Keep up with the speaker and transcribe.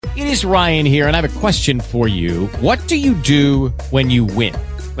It is Ryan here, and I have a question for you. What do you do when you win?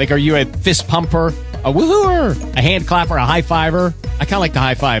 Like, are you a fist pumper, a woohooer, a hand clapper, a high fiver? I kind of like the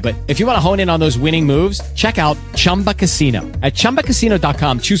high five, but if you want to hone in on those winning moves, check out Chumba Casino. At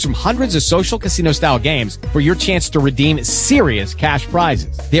ChumbaCasino.com, choose from hundreds of social casino-style games for your chance to redeem serious cash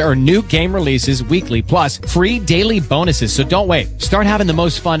prizes. There are new game releases weekly, plus free daily bonuses. So don't wait. Start having the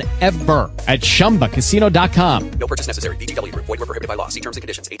most fun ever at ChumbaCasino.com. No purchase necessary. VGW. Void where prohibited by law. See terms and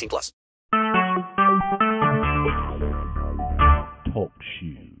conditions. 18 plus. Talk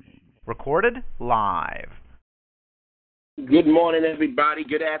shoes. Recorded live. Good morning, everybody.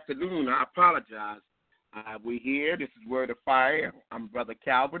 Good afternoon. I apologize. We're here. This is Word of Fire. I'm Brother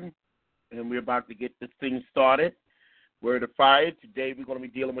Calvin, and we're about to get this thing started. Word of Fire. Today we're going to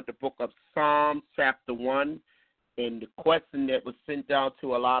be dealing with the book of Psalms, chapter 1. And the question that was sent out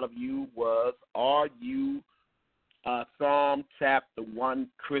to a lot of you was, are you Psalm chapter 1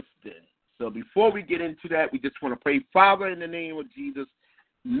 Christian? So before we get into that, we just want to pray. Father, in the name of Jesus,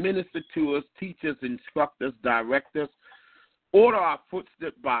 minister to us, teach us, instruct us, direct us. Order our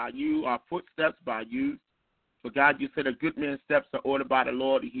footsteps by you. For God, you said a good man's steps are ordered by the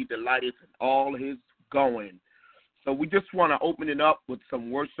Lord, and he delighteth in all his going. So we just want to open it up with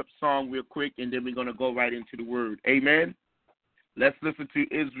some worship song real quick, and then we're going to go right into the word. Amen? Let's listen to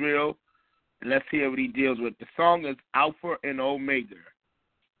Israel, and let's hear what he deals with. The song is Alpha and Omega.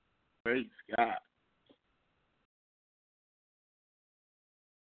 Praise God.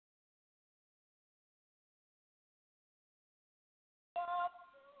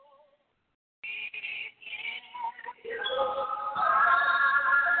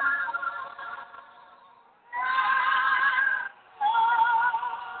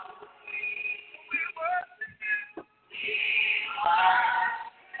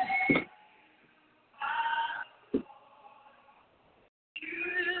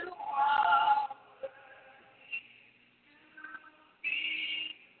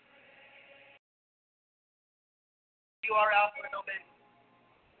 You are Alpha and Omega.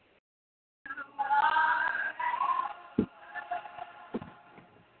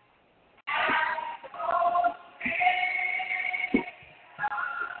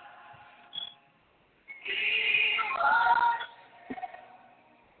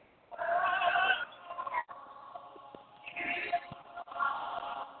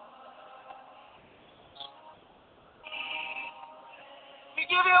 We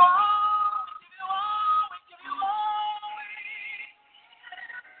give you all.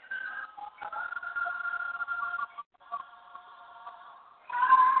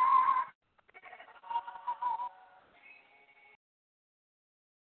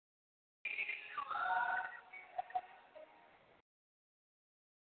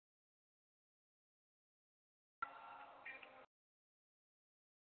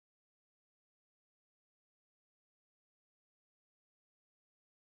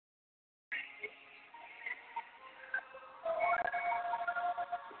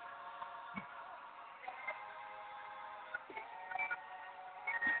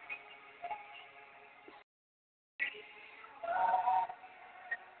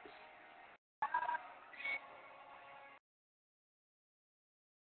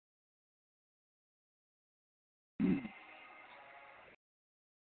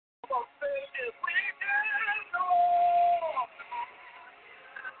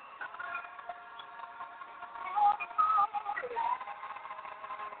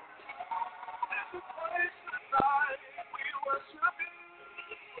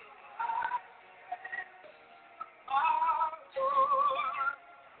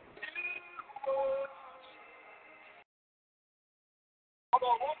 Come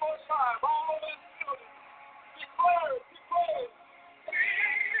on, one more time. All in unity. Declare.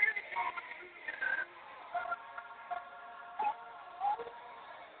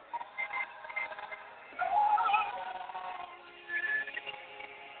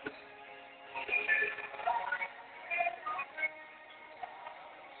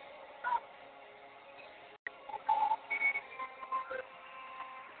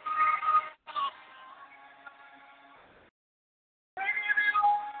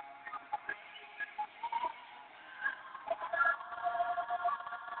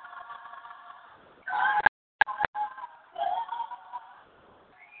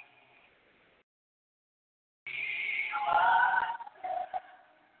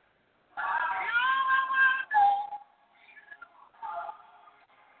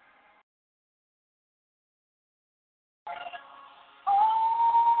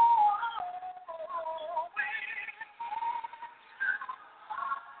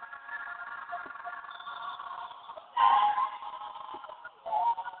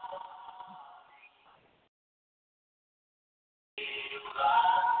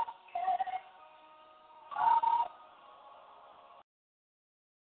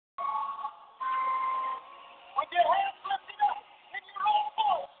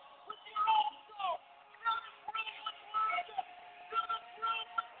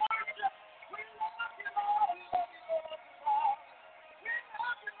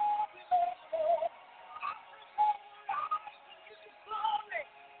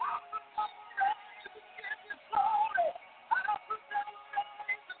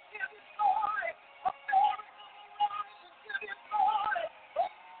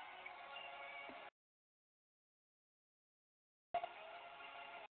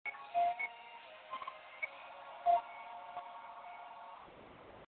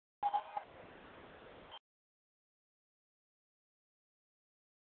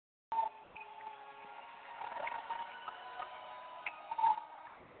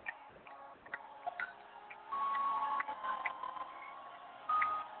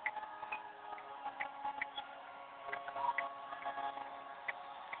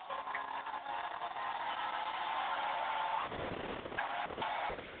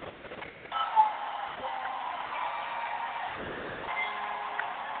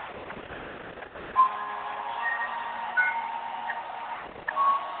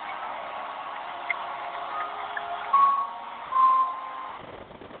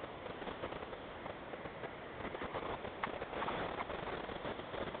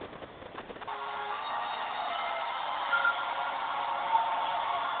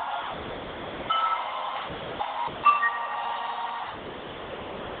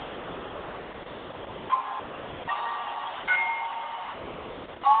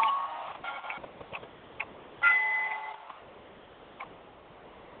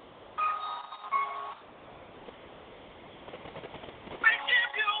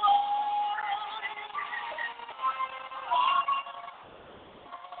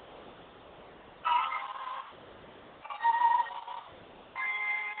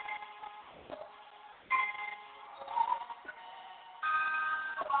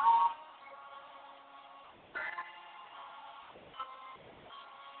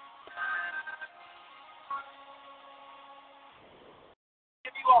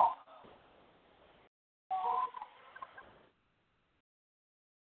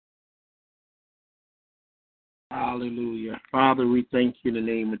 Hallelujah. Father, we thank you in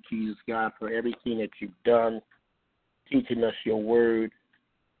the name of Jesus, God, for everything that you've done, teaching us your word,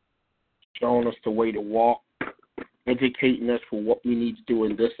 showing us the way to walk, educating us for what we need to do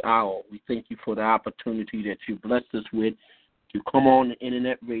in this hour. We thank you for the opportunity that you blessed us with to come on the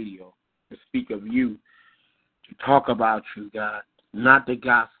internet radio, to speak of you, to talk about you, God, not to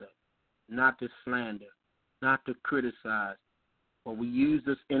gossip, not to slander, not to criticize, but we use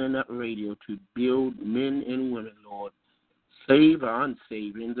this internet radio to build men and women, Lord, saved or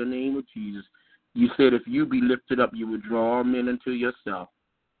unsaved, in the name of Jesus. You said if you be lifted up, you would draw men unto yourself.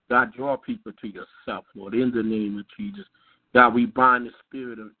 God, draw people to yourself, Lord, in the name of Jesus. God, we bind the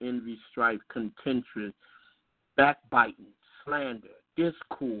spirit of envy, strife, contention, backbiting, slander,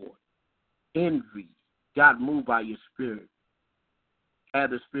 discord, envy. God, move by your spirit. Have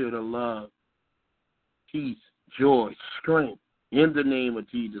the spirit of love, peace, joy, strength. In the name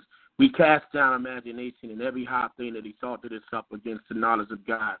of Jesus, we cast down imagination and every high thing that exalted itself against the knowledge of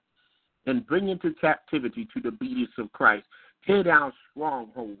God, and bring into captivity to the obedience of Christ. Tear down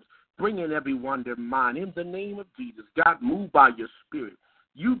strongholds, bring in every wonder mind. In the name of Jesus, God, move by your spirit.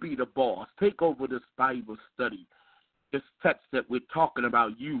 You be the boss. Take over this Bible study, this text that we're talking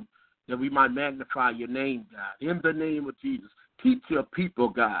about you, that we might magnify your name, God. In the name of Jesus, teach your people,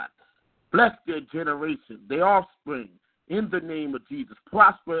 God. Bless their generation, their offspring. In the name of Jesus,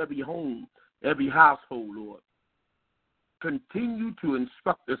 prosper every home, every household, Lord. Continue to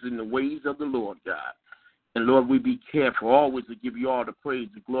instruct us in the ways of the Lord, God. And, Lord, we be careful always to give you all the praise,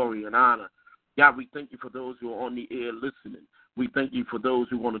 the glory, and honor. God, we thank you for those who are on the air listening. We thank you for those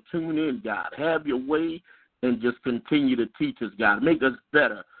who want to tune in, God. Have your way and just continue to teach us, God. Make us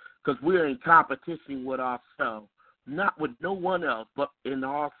better, because we're in competition with ourselves, not with no one else, but in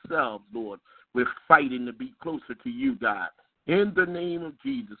ourselves, Lord. We're fighting to be closer to you, God. In the name of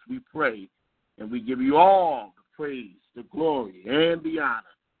Jesus, we pray, and we give you all the praise, the glory, and the honor.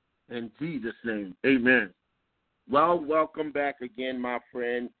 In Jesus' name, amen. Well, welcome back again, my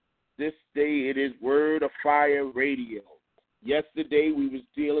friend. This day it is Word of Fire Radio. Yesterday we was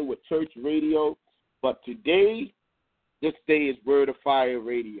dealing with church radio, but today, this day is Word of Fire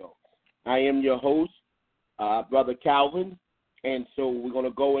Radio. I am your host, Brother Calvin, and so we're going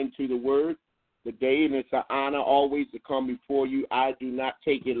to go into the Word today, and it's an honor always to come before you. I do not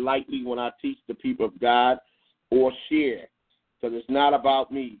take it lightly when I teach the people of God or share, because it's not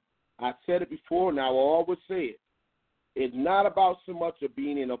about me. I said it before, and I will always say it. It's not about so much of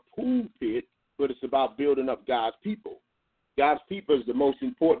being in a pulpit, but it's about building up God's people. God's people is the most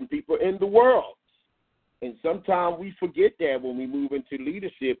important people in the world. And sometimes we forget that when we move into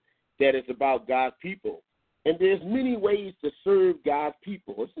leadership, that it's about God's people. And there's many ways to serve God's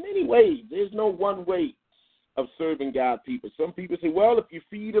people. There's many ways. There's no one way of serving God's people. Some people say, well, if you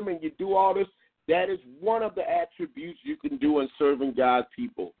feed them and you do all this, that is one of the attributes you can do in serving God's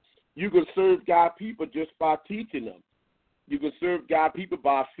people. You can serve God's people just by teaching them. You can serve God's people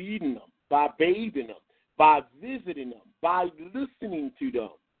by feeding them, by bathing them, by visiting them, by listening to them.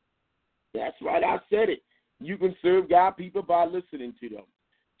 That's right, I said it. You can serve God's people by listening to them,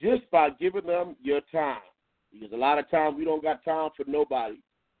 just by giving them your time. Because a lot of times we don't got time for nobody,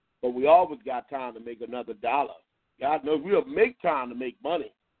 but we always got time to make another dollar. God knows we'll make time to make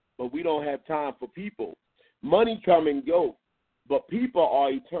money, but we don't have time for people. Money come and go, but people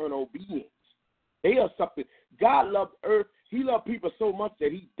are eternal beings. They are something. God loved earth. He loved people so much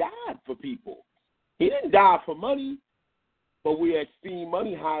that he died for people. He didn't die for money, but we esteem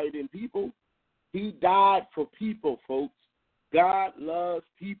money higher than people. He died for people, folks. God loves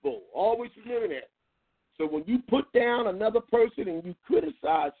people. Always remember that. So when you put down another person and you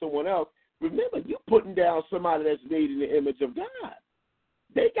criticize someone else, remember you're putting down somebody that's made in the image of God.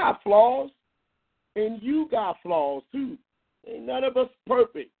 They got flaws, and you got flaws too. Ain't none of us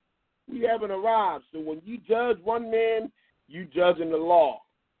perfect. We haven't arrived. So when you judge one man, you judging the law.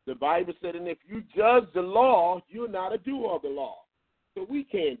 The Bible said, and if you judge the law, you're not a doer of the law. So we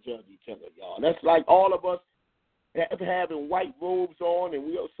can't judge each other, y'all. That's like all of us having white robes on, and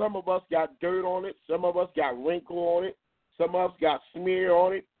some of us got dirt on it, some of us got wrinkle on it, some of us got smear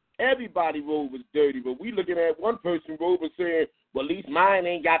on it. Everybody's robe is dirty, but we looking at one person's robe and saying, well, at least mine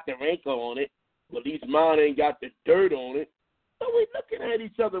ain't got the wrinkle on it. Well, at least mine ain't got the dirt on it. So we looking at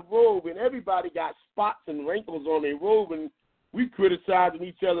each other's robe, and everybody got spots and wrinkles on their robe, and we criticizing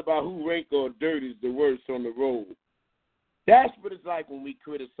each other about who wrinkle or dirt is the worst on the robe. That's what it's like when we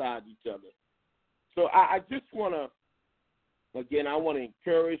criticize each other. So I just want to, again, I want to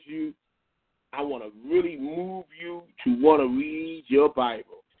encourage you. I want to really move you to want to read your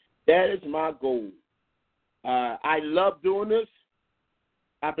Bible. That is my goal. I love doing this.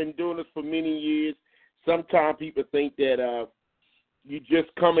 I've been doing this for many years. Sometimes people think that you're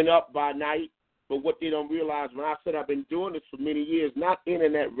just coming up by night, but what they don't realize, when I said I've been doing this for many years, not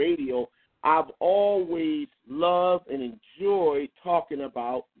internet radio, I've always loved and enjoyed talking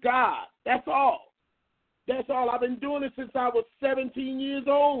about God. That's all. That's all. I've been doing it since I was 17 years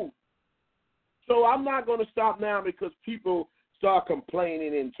old. So I'm not going to stop now because people start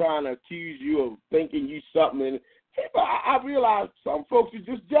complaining and trying to accuse you of thinking you something. And people, I realize some folks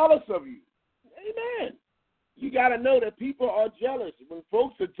are just jealous of you. Amen. You got to know that people are jealous. When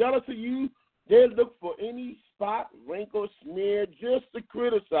folks are jealous of you, they look for any spot, wrinkle, smear just to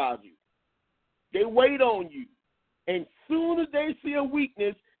criticize you. They wait on you. And soon as they see a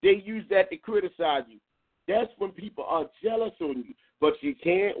weakness, they use that to criticize you. That's when people are jealous of you. But you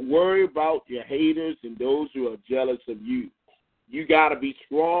can't worry about your haters and those who are jealous of you. You got to be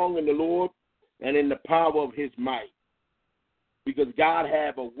strong in the Lord and in the power of his might. Because God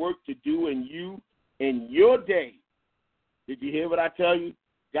have a work to do in you in your day. Did you hear what I tell you?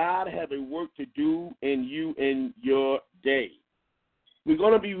 God have a work to do in you in your day. We're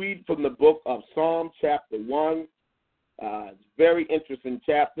going to be reading from the book of Psalm chapter 1. It's a very interesting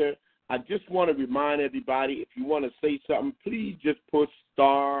chapter. I just want to remind everybody, if you want to say something, please just push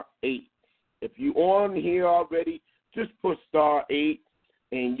 *8. If you're on here already, just push *8,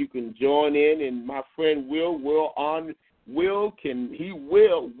 and you can join in. And my friend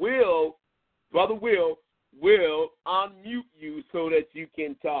Brother Will unmute you so that you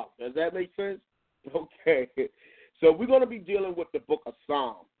can talk. Does that make sense? Okay. So we're going to be dealing with the book of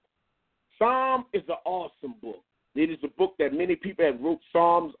Psalms. Psalm is an awesome book. It is a book that many people have wrote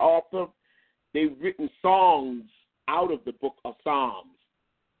Psalms off of. They've written songs out of the book of Psalms.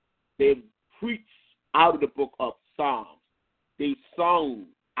 They've preached out of the book of Psalms. They sung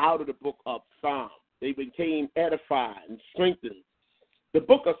out of the book of Psalms. They became edified and strengthened. The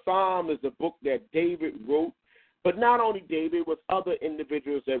book of Psalms is a book that David wrote, but not only David, with other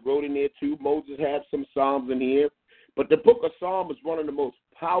individuals that wrote in there too. Moses had some Psalms in here. But the book of Psalms is one of the most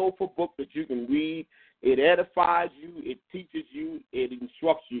powerful books that you can read. It edifies you, it teaches you, it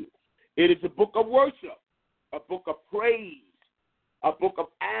instructs you. It is a book of worship, a book of praise, a book of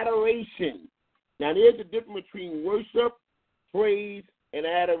adoration. Now, there's a difference between worship, praise, and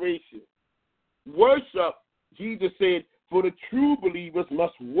adoration. Worship, Jesus said, for the true believers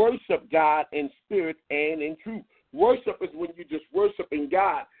must worship God in spirit and in truth. Worship is when you just worshiping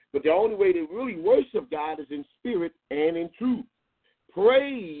God, but the only way to really worship God is in spirit and in truth.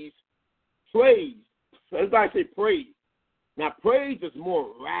 Praise. Everybody say praise. Now, praise is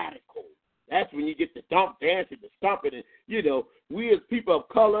more radical. That's when you get the dump dancing, the stomping. And, we as people of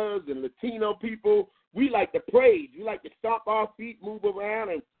colors and Latino people, we like to praise. We like to stomp our feet, move around,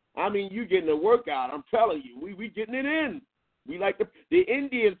 and, you getting a workout. I'm telling you, we getting it in. We like the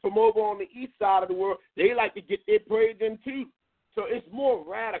Indians from over on the east side of the world, they like to get their praise in too. So it's more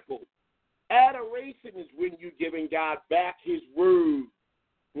radical. Adoration is when you're giving God back his word.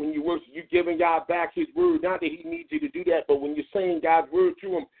 When you worship, you're giving God back his word. Not that he needs you to do that, but when you're saying God's word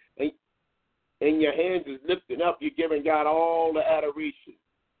to him and your hands is lifting up, you're giving God all the adoration.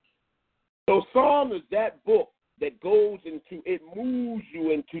 So Psalm is that book that goes into, it moves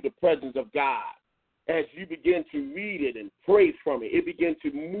you into the presence of God. As you begin to read it and pray from it, it begins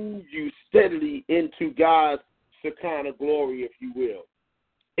to move you steadily into God's Shekinah glory, if you will.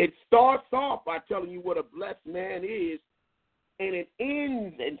 It starts off by telling you what a blessed man is, and it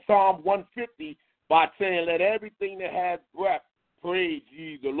ends in Psalm 150 by saying, let everything that has breath praise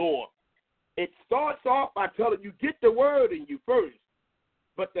ye the Lord. It starts off by telling you, get the word in you first.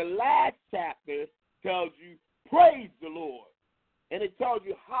 But the last chapter tells you, praise the Lord. And it tells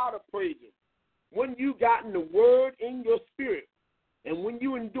you how to praise him. When you gotten the word in your spirit, and when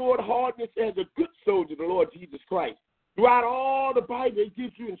you endured hardness as a good soldier of the Lord Jesus Christ, throughout all the Bible, it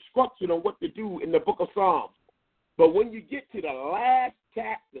gives you instruction on what to do in the book of Psalms. But when you get to the last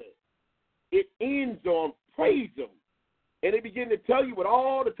chapter, it ends on praise him. And it begins to tell you with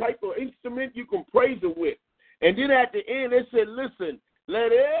all the type of instrument you can praise him with. And then at the end, it said, listen,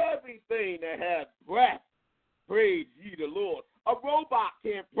 let everything that has breath praise ye the Lord. A robot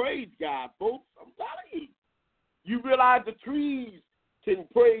can't praise God, folks. I'm telling you. You realize the trees can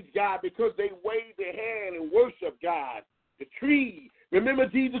praise God because they wave their hand and worship God. The tree. Remember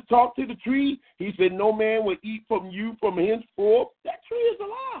Jesus talked to the tree? He said, no man will eat from you from henceforth. That tree is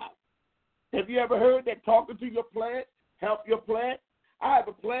alive. Have you ever heard that talking to your plant help your plant? I have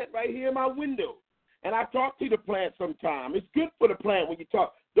a plant right here in my window, and I talk to the plant sometime. It's good for the plant when you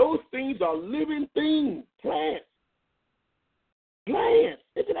talk. Those things are living things, plants. Plants.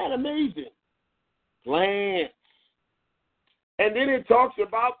 Isn't that amazing? Plants. And then it talks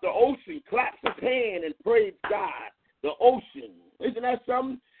about the ocean, claps his hand and praise God. The ocean. Isn't that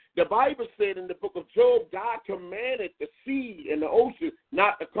something? The Bible said in the book of Job, God commanded the sea and the ocean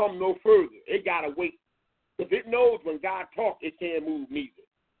not to come no further. It got to wait. Because it knows when God talks, it can't move neither.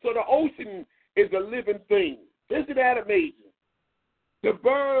 So the ocean is a living thing. Isn't that amazing? The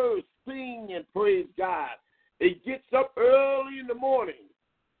birds sing and praise God. It gets up early in the morning.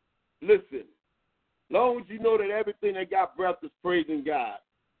 Listen, long as you know that everything that got breath is praising God.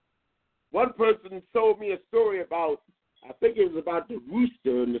 One person told me a story about, I think it was about the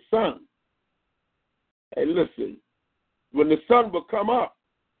rooster and the sun. Hey, listen, when the sun would come up,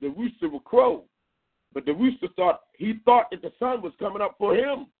 the rooster would crow. But the rooster thought that the sun was coming up for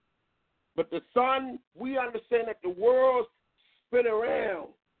him. But the sun, we understand that the world spin around.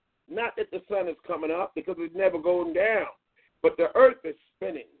 Not that the sun is coming up because it's never going down. But the earth is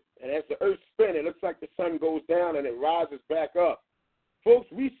spinning. And as the earth spins, it looks like the sun goes down and it rises back up. Folks,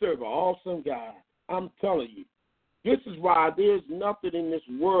 we serve an awesome God. I'm telling you. This is why there's nothing in this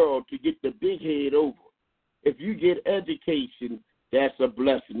world to get the big head over. If you get education, that's a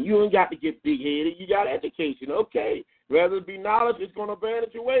blessing. You ain't got to get big-headed. You got education. Okay. Rather it be knowledge, it's going to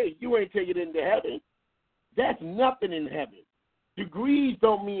vanish away. You ain't taking it into heaven. That's nothing in heaven. Degrees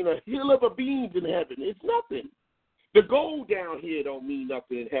don't mean a hill of a beans in heaven. It's nothing. The gold down here don't mean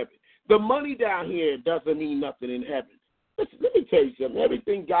nothing in heaven. The money down here doesn't mean nothing in heaven. Listen, let me tell you something.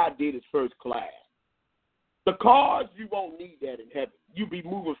 Everything God did is first class. The cars, you won't need that in heaven. You'll be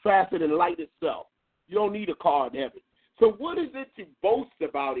moving faster than light itself. You don't need a car in heaven. So what is it to boast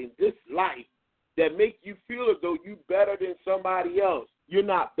about in this life that make you feel as though you're better than somebody else? You're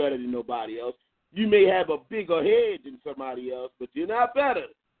not better than nobody else. You may have a bigger head than somebody else, but you're not better.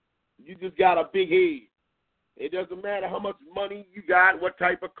 You just got a big head. It doesn't matter how much money you got, what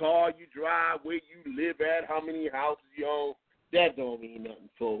type of car you drive, where you live at, how many houses you own. That don't mean nothing,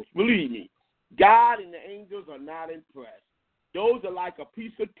 folks. Believe me, God and the angels are not impressed. Those are like a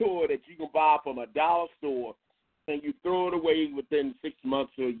piece of toy that you can buy from a dollar store and you throw it away within 6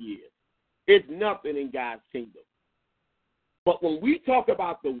 months or a year. It's nothing in God's kingdom. But when we talk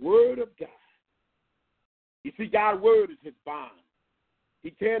about the word of God, you see, God's word is his bond. He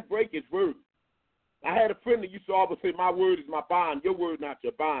can't break his word. I had a friend that used to always say, my word is my bond. Your word not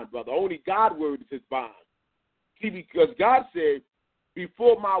your bond, brother. Only God's word is his bond. See, because God said,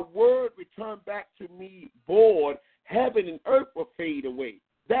 before my word return back to me void, heaven and earth will fade away.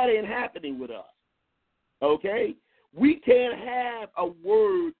 That ain't happening with us. Okay? We can't have a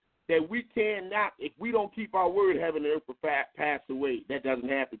word that we cannot, if we don't keep our word, heaven and earth will pass away. That doesn't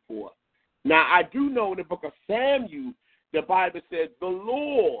happen for us. Now, I do know in the book of Samuel, the Bible says, the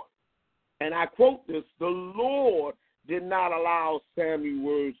Lord, and I quote this, the Lord did not allow Samuel's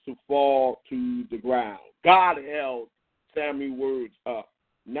words to fall to the ground. God held Samuel's words up,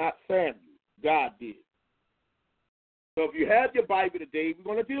 not Samuel. God did. So if you have your Bible today, we're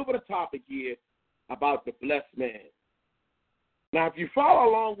going to deal with a topic here about the blessed man. Now, if you follow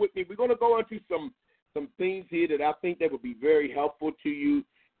along with me, we're going to go into some things here that I think that would be very helpful to you,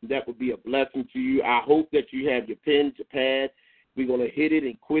 that would be a blessing to you. I hope that you have your pen, your pad. We're going to hit it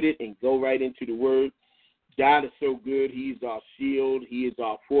and quit it and go right into the word. God is so good. He's our shield. He is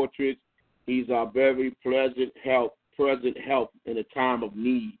our fortress. He's our very present help in a time of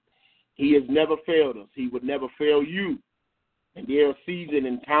need. He has never failed us. He would never fail you. And there are seasons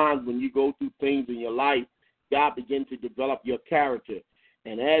and times when you go through things in your life, God begins to develop your character.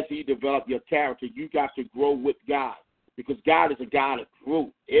 And as he develops your character, you got to grow with God, because God is a God of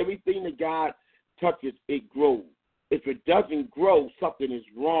growth. Everything that God touches, it grows. If it doesn't grow, something is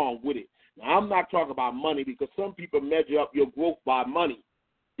wrong with it. Now, I'm not talking about money, because some people measure up your growth by money.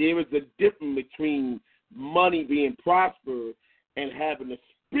 There is a difference between money being prosperous and having the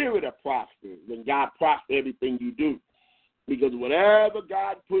spirit of prosper. When God prospers everything you do. Because whatever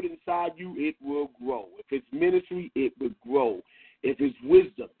God put inside you, it will grow. If it's ministry, it will grow. If it's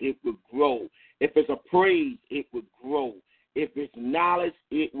wisdom, it will grow. If it's a praise, it will grow. If it's knowledge,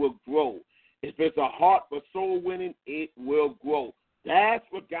 it will grow. If it's a heart for soul winning, it will grow. That's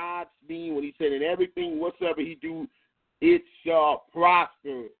what God means when he said, in everything whatsoever he do, it shall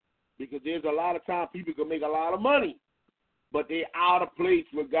prosper. Because there's a lot of times people can make a lot of money, but they're out of place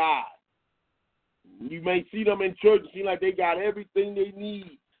with God. You may see them in church and seem like they got everything they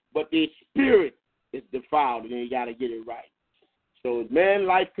need, but their spirit is defiled, and they got to get it right. So man's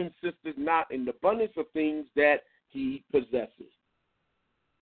life consisted not in the abundance of things that he possesses.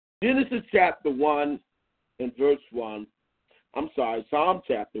 Genesis chapter 1 and verse 1. Psalm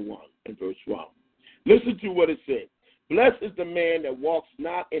chapter 1 and verse 1. Listen to what it said. Blessed is the man that walks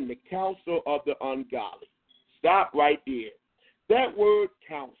not in the counsel of the ungodly. Stop right there. that word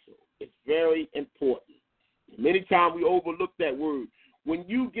counsel is very important. Many times we overlook that word. When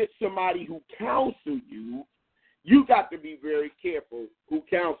you get somebody who counsels you, you got to be very careful who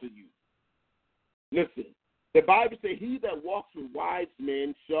counsels you. Listen, the Bible says, he that walks with wise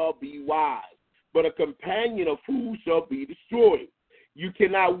men shall be wise, but a companion of fools shall be destroyed. You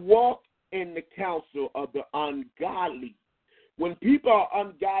cannot walk in the counsel of the ungodly. When people are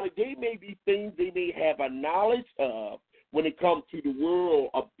ungodly, they may be things they may have a knowledge of when it comes to the world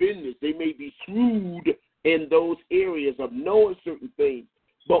of business. They may be shrewd in those areas of knowing certain things.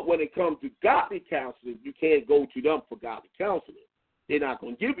 But when it comes to godly counseling, you can't go to them for godly counseling. They're not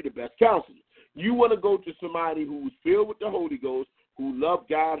going to give you the best counseling. You want to go to somebody who's filled with the Holy Ghost, who love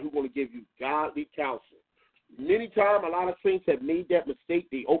God, who want to give you godly counsel. Many times, a lot of saints have made that mistake.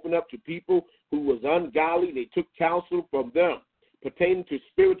 They open up to people who was ungodly. They took counsel from them pertaining to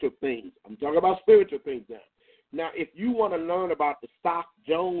spiritual things. I'm talking about spiritual things now. Now, if you want to learn about the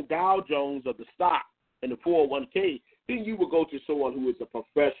Dow Jones of the stock and the 401k, then you will go to someone who is a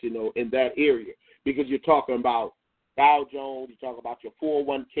professional in that area, because you're talking about Dow Jones, you talk about your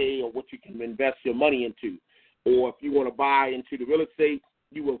 401k or what you can invest your money into. Or if you want to buy into the real estate,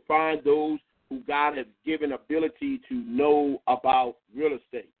 you will find those who God has given ability to know about real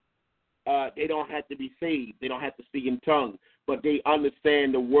estate. They don't have to be saved. They don't have to speak in tongues, but they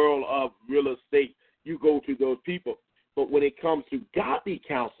understand the world of real estate. You go to those people. But when it comes to godly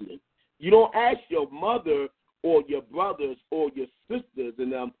counseling, you don't ask your mother or your brothers or your sisters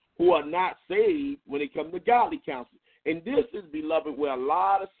and them who are not saved when it comes to godly counseling. And this is, beloved, where a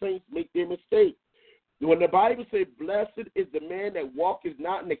lot of saints make their mistake. When the Bible says, blessed is the man that walketh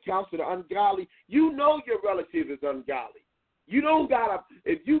not in the counsel of the ungodly, you know your relative is ungodly. You don't got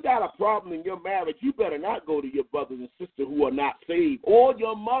if you got a problem in your marriage, you better not go to your brothers and sisters who are not saved, or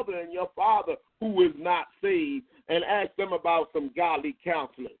your mother and your father who is not saved, and ask them about some godly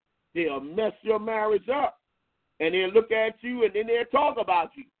counseling. They'll mess your marriage up. And they'll look at you, and then they'll talk about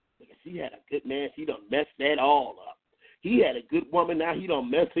you. She had a good man, she done messed that all up. He had a good woman, now he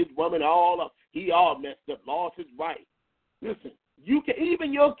done messed his woman all up. He all messed up, lost his wife. Listen, you can,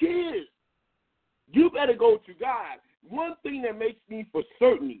 even your kids, you better go to God. One thing that makes me for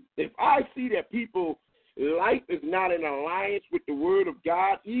certain, if I see that people's life is not in alliance with the Word of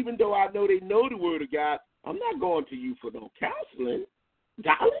God, even though I know they know the Word of God, I'm not going to you for no counseling.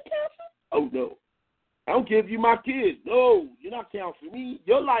 Godly counseling? Oh, no. I don't give you my kids. No, you're not counseling me.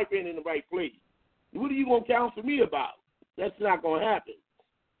 Your life ain't in the right place. What are you going to counsel me about? That's not going to happen.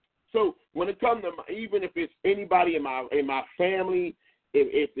 So when it comes to, even if it's anybody in my family,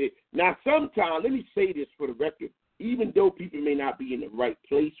 now sometimes, let me say this for the record, even though people may not be in the right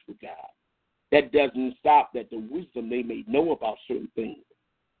place for God, that doesn't stop that the wisdom they may know about certain things.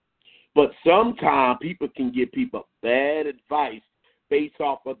 But sometimes people can give people bad advice based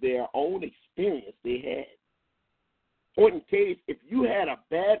off of their own experience they had. Point in case, if you had a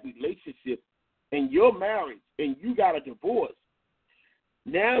bad relationship in your marriage and you got a divorce,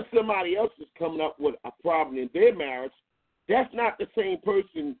 now somebody else is coming up with a problem in their marriage, that's not the same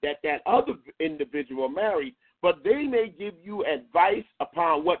person that other individual married, but they may give you advice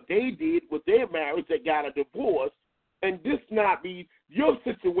upon what they did with their marriage that got a divorce, and this not be, your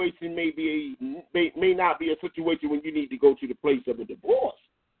situation may not be a situation when you need to go to the place of a divorce.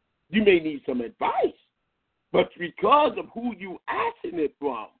 You may need some advice, but because of who you asking it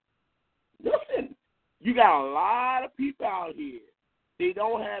from, listen, you got a lot of people out here, they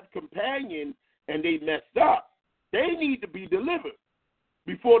don't have companion and they messed up. They need to be delivered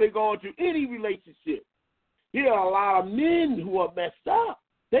before they go into any relationship. Here are a lot of men who are messed up.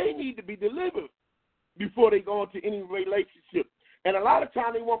 They need to be delivered before they go into any relationship. And a lot of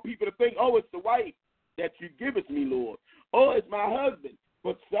times they want people to think, oh, it's the wife that you give it me, Lord. Oh, it's my husband.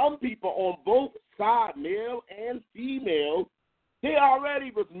 But some people on both sides, male and female, they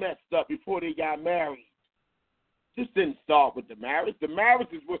already was messed up before they got married. This didn't start with the marriage. The marriage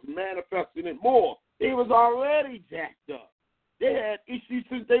is what's manifesting it more. They was already jacked up. They had issues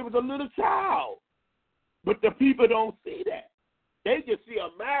since they was a little child. But the people don't see that. They just see a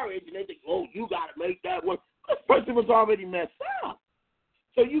marriage and they think, oh, you got to make that work. This person was already messed up.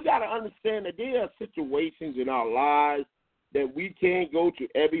 So you got to understand that there are situations in our lives that we can't go to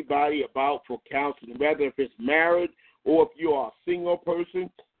everybody about for counseling, whether if it's married or if you are a single person.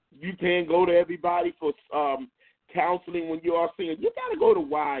 You can't go to everybody for counseling when you are single. You got to go to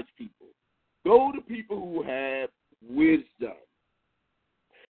wise people. Go to people who have wisdom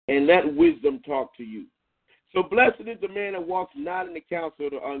and let wisdom talk to you. So blessed is the man that walks not in the counsel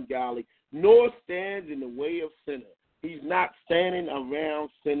of the ungodly, nor stands in the way of sinners. He's not standing around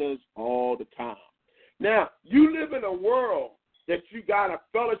sinners all the time. Now, you live in a world that you got a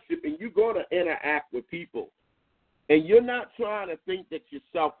fellowship and you're going to interact with people. And you're not trying to think that you're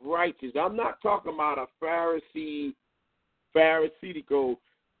self-righteous. I'm not talking about a Pharisaical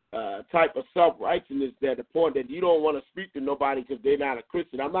type of self-righteousness that the point that you don't want to speak to nobody because they're not a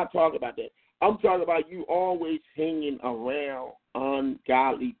Christian. I'm not talking about that. I'm talking about you always hanging around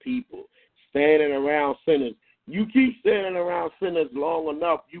ungodly people, standing around sinners. You keep standing around sinners long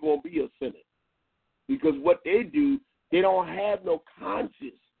enough, you're going to be a sinner. Because what they do, they don't have no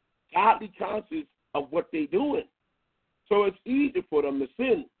conscience, godly conscience of what they're doing. So it's easy for them to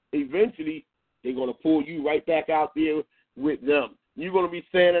sin. Eventually, they're going to pull you right back out there with them. You're going to be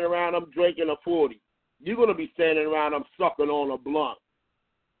standing around them drinking a 40. You're going to be standing around them sucking on a blunt.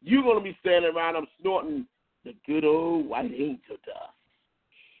 You're going to be standing around them snorting the good old white angel dust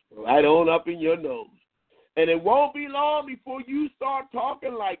right on up in your nose. And it won't be long before you start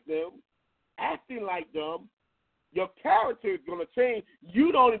talking like them, acting like them. Your character is going to change.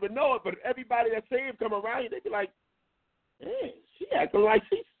 You don't even know it, but everybody that's saved come around you, they be like, man, she acting like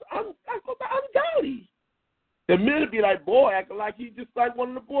she's ungodly. The men be like, boy, acting like he's just like one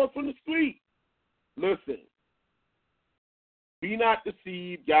of the boys from the street. Listen, be not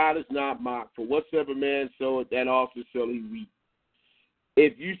deceived. God is not mocked. For whatsoever man soweth, that also shall he reap.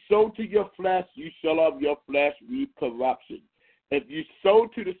 If you sow to your flesh, you shall of your flesh reap corruption. If you sow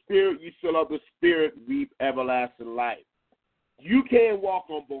to the Spirit, you shall of the Spirit reap everlasting life. You can't walk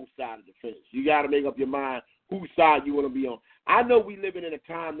on both sides of the fence. You got to make up your mind whose side you want to be on. I know we're living in a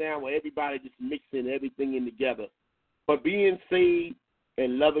time now where everybody just mixing everything in together. But being saved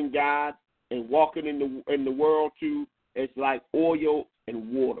and loving God and walking in the world too, it's like oil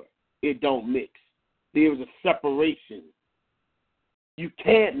and water. It don't mix. There's a separation. You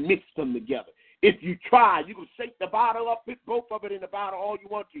can't mix them together. If you try, you can shake the bottle up, put both of it in the bottle all you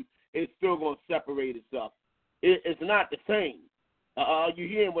want to. It's still going to separate itself. It's not the same. You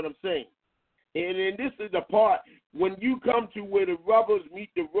hearing what I'm saying? And this is the part, when you come to where the rubbers meet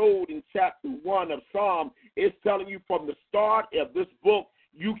the road in chapter 1 of Psalm, it's telling you from the start of this book,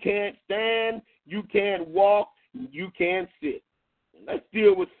 you can't stand, you can't walk, you can't sit. Let's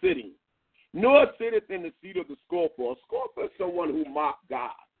deal with sitting. Nor sitteth in the seat of the scoffer. A scoffer is someone who mock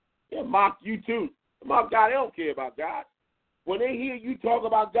God. They'll mock you too. Mock God, they don't care about God. When they hear you talk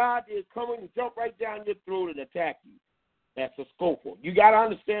about God, they'll come and jump right down your throat and attack you. That's a scoffer. You got to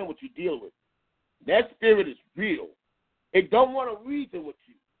understand what you deal with. That spirit is real. It don't want to reason with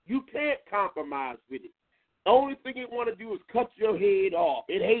you. You can't compromise with it. The only thing it want to do is cut your head off.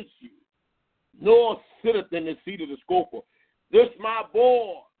 It hates you. Nor sitteth in the seat of the scoffer. This my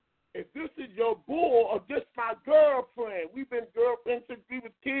boy. If this is your boy or this my girlfriend, we've been girlfriends since we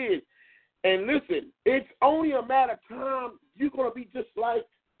was kids. And listen, it's only a matter of time you're going to be just like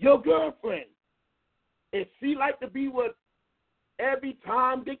your girlfriend. If she like to be with every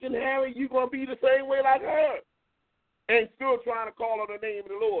Tom, Dick, and Harry, you're going to be the same way like her. And still trying to call on the name of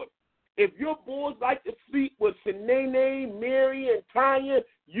the Lord. If your boys like to sleep with Shanae, Mary, and Tanya,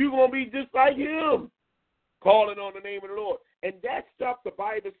 you're going to be just like him, calling on the name of the Lord. And that stuff the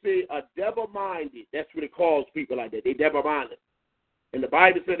Bible says a double-minded. That's what it calls people like that. They double-minded. And the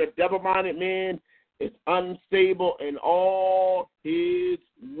Bible said a double-minded man is unstable in all his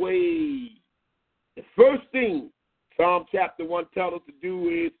ways. The first thing Psalm chapter 1 tells us to do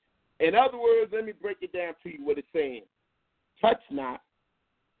is, in other words, let me break it down to you what it's saying. Touch not,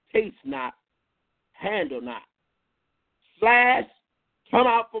 taste not, handle not. Slash, come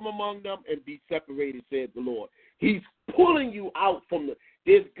out from among them and be separated, said the Lord. He's pulling you out from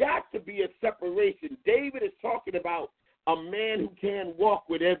there's got to be a separation. David is talking about a man who can't walk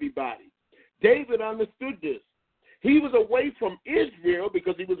with everybody. David understood this. He was away from Israel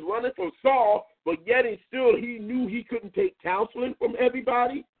because he was running from Saul, but yet he knew he couldn't take counseling from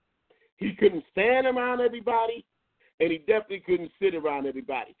everybody. He couldn't stand around everybody, and he definitely couldn't sit around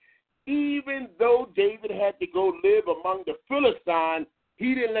everybody. Even though David had to go live among the Philistines,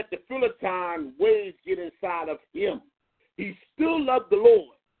 he didn't let the Philistine ways get inside of him. He still loved the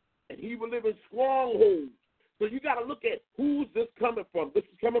Lord, and he would live in strongholds. So you got to look at who's this coming from. This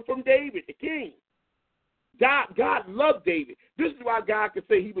is coming from David, the king. God loved David. This is why God could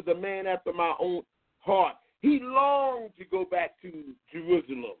say he was a man after my own heart. He longed to go back to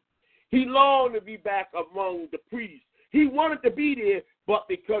Jerusalem. He longed to be back among the priests. He wanted to be there, but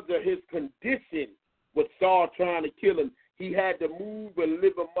because of his condition with Saul trying to kill him, he had to move and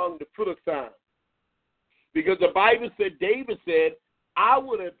live among the Philistines. Because the Bible said, David said, I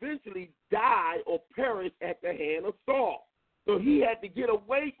would eventually die or perish at the hand of Saul. So he had to get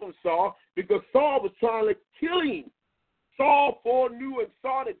away from Saul because Saul was trying to kill him. Saul foreknew and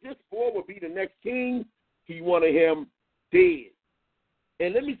saw that this boy would be the next king. He wanted him dead.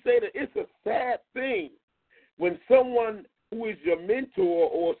 And let me say that it's a sad thing when someone who is your mentor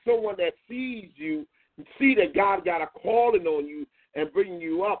or someone that sees you, see that God got a calling on you and bringing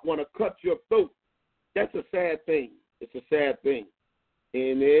you up, want to cut your throat. That's a sad thing. It's a sad thing.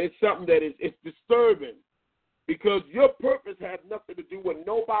 And it's something that it's disturbing because your purpose has nothing to do with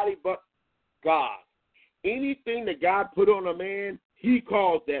nobody but God. Anything that God put on a man, he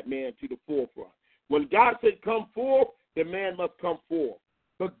calls that man to the forefront. When God said come forth, the man must come forth.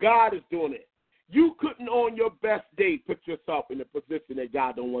 But God is doing it. You couldn't on your best day put yourself in a position that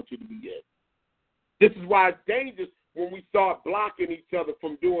God don't want you to be in. This is why it's dangerous when we start blocking each other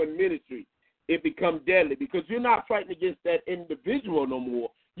from doing ministry. It becomes deadly because you're not fighting against that individual no more.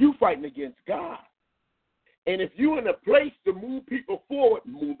 You're fighting against God. And if you're in a place to move people forward,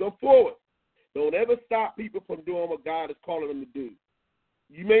 move them forward. Don't ever stop people from doing what God is calling them to do.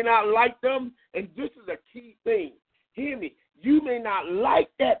 You may not like them, and this is a key thing. Hear me. You may not like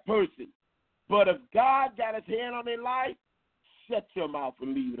that person, but if God got his hand on their life, shut your mouth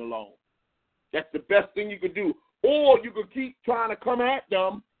and leave it alone. That's the best thing you could do. Or you could keep trying to come at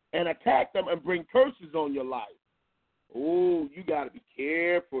them and attack them and bring curses on your life. Oh, you got to be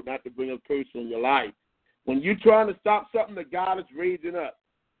careful not to bring a curse on your life. When you're trying to stop something that God is raising up,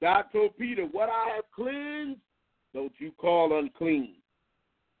 God told Peter, what I have cleansed, don't you call unclean.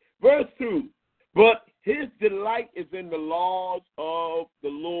 Verse 2, but his delight is in the laws of the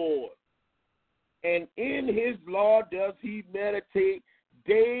Lord, and in his law does he meditate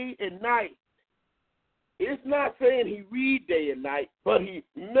day and night. It's not saying he read day and night, but he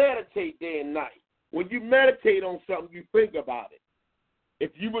meditate day and night. When you meditate on something, you think about it.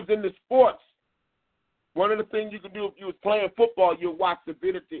 If you was in the sports, one of the things you could do if you was playing football, you'll watch the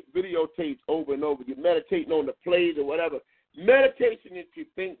videotapes over and over. You're meditating on the plays or whatever. Meditation is to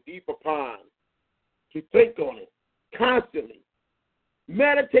think deep upon, to think on it constantly.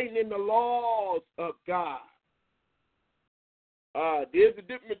 Meditating in the laws of God. There's a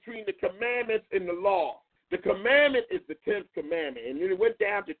difference between the commandments and the law. The commandment is the 10th commandment, and then it went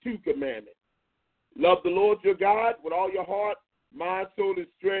down to 2 commandments. Love the Lord your God with all your heart, mind, soul, and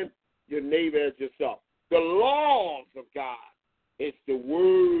strength, your neighbor as yourself. The laws of God is the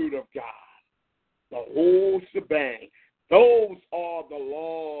word of God, the whole shebang. Those are the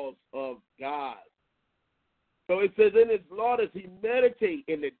laws of God. So it says in his law does he meditate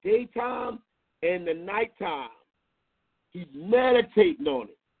in the daytime and the nighttime. He's meditating on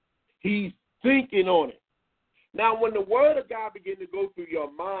it. He's thinking on it. Now, when the word of God begins to go through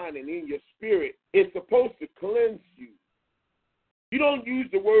your mind and in your spirit, it's supposed to cleanse you. You don't use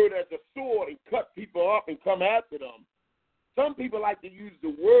the word as a sword and cut people up and come after them. Some people like to use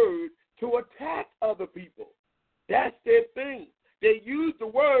the word to attack other people. That's their thing. They use the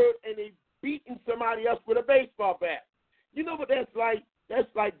word and they beating somebody else with a baseball bat. You know what that's like? That's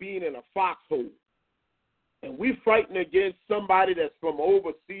like being in a foxhole. And we're fighting against somebody that's from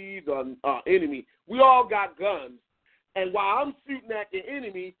overseas or enemy. We all got guns. And while I'm shooting at the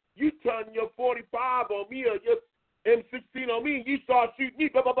enemy, you turn your 45 on me or your M16 on me and you start shooting me.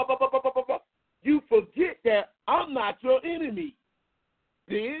 Blah, blah, blah, blah, blah, blah, blah. You forget that I'm not your enemy.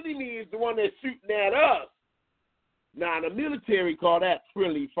 The enemy is the one that's shooting at us. Now, the military call that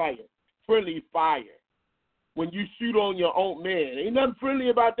friendly fire. Friendly fire. When you shoot on your own man. Ain't nothing friendly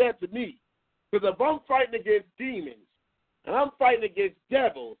about that to me. Because if I'm fighting against demons and I'm fighting against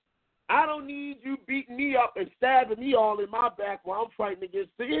devils, I don't need you beating me up and stabbing me all in my back while I'm fighting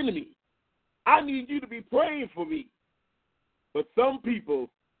against the enemy. I need you to be praying for me. But some people,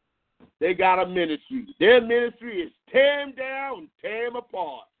 they got a ministry. Their ministry is tear him down, tear him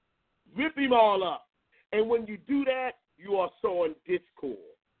apart, rip him all up. And when you do that, you are sowing discord.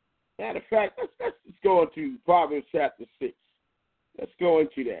 Matter of fact, let's go into Proverbs chapter 6. Let's go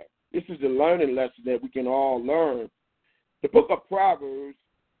into that. This is a learning lesson that we can all learn. The book of Proverbs,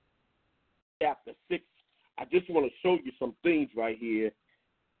 chapter 6, I just want to show you some things right here.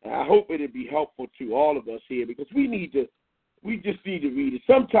 And I hope it'll be helpful to all of us here because we just need to read it.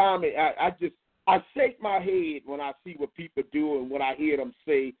 Sometimes I shake my head when I see what people do and what I hear them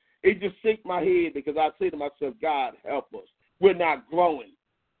say. It just shakes my head because I say to myself, God, help us. We're not growing.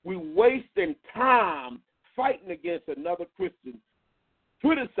 We're wasting time fighting against another Christian,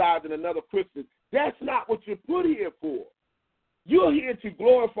 criticizing another Christian. That's not what you're put here for. You're here to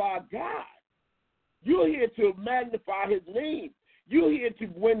glorify God. You're here to magnify his name. You're here to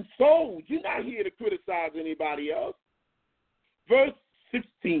win souls. You're not here to criticize anybody else. Verse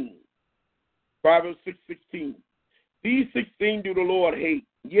 16, Proverbs 6:16. These 16 do the Lord hate.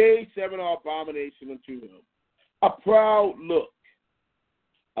 Yea, 7 are abomination unto him. A proud look,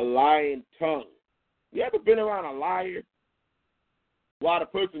 a lying tongue. You ever been around a liar? while the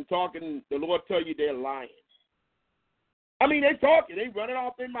person talking, the Lord tell you they're lying. I mean, they talking, they running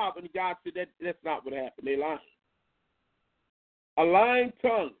off their mouth, and God said that's not what happened. They lying. A lying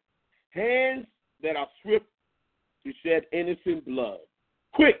tongue, hands that are swift to shed innocent blood,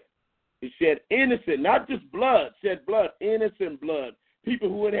 quick to shed innocent, not just blood, shed blood, innocent blood. People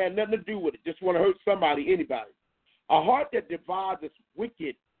who ain't had nothing to do with it, just want to hurt somebody, anybody. A heart that devises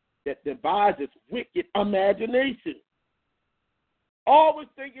wicked imagination. Always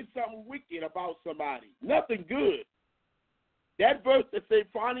thinking something wicked about somebody, nothing good. That verse that say,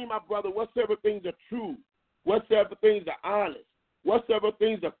 "Finally, my brother, whatsoever things are true, whatsoever things are honest, whatsoever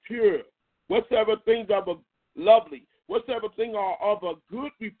things are pure, whatsoever things are lovely, whatsoever things are of a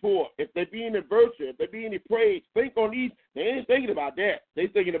good report, if there be any virtue, if there be any praise, think on these." They ain't thinking about that. They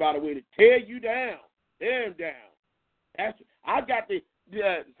thinking about a way to tear you down, tear them down.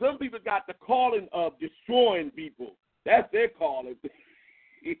 Some people got the calling of destroying people. That's their calling.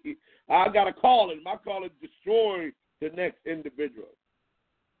 I got a calling. My calling is destroying the next individual.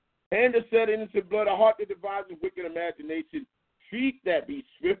 Hand that shed innocent blood, a heart that devises wicked imagination, feet that be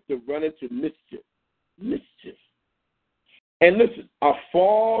swift to run into mischief. And listen, a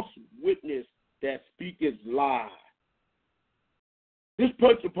false witness that speaketh lie. This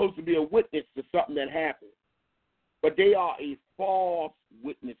person's supposed to be a witness to something that happened, but they are a false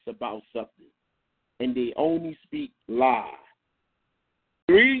witness about something, and they only speak lie.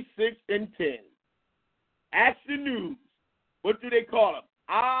 3, 6, and 10. Action News. What do they call them?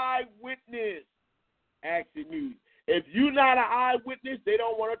 Eyewitness. Action News. If you're not an eyewitness, they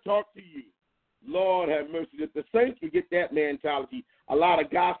don't want to talk to you. Lord have mercy. If the saints would get that mentality, a lot of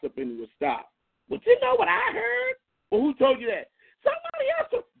gossiping would stop. But you know what I heard? Well, who told you that? Somebody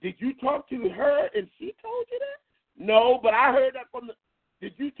else. Did you talk to her and she told you that? No, but I heard that from the.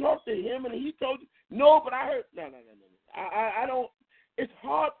 Did you talk to him and he told you? No, but I heard. No. I don't. It's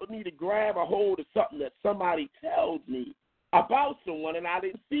hard for me to grab a hold of something that somebody tells me about someone and I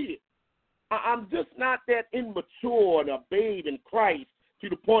didn't see it. I'm just not that immature and a babe in Christ to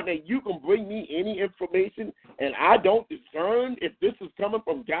the point that you can bring me any information and I don't discern if this is coming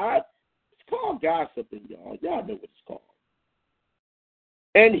from God. It's called gossiping, y'all. Y'all know what it's called.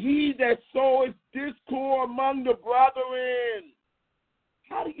 And he that soweth discord among the brethren.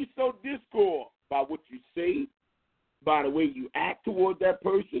 How do you sow discord? By what you say, by the way you act toward that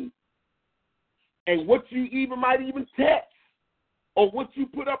person, and what you might even text, or what you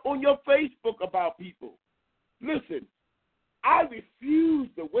put up on your Facebook about people. Listen, I refuse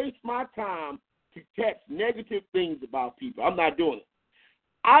to waste my time to text negative things about people. I'm not doing it.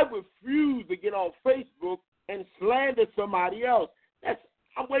 I refuse to get on Facebook and slander somebody else.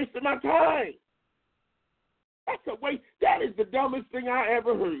 I'm wasting my time. That's a waste. That is the dumbest thing I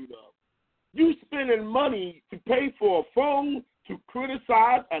ever heard of. You spending money to pay for a phone to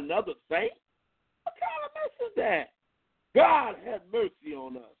criticize another saint? What kind of mess is that? God have mercy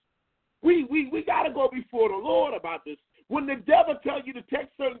on us. We got to go before the Lord about this. When the devil tells you to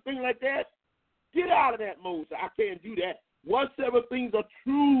text certain things like that, get out of that mode. I can't do that. Whatsoever things are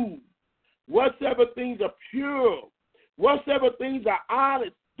true, whatsoever things are pure, whatsoever things are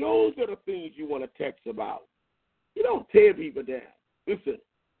honest, those are the things you want to text about. You don't tear people down. Listen.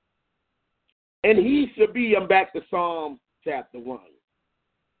 And he shall be, I'm back to Psalm chapter 1,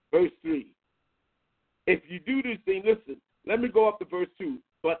 verse 3. If you do this thing, listen, let me go up to verse 2.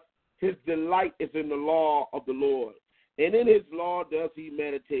 But his delight is in the law of the Lord, and in his law does he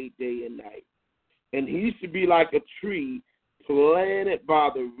meditate day and night. And he should be like a tree planted by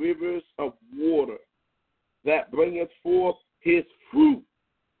the rivers of water that bringeth forth his fruit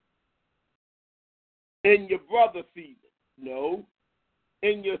in your brother's season. No.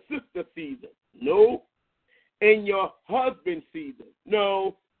 In your sister's season. No. In your husband's season.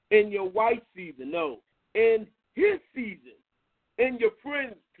 No. In your wife's season. No. In his season. In your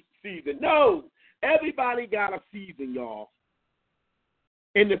friend's season. No. Everybody got a season, y'all.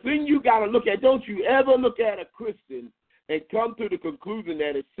 And the thing you got to look at, don't you ever look at a Christian and come to the conclusion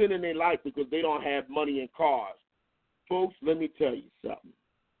that it's sin in their life because they don't have money and cars. Folks, let me tell you something.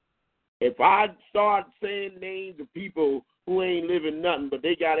 If I start saying names of people who ain't living nothing, but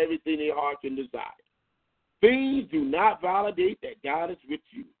they got everything their heart can desire, things do not validate that God is with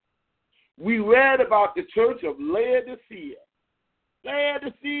you. We read about the church of Laodicea.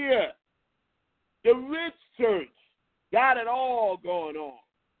 Laodicea, the rich church, got it all going on.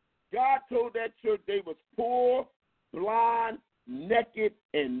 God told that church they was poor, blind, naked,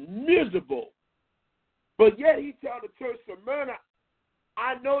 and miserable. But yet he told the church of Smyrna,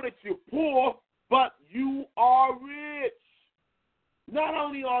 I know that you're poor, but you are rich. Not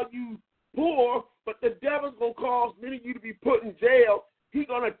only are you poor, but the devil's going to cause many of you to be put in jail He's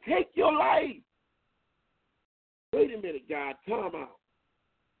going to take your life. Wait a minute, God, time out.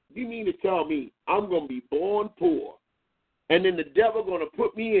 You mean to tell me I'm going to be born poor, and then the devil going to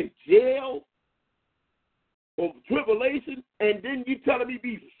put me in jail for tribulation, and then you telling me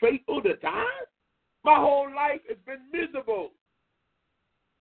be faithful to die? My whole life has been miserable.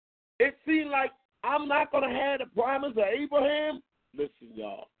 It seems like I'm not going to have the promise of Abraham. Listen,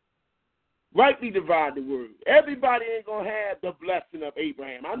 y'all. Rightly divide the word. Everybody ain't going to have the blessing of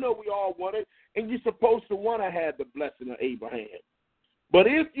Abraham. I know we all want it, and you're supposed to want to have the blessing of Abraham. But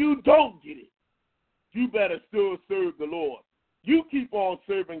if you don't get it, you better still serve the Lord. You keep on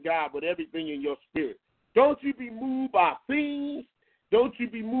serving God with everything in your spirit. Don't you be moved by things. Don't you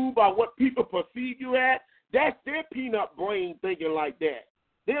be moved by what people perceive you at. That's their peanut brain thinking like that.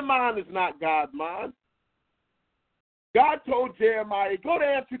 Their mind is not God's mind. God told Jeremiah, go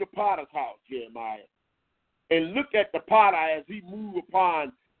down to the potter's house, Jeremiah, and look at the potter as he moves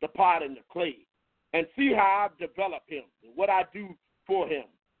upon the pot and the clay, and see how I've developed him and what I do for him.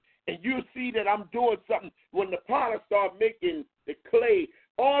 And you'll see that I'm doing something. When the potter starts making the clay,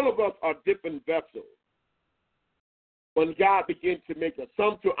 all of us are different vessels. When God begins to make us,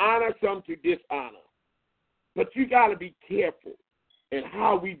 some to honor, some to dishonor. But you got to be careful in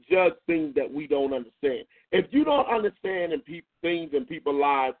how we judge things that we don't understand. If you don't understand things in people's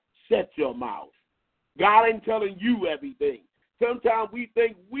lives, shut your mouth. God ain't telling you everything. Sometimes we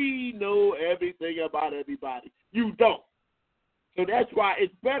think we know everything about everybody. You don't. So that's why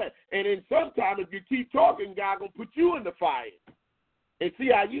it's better. And then sometimes if you keep talking, God going to put you in the fire. And see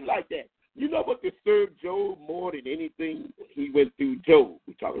how you like that. You know what disturbed Job more than anything? He went through Job.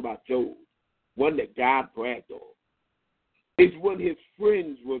 We're talking about Job, one that God bragged on. It's when his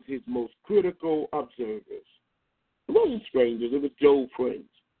friends was his most critical observers. It wasn't strangers. It was Job's friends.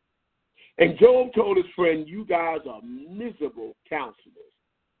 And Job told his friend, you guys are miserable counselors.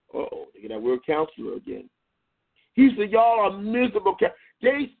 Uh-oh, look at that word counselor again. He said, y'all are miserable.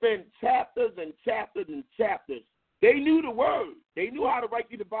 They spent chapters and chapters and chapters. They knew the word. They knew how to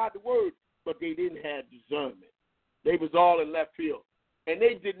rightly divide the word, but they didn't have discernment. They was all in left field. And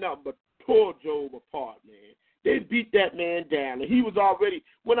they did nothing but pull Job apart, man. They beat that man down. And he was already,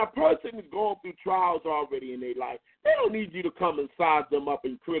 when a person is going through trials already in their life, they don't need you to come and size them up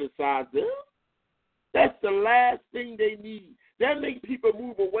and criticize them. That's the last thing they need. That makes people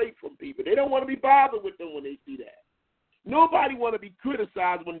move away from people. They don't want to be bothered with them when they see that. Nobody want to be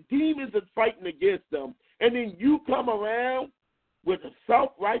criticized when demons are fighting against them, and then you come around with a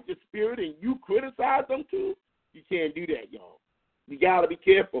self-righteous spirit and you criticize them too. You can't do that, y'all. You got to be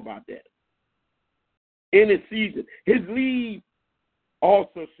careful about that. In his season, his leaf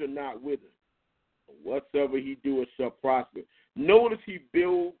also shall not wither. Whatsoever he doeth shall prosper. Notice he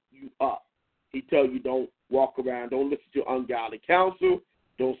builds you up. He tells you don't walk around, don't listen to ungodly counsel,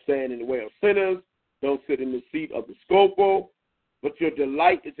 don't stand in the way of sinners, don't sit in the seat of the scopo, but your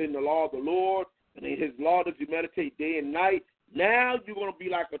delight is in the law of the Lord, and in his law does you meditate day and night. Now you're going to be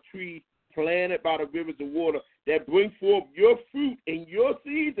like a tree planted by the rivers of water that bring forth your fruit in your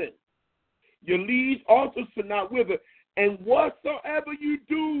season. Your leaves also shall not wither, and whatsoever you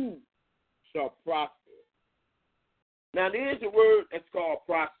do shall prosper. Now there's a word that's called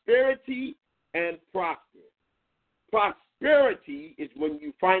prosperity and prosper. Prosperity is when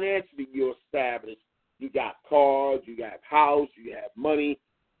you financially you're established. You got cars, you got house, you have money.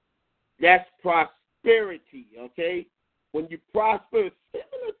 That's prosperity, okay? When you prosper, it's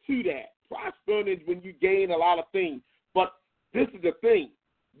similar to that. Prospering is when you gain a lot of things. But this is the thing.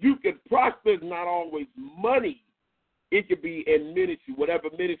 You can prosper is not always money. It could be in ministry. Whatever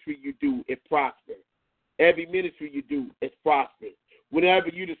ministry you do, it prospers. Every ministry you do, it's prosperous. Whatever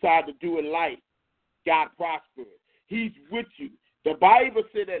you decide to do in life, God prospers. He's with you. The Bible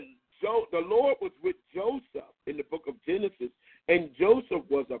said that the Lord was with Joseph in the book of Genesis, and Joseph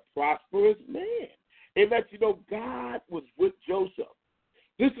was a prosperous man. It lets you know God was with Joseph.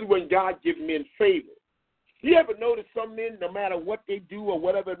 This is when God gives men favor. You ever notice some men, no matter what they do or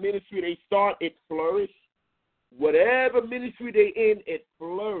whatever ministry they start, it flourishes? Whatever ministry they in, it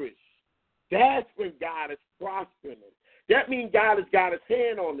flourishes. That's when God is prospering them. That means God has got his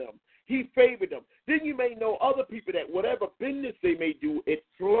hand on them. He favored them. Then you may know other people that whatever business they may do, it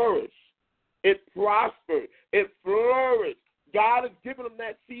flourishes. It prospers. It flourishes. God has given them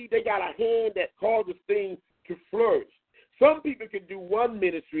that seed. They got a hand that causes things to flourish. Some people can do one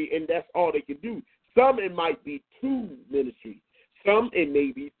ministry, and that's all they can do. Some, it might be two ministries. Some, it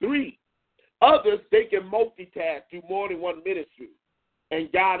may be three. Others, they can multitask, do more than one ministry,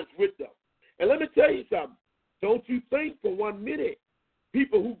 and God is with them. And let me tell you something. Don't you think for 1 minute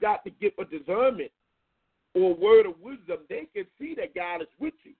people who got the gift of discernment or word of wisdom, they can see that God is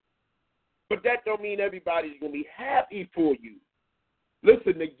with you. But that don't mean everybody's going to be happy for you.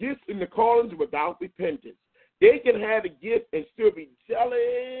 Listen, the gifts and the callings without repentance. They can have a gift and still be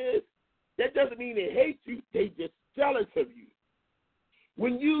jealous. That doesn't mean they hate you. They just jealous of you.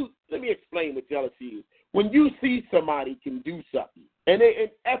 Let me explain what jealousy is. When you see somebody can do something, and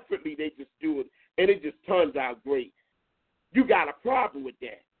effortlessly they just do it, and it just turns out great, you got a problem with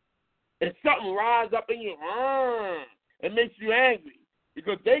that. And something rises up in you, and makes you angry,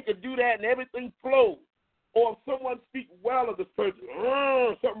 because they can do that and everything flows. Or if someone speaks well of this person,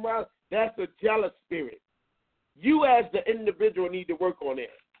 something rises, that's a jealous spirit. You as the individual need to work on that.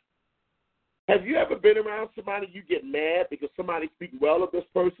 Have you ever been around somebody you get mad because somebody speaks well of this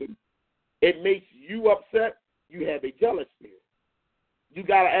person? It makes you upset. You have a jealous spirit. You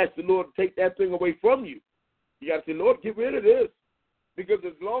got to ask the Lord to take that thing away from you. You got to say, Lord, get rid of this. Because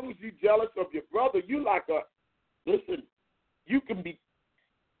as long as you're jealous of your brother, you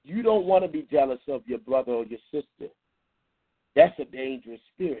don't want to be jealous of your brother or your sister. That's a dangerous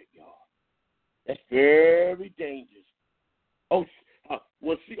spirit, y'all. That's very dangerous.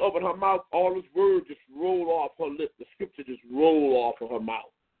 When she opened her mouth, all this word just rolled off her lips. The scripture just rolled off of her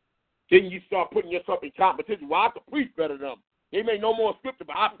mouth. Then you start putting yourself in competition. Well, I can preach better than them. They may know more scripture,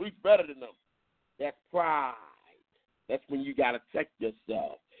 but I preach better than them. That's pride. That's when you got to check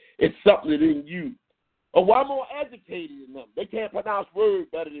yourself. It's something in you. Oh, well, I'm more educated than them. They can't pronounce words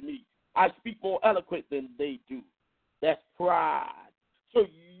better than me. I speak more eloquent than they do. That's pride. So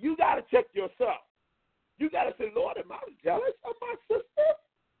you got to check yourself. You got to say, Lord, am I jealous of my sister?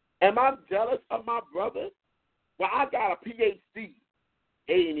 Am I jealous of my brother? Well, I got a PhD.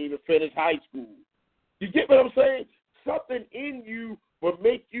 They ain't even finished high school. You get what I'm saying? Something in you will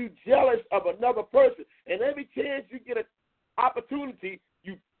make you jealous of another person. And every chance you get an opportunity,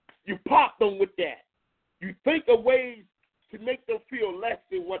 you pop them with that. You think of ways to make them feel less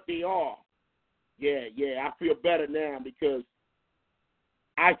than what they are. Yeah, I feel better now because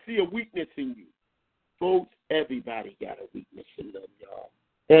I see a weakness in you. Folks, everybody got a weakness in them, y'all.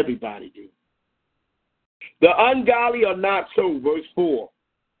 Everybody do. The ungodly are not so, verse 4,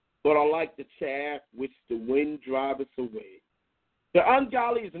 but are like the chaff which the wind driveth away. The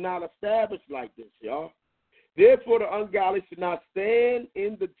ungodly is not established like this, y'all. Therefore, the ungodly should not stand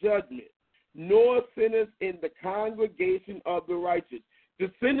in the judgment, nor sinners in the congregation of the righteous. The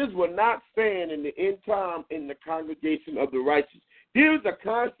sinners will not stand in the end time in the congregation of the righteous. There's a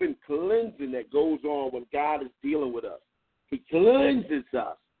constant cleansing that goes on when God is dealing with us. He cleanses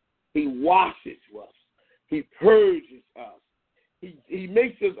us. He washes us. He purges us. He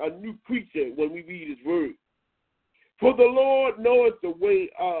makes us a new creature when we read his word. For the Lord knoweth the way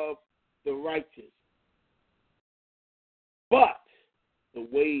of the righteous, but the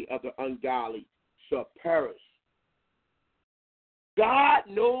way of the ungodly shall perish. God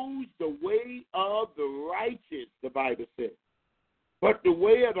knows the way of the righteous, the Bible says. But the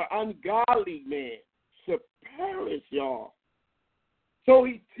way of the ungodly man shall perish, y'all. So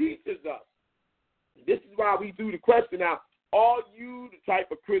he teaches us. This is why we do the question now. Are you the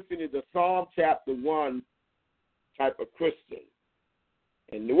type of Christian is a Psalm chapter 1 type of Christian?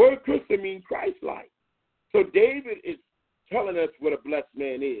 And the word Christian means Christ-like. So David is telling us what a blessed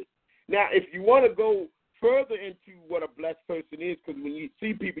man is. Now, if you want to go further into what a blessed person is, because when you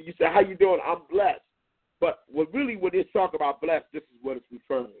see people, you say, how you doing? I'm blessed. But what it's talking about blessed, this is what it's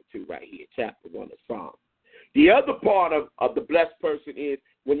referring to right here, chapter 1 of Psalms. The other part of the blessed person is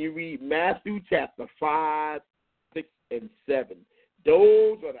when you read Matthew chapter 5, 6, and 7.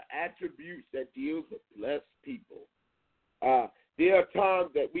 Those are the attributes that deals with blessed people. There are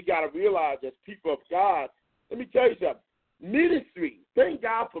times that we got to realize as people of God, let me tell you something, ministry, thank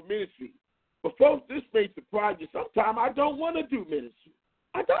God for ministry. But folks, this may surprise you. Sometimes I don't want to do ministry.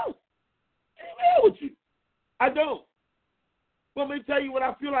 I don't. What's wrong with you? I don't. Well, let me tell you what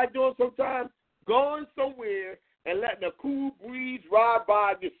I feel like doing sometimes. Going somewhere and letting a cool breeze ride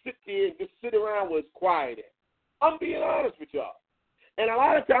by and just sit there and just sit around where it's quiet at. I'm being honest with y'all. And a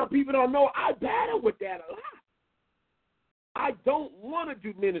lot of times people don't know I battle with that a lot. I don't want to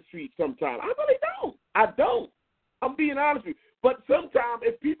do ministry sometimes. I really don't. I don't. I'm being honest with you. But sometimes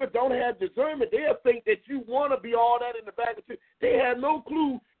if people don't have discernment, they'll think that you want to be all that in the back of the They have no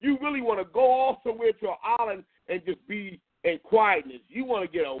clue you really want to go off somewhere to an island and just be in quietness. You want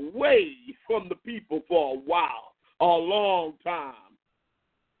to get away from the people for a while, a long time.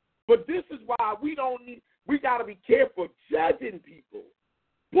 But this is why we got to be careful judging people.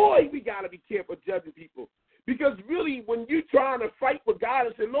 Boy, we got to be careful judging people. Because really, when you're trying to fight with God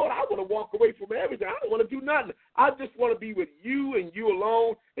and say, Lord, I want to walk away from everything. I don't want to do nothing. I just want to be with you and you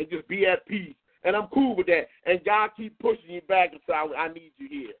alone and just be at peace. And and I'm cool with that. And God keep pushing you back and say, I need you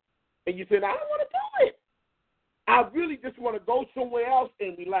here. And you say, I don't want to do it. I really just want to go somewhere else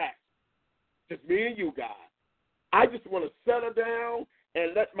and relax. Just me and you, God. I just want to settle down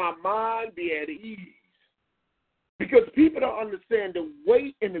and let my mind be at ease. Because people don't understand the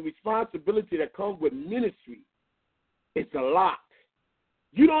weight and the responsibility that comes with ministry. It's a lot.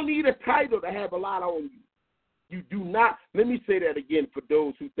 You don't need a title to have a lot on you. You do not. Let me say that again for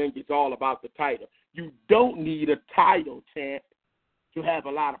those who think it's all about the title. You don't need a title, champ, to have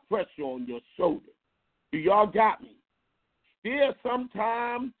a lot of pressure on your shoulder. Do y'all got me? Still,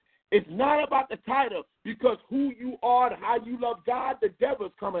 sometimes it's not about the title, because who you are and how you love God, the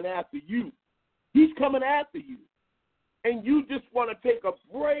devil's coming after you. He's coming after you. And you just want to take a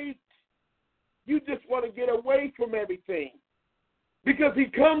break. You just want to get away from everything. Because he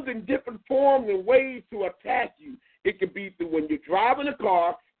comes in different forms and ways to attack you. It could be through when you're driving a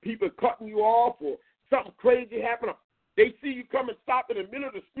car, people cutting you off, or something crazy happening. They see you come and stop in the middle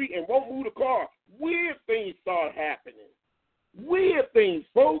of the street and won't move the car. Weird things start happening. Weird things,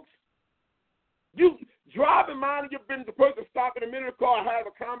 folks. You driving, minding your business, the person stop in the middle of the car, have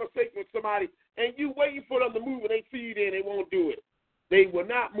a conversation with somebody, and you waiting for them to move, and they see you there and they won't do it. They will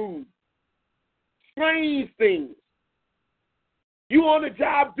not move. Strange things. You on the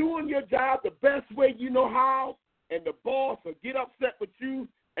job doing your job the best way you know how, and the boss will get upset with you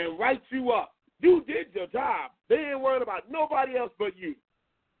and write you up. You did your job. They ain't worried about nobody else but you.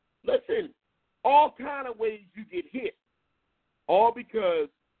 Listen, all kind of ways you get hit, all because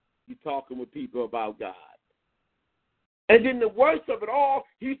you're talking with people about God. And then the worst of it all,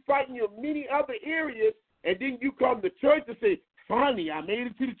 he's fighting you in many other areas, and then you come to church and say, finally, I made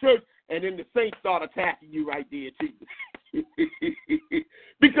it to the church, and then the saints start attacking you right there, too.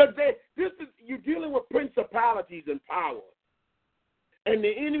 Because you're dealing with principalities and power. And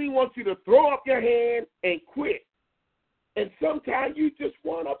the enemy wants you to throw up your hand and quit. And sometimes you just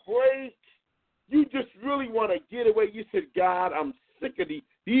want a break. You just really want to get away. You said, God, I'm sick of these.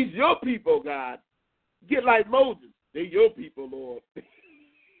 These your people, God. Get like Moses. They're your people, Lord.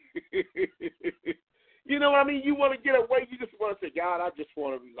 You know what I mean? You want to get away. You just want to say, God, I just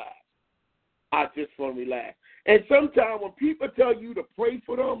want to relax. I just want to relax. And sometimes when people tell you to pray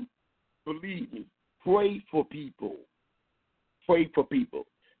for them, believe me, pray for people. Pray for people.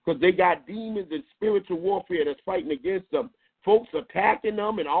 Because they got demons and spiritual warfare that's fighting against them. Folks attacking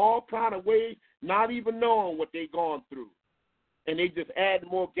them in all kind of ways, not even knowing what they've gone through. And they just add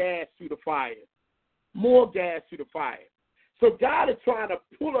more gas to the fire. More gas to the fire. So God is trying to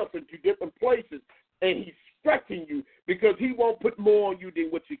pull us into different places, and he's stretching you because he won't put more on you than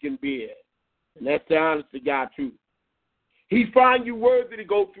what you can bear. And that's the honest to God truth. He find you worthy to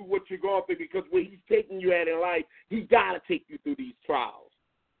go through what you're going through, because where he's taking you at in life, he got to take you through these trials.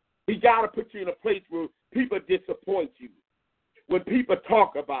 He got to put you in a place where people disappoint you, when people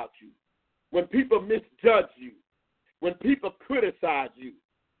talk about you, when people misjudge you, when people criticize you.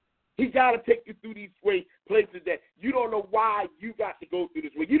 He got to take you through these places that you don't know why you got to go through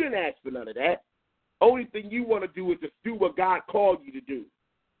this way. You didn't ask for none of that. Only thing you want to do is just do what God called you to do.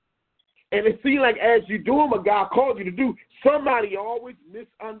 And it seems like as you're doing what God called you to do, somebody always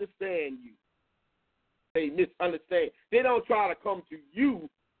misunderstand you. They misunderstand. They don't try to come to you.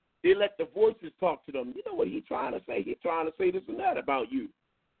 They let the voices talk to them. You know what he's trying to say? He's trying to say this and that about you.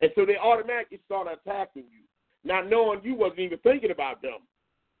 And so they automatically start attacking you, not knowing you wasn't even thinking about them.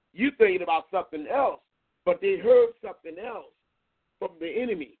 You thinking about something else, but they heard something else from the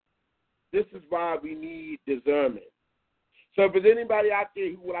enemy. This is why we need discernment. So if there's anybody out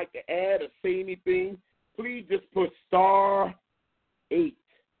there who would like to add or say anything, please just put *8,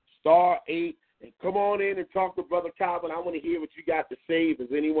 *8, and come on in and talk with Brother Calvin. I want to hear what you got to say. If there's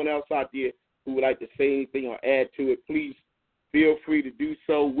anyone else out there who would like to say anything or add to it, please feel free to do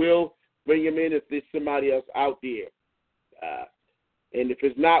so. We'll bring him in if there's somebody else out there. And if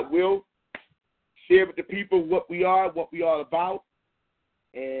it's not, we'll share with the people what we are about.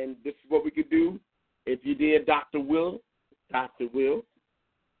 And this is what we could do. If you did, Dr. Will.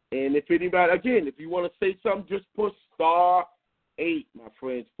 And if anybody, again, if you want to say something, just push *8, my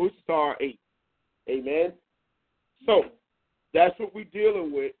friends. Push *8. Amen. So that's what we're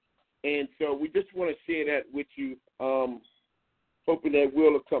dealing with. And so we just want to share that with you, hoping that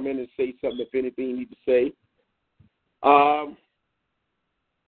Will come in and say something if anything you need to say.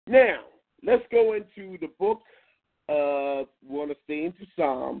 Now, let's go into the book. We want to stay into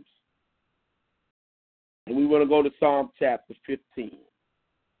Psalms. And we want to go to Psalm chapter 15.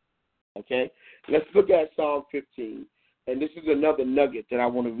 Okay? Let's look at Psalm 15. And this is another nugget that I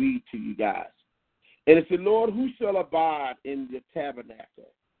want to read to you guys. And it said, Lord, who shall abide in the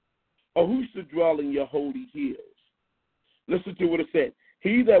tabernacle? or who should dwell in your holy hills? Listen to what it said.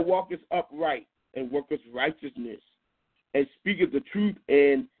 He that walketh upright and worketh righteousness and speaketh the truth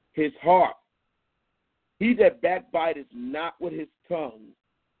in his heart. He that backbiteth not with his tongue,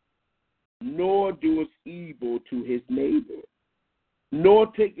 nor doeth evil to his neighbor, nor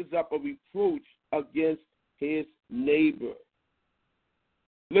taketh up a reproach against his neighbor.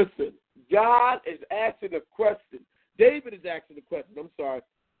 Listen, God is asking a question. David is asking the question,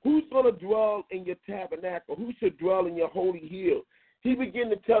 who's going to dwell in your tabernacle? Who should dwell in your holy hill? He began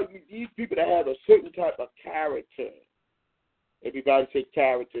to tell you these people that have a certain type of character. Everybody say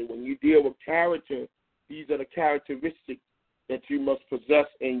character. When you deal with character, these are the characteristics that you must possess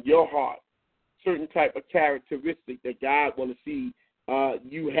in your heart. Certain type of characteristics that God want to see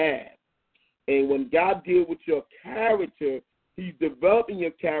you have. And when God deals with your character, he's developing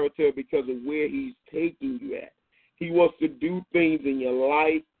your character because of where he's taking you at. He wants to do things in your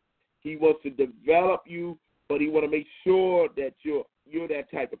life. He wants to develop you, but he wants to make sure that you're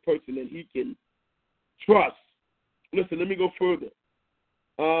that type of person that he can trust. Listen, let me go further.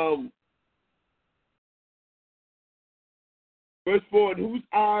 Verse 4, in whose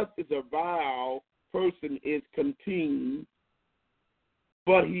eyes is a vile person is contained,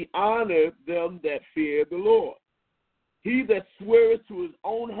 but he honoreth them that fear the Lord. He that sweareth to his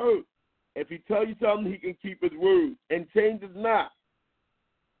own hurt, if he tell you something, he can keep his word and changes not.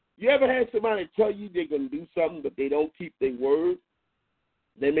 You ever had somebody tell you they're going to do something, but they don't keep their word?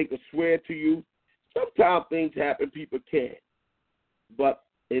 They make a swear to you. Sometimes things happen, people can't. But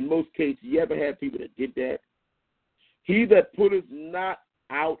in most cases, you ever had people that did that? He that putteth not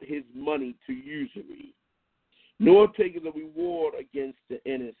out his money to usury, nor taketh a reward against the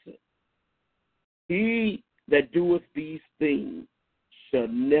innocent. He that doeth these things shall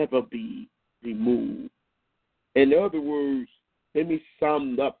never be removed. In other words, let me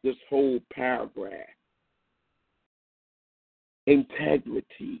sum up this whole paragraph.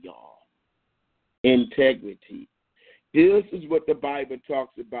 Integrity, y'all. Integrity. This is what the Bible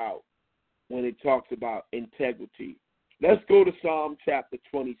talks about when it talks about integrity. Let's go to Psalm chapter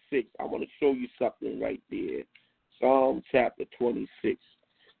 26. I want to show you something right there. Psalm chapter 26.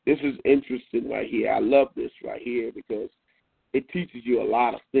 This is interesting right here. I love this right here because it teaches you a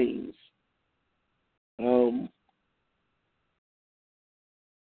lot of things.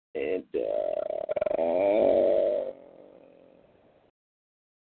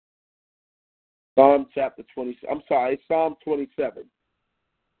 Psalm chapter 20. I'm sorry, Psalm 27.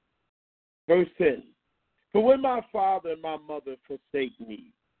 Verse 10. For when my father and my mother forsake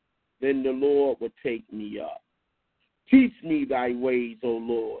me, then the Lord will take me up. Teach me thy ways, O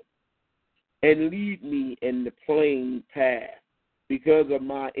Lord, and lead me in the plain path because of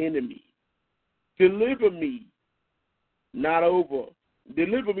my enemy. Deliver me not over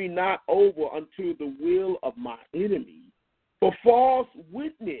unto the will of my enemy, for false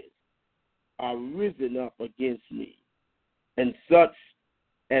witness are risen up against me, and such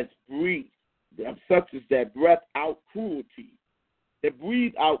as that breath out cruelty, that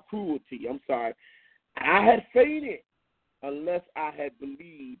breathe out cruelty. I had fainted unless I had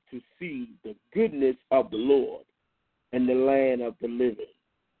believed to see the goodness of the Lord and the land of the living.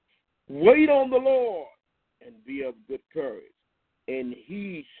 Wait on the Lord and be of good courage, and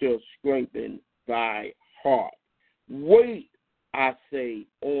he shall strengthen thy heart. Wait, I say,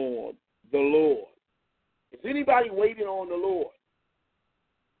 on the Lord. Is anybody waiting on the Lord?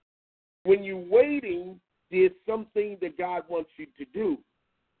 When you're waiting, there's something that God wants you to do.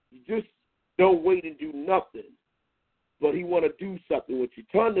 You just don't wait and do nothing, but he want to do something with you.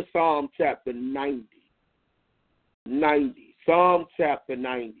 Turn to Psalm chapter 90. Psalm chapter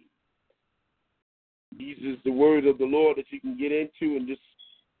 90. These is the word of the Lord that you can get into and just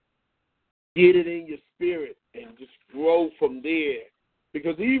get it in your spirit and just grow from there.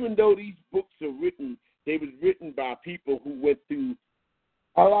 Because even though these books are written, they was written by people who went through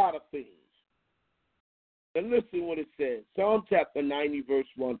a lot of things. And listen what it says. Psalm chapter 90, verse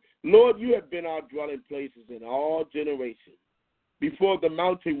 1. Lord, you have been our dwelling places in all generations, before the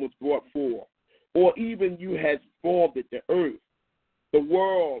mountain was brought forth, or even you had formed it, the earth, the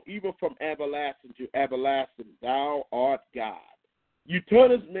world, even from everlasting to everlasting. Thou art God. You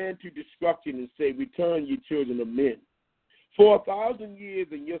turn us man to destruction and say, return, ye children of men. For 1,000 years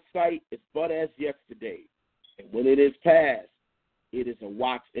in your sight is but as yesterday, and when it is past, it is a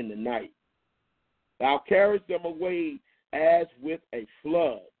watch in the night. Thou carriest them away as with a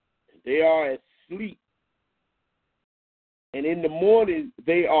flood, and they are asleep. And in the morning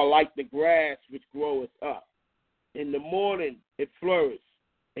they are like the grass which groweth up. In the morning it flourisheth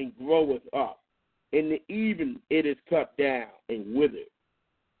and groweth up. In the evening it is cut down and withered.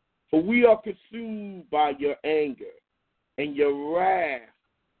 For we are consumed by your anger, and your wrath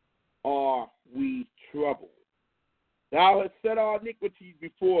are we troubled. Thou hast set our iniquities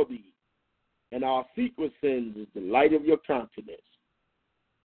before thee, and our secret sins is the light of your countenance.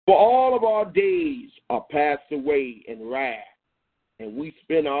 For all of our days are passed away in wrath, and we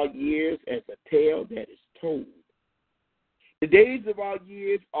spend our years as a tale that is told. The days of our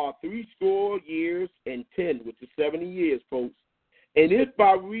years are 80 years and 10, which is 70 years, folks. And if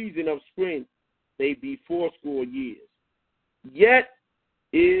by reason of strength they be 80 years, yet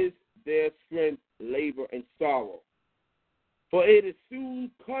is their strength labor and sorrow. For it is soon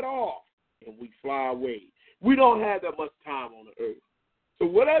cut off, and we fly away. We don't have that much time on the earth. So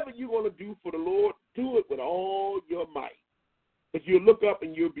whatever you're going to do for the Lord, do it with all your might. But you'll look up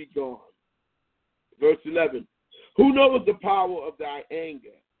and you'll be gone. Verse 11, who knows the power of thy anger,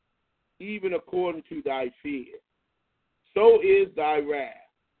 even according to thy fear? So is thy wrath.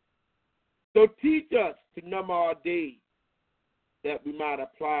 So teach us to number our days, that we might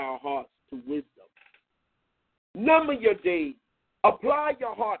apply our hearts to wisdom. Number your days. Apply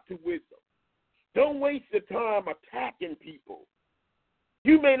your heart to wisdom. Don't waste your time attacking people.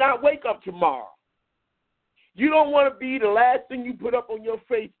 You may not wake up tomorrow. You don't want to be the last thing you put up on your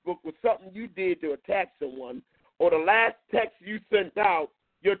Facebook with something you did to attack someone, or the last text you sent out,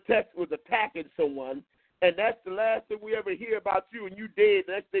 your text was attacking someone, and that's the last thing we ever hear about you, and you dead.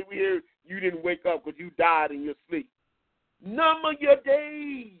 The next thing we hear, you didn't wake up because you died in your sleep. Number your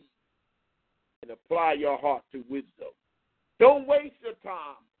days and apply your heart to wisdom. Don't waste your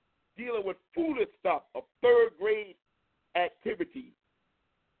time dealing with foolish stuff of third-grade activities.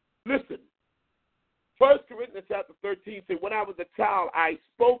 Listen, 1 Corinthians chapter 13 said, when I was a child, I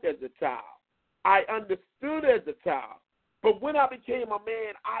spoke as a child. I understood as a child. But when I became a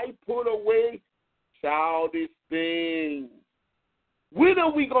man, I put away childish things. When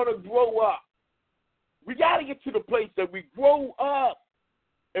are we going to grow up? We got to get to the place that we grow up.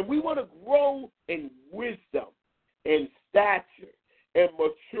 And we want to grow in wisdom and stature and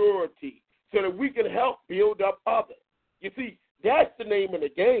maturity so that we can help build up others. You see, that's the name of the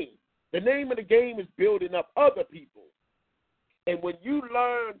game. The name of the game is building up other people. And when you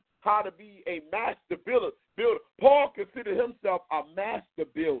learn how to be a master builder, Paul considered himself a master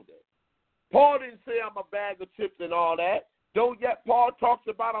builder. Paul didn't say I'm a bag of chips and all that. Don't yet Paul talks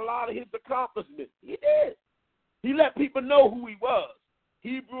about a lot of his accomplishments. He did. He let people know who he was.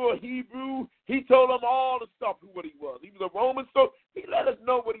 Hebrew, he told them all the stuff, what he was. He was a Roman, so he let us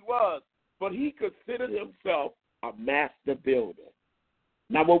know what he was. But he considered himself a master builder.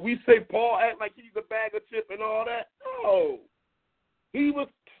 Now, when we say Paul act like he's a bag of chips and all that, no. He was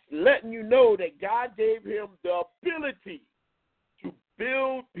letting you know that God gave him the ability to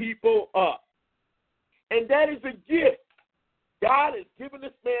build people up. And that is a gift. God has given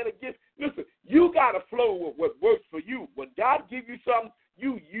this man a gift. Listen, you got to flow with what works for you. When God gives you something,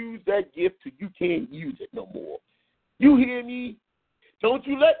 you use that gift till you can't use it no more. You hear me? Don't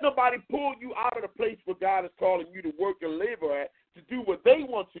you let nobody pull you out of the place where God is calling you to work and labor at to do what they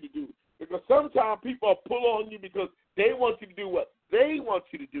want you to do. Because sometimes people pull on you because they want you to do what they want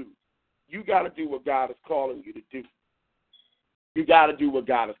you to do. You got to do what God is calling you to do. You got to do what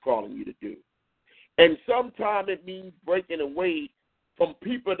God is calling you to do. And sometimes it means breaking away from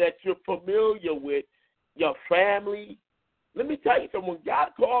people that you're familiar with, your family. Let me tell you something. When God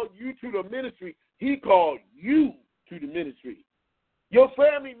called you to the ministry, he called you to the ministry. Your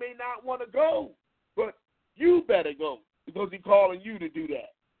family may not want to go, but you better go because he's calling you to do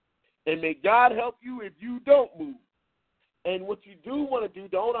that. And may God help you if you don't move. And what you do want to do,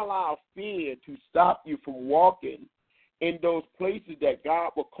 don't allow fear to stop you from walking in those places that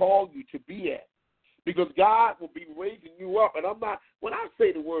God will call you to be at. Because God will be raising you up. And when I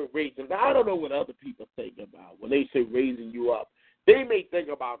say the word raising, I don't know what other people think about when they say raising you up. They may think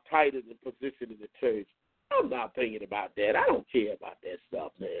about titles and position in the church. I'm not thinking about that. I don't care about that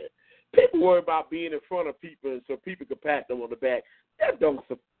stuff, man. People worry about being in front of people and so people can pat them on the back. That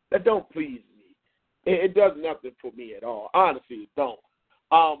don't please me. It does nothing for me at all. Honestly, it don't.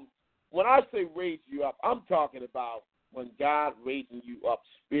 When I say raise you up, I'm talking about when God raising you up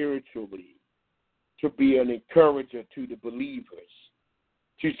spiritually to be an encourager to the believers,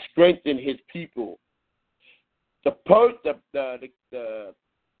 to strengthen his people. The word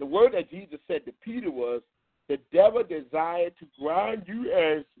that Jesus said to Peter was, the devil desired to grind you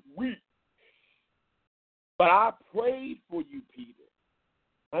as wheat. But I prayed for you, Peter.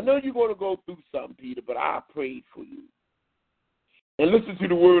 I know you're going to go through something, Peter, but I prayed for you. And listen to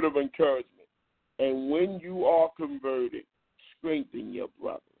the word of encouragement. And when you are converted, strengthen your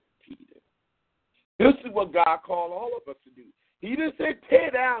brother, Peter. This is what God called all of us to do. He didn't say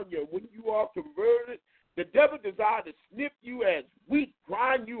tear down you. When you are converted, the devil desires to snip you as wheat,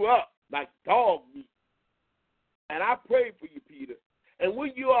 grind you up like dog meat. And I pray for you, Peter. And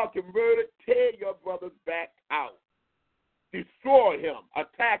when you are converted, tear your brother back out. Destroy him.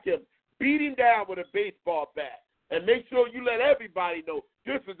 Attack him. Beat him down with a baseball bat. And make sure you let everybody know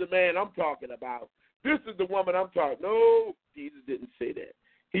this is the man I'm talking about. This is the woman I'm talking about. No, Jesus didn't say that.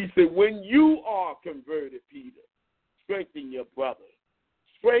 He said, when you are converted, Peter, strengthen your brother.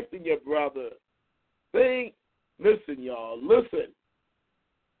 Strengthen your brother. Listen, y'all, listen.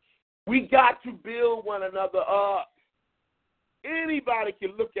 We got to build one another up. Anybody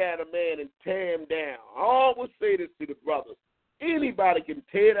can look at a man and tear him down. I always say this to the brothers. Anybody can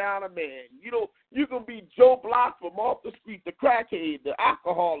tear down a man. You know, you can be Joe Block from off the street, the crackhead, the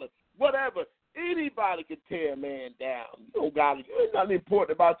alcoholic, whatever. Anybody can tear a man down. You don't got it. There's nothing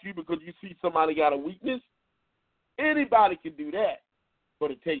important about you because you see somebody got a weakness. Anybody can do that.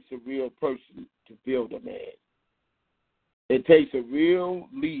 But it takes a real person to build a man. It takes a real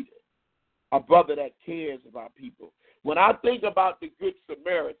leader, a brother that cares about people. When I think about the Good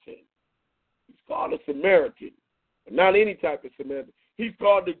Samaritan, he's called a Samaritan, but not any type of Samaritan. He's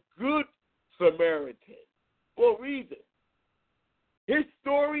called the Good Samaritan for a reason. His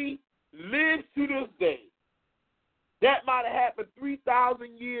story lives to this day. That might have happened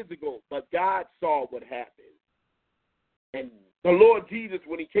 3,000 years ago, but God saw what happened. And the Lord Jesus,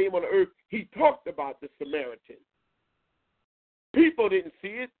 when he came on the earth, he talked about the Samaritan. People didn't see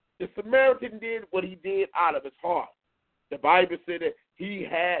it. The Samaritan did what he did out of his heart. The Bible said that he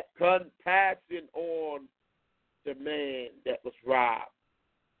had compassion on the man that was robbed.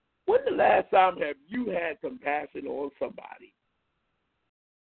 When the last time have you had compassion on somebody?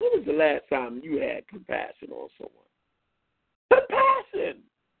 When was the last time you had compassion on someone? Compassion.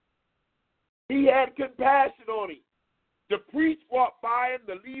 He had compassion on him. The priest walked by him.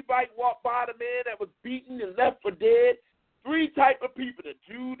 The Levite walked by the man that was beaten and left for dead. Three types of people, the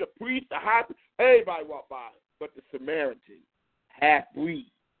Jew, the priest, the high priest, everybody walked by him. But the Samaritan,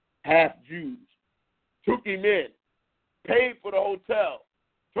 half-breed, half-Jews, took him in, paid for the hotel,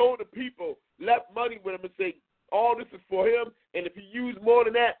 told the people, left money with him and said, all this is for him, and if he used more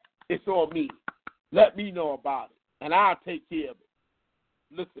than that, it's on me. Let me know about it, and I'll take care of it.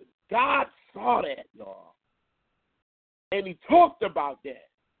 Listen, God saw that, y'all, and he talked about that.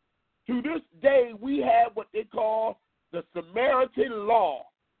 To this day, we have what they call the Samaritan law,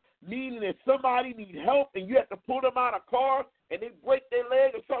 meaning if somebody needs help and you have to pull them out of a car and they break their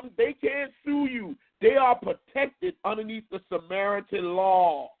leg or something, they can't sue you. They are protected underneath the Samaritan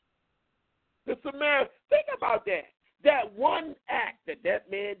law. Think about that. That one act that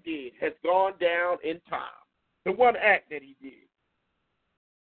man did has gone down in time. The one act that he did.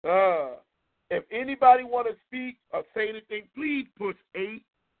 If anybody want to speak or say anything, please push 8.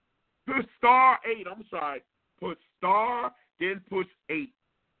 Push star 8. I'm sorry. Push star, then push 8.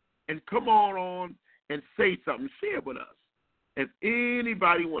 And come on and say something. Share with us. If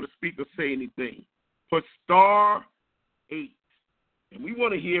anybody want to speak or say anything, push star 8. And we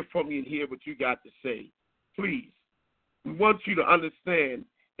want to hear from you and hear what you got to say. Please. We want you to understand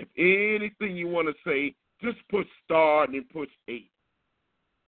if anything you want to say, just push star and then push 8.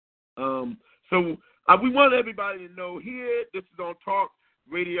 So we want everybody to know here, this is on Talk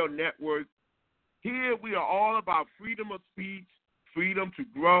Radio Network. Here we are all about freedom of speech, freedom to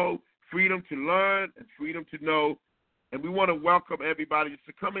grow, freedom to learn, and freedom to know. And we want to welcome everybody just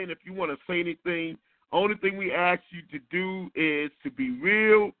to come in if you want to say anything. Only thing we ask you to do is to be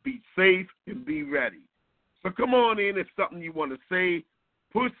real, be safe, and be ready. So come on in if something you want to say.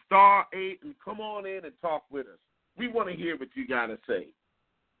 Push star 8 and come on in and talk with us. We want to hear what you got to say.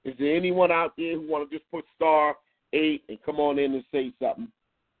 Is there anyone out there who want to just push star 8 and come on in and say something?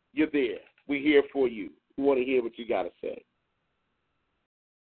 You're there. We're here for you. We want to hear what you got to say.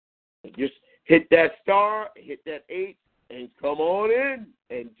 And just hit that star, hit that 8, and come on in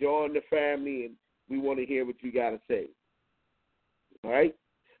and join the family, and we want to hear what you got to say. All right?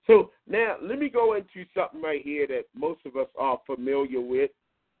 So now let me go into something right here that most of us are familiar with.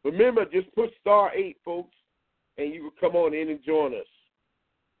 Remember, just push star 8, folks, and you can come on in and join us.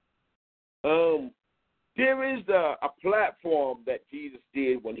 There is a platform that Jesus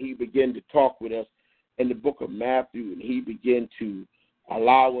did when he began to talk with us in the book of Matthew, and he began to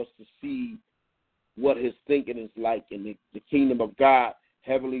allow us to see what his thinking is like in the kingdom of God,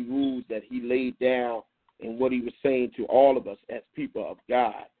 heavenly rules that he laid down, and what he was saying to all of us as people of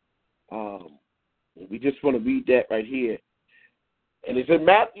God. We just want to read that right here. And it's in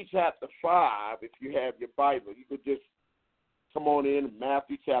Matthew chapter 5. If you have your Bible, you could just come on in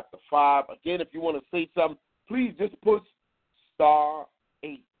Matthew chapter 5. Again, if you want to say something, please just push *8.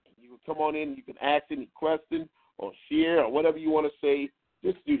 And you can come on in and you can ask any question or share or whatever you want to say.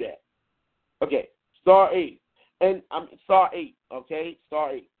 Just do that. Okay, *8. And I'm *8, okay?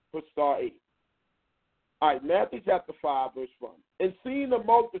 *8. Put *8. All right, Matthew chapter 5, verse 1. And seeing the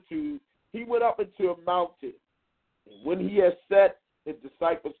multitude, he went up into a mountain. And when he had sat, his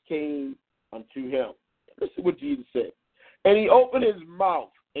disciples came unto him. Listen what Jesus said. And he opened his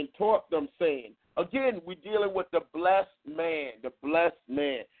mouth and taught them, saying, again, we're dealing with the blessed man, the blessed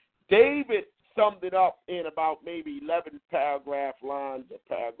man. David summed it up in about maybe 11 lines or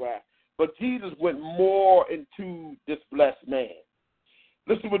paragraph. But Jesus went more into this blessed man.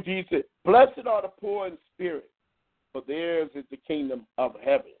 Listen what Jesus said. Blessed are the poor in spirit, for theirs is the kingdom of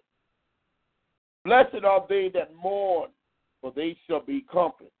heaven. Blessed are they that mourn, for they shall be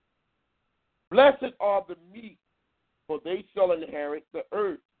comforted. Blessed are the meek, for they shall inherit the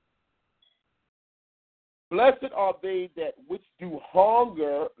earth. Blessed are they that which do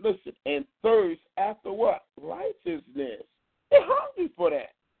hunger, listen, and thirst after what? Righteousness. They're hungry for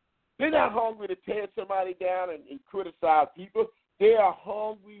that. They're not hungry to tear somebody down and criticize people. They are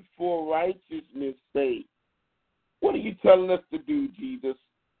hungry for righteousness' sake. What are you telling us to do, Jesus?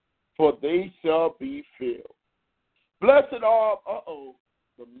 For they shall be filled. Blessed are,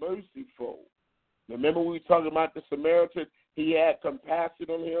 the merciful. Remember we were talking about the Samaritan? He had compassion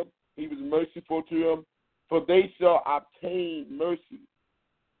on him. He was merciful to him. For they shall obtain mercy.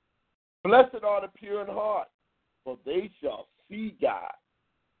 Blessed are the pure in heart, for they shall see God.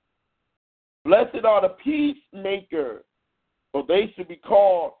 Blessed are the peacemakers, for they shall be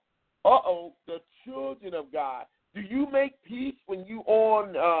called, the children of God. Do you make peace when you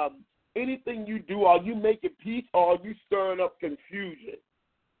on anything you do? Are you making peace or are you stirring up confusion?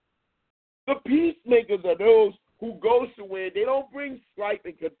 The peacemakers are those who go somewhere. They don't bring strife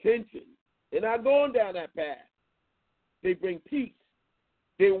and contention. They're not going down that path. They bring peace.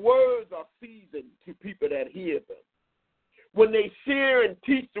 Their words are seasoned to people that hear them. When they share and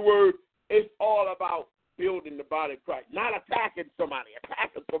teach the word, it's all about building the body of Christ. Not attacking somebody,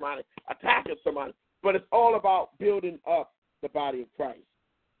 but it's all about building up the body of Christ.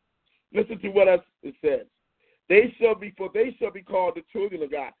 Listen to what else it says. They shall be called the children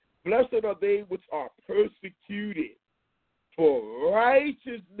of God. Blessed are they which are persecuted for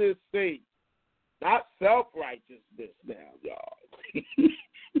righteousness' sake. Not self-righteousness now, y'all.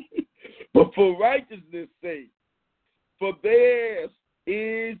 But for righteousness' sake. For theirs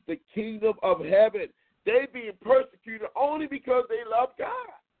is the kingdom of heaven. They being persecuted only because they love God.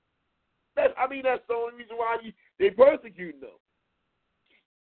 That's the only reason why they persecute them.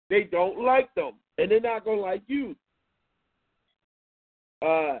 They don't like them, and they're not going to like you.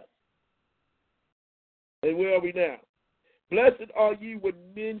 And where are we now? Blessed are you when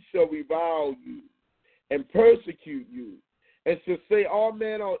men shall revile you and persecute you, and shall say all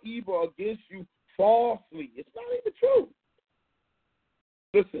manner of evil against you falsely. It's not even true.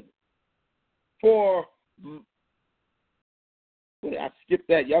 Listen, I skipped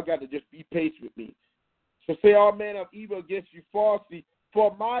that. Y'all got to just be patient with me. So say all manner of evil against you falsely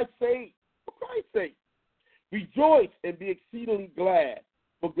for my sake, for Christ's sake. Rejoice and be exceedingly glad,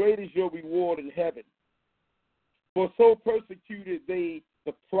 for great is your reward in heaven. For so persecuted they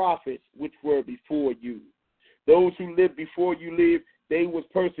the prophets which were before you. Those who lived before you lived, they was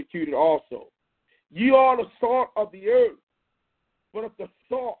persecuted also. Ye are the salt of the earth. But if the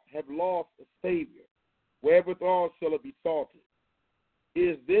salt have lost a Savior, wherewithal shall it be salted? It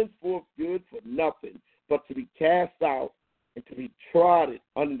is thenceforth good for nothing, but to be cast out and to be trodden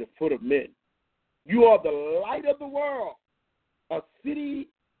under the foot of men. You are the light of the world. A city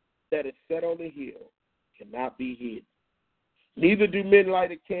that is set on a hill cannot be hid. Neither do men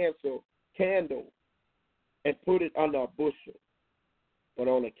light a candle and put it under a bushel, but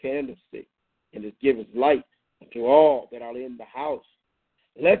on a candlestick, and it giveth light unto all that are in the house.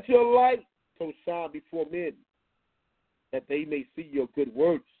 Let your light so shine before men, that they may see your good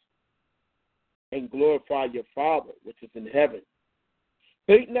works and glorify your Father which is in heaven.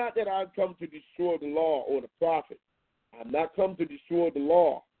 Think not that I have come to destroy the law or the prophet. I have not come to destroy the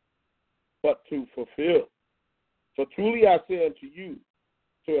law, but to fulfill. For truly I say unto you,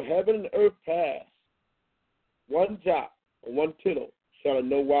 till heaven and earth pass, one jot or one tittle shall in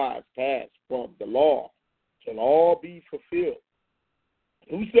no wise pass from the law, shall all be fulfilled.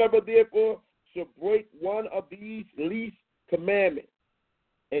 Whosoever therefore shall break one of these least commandments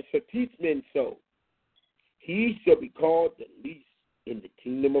and shall teach men so, he shall be called the least in the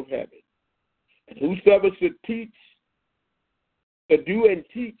kingdom of heaven. And whosoever should do and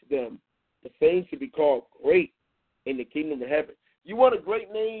teach them, the same should be called great in the kingdom of heaven. You want a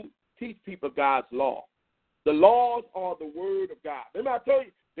great name? Teach people God's law. The laws are the word of God. Remember, I told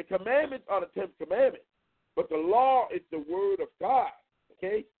you, the commandments are the 10th commandment, but the law is the word of God,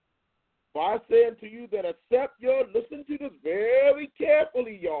 okay? For I say unto you that listen to this very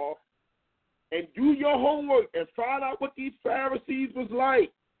carefully, y'all, and do your homework and find out what these Pharisees was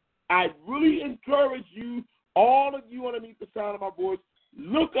like. I really encourage you, all of you underneath the sound of my voice,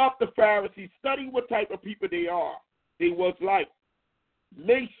 look up the Pharisees, study what type of people they are, they was like.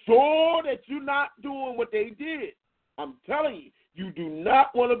 Make sure that you're not doing what they did. I'm telling you, you do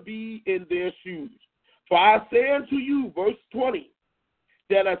not want to be in their shoes. For I say unto you, verse 20,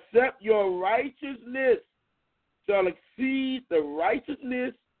 that except your righteousness shall exceed the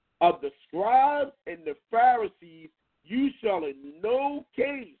righteousness of the scribes and the Pharisees, you shall in no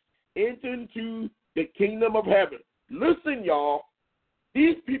case enter into the kingdom of heaven. Listen, y'all,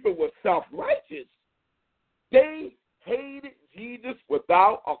 these people were self-righteous. They hated Jesus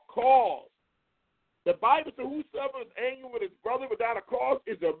without a cause. The Bible says whosoever is angry with his brother without a cause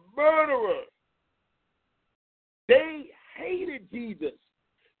is a murderer. They hated Jesus.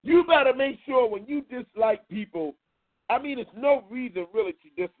 You better make sure when you dislike people, it's no reason really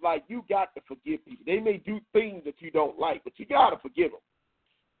to dislike. You got to forgive people. They may do things that you don't like, but you got to forgive them.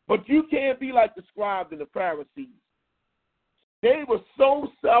 But you can't be like the scribes and the Pharisees. They were so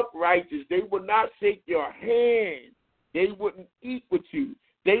self-righteous, they would not shake your hand. They wouldn't eat with you.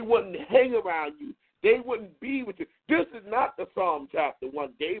 They wouldn't hang around you. They wouldn't be with you. This is not the Psalm chapter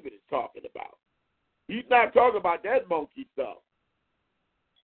 1 David is talking about. He's not talking about that monkey stuff.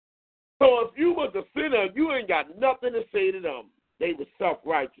 So if you was a sinner, you ain't got nothing to say to them. They were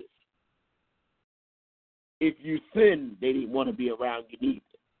self-righteous. If you sinned, they didn't want to be around you neither.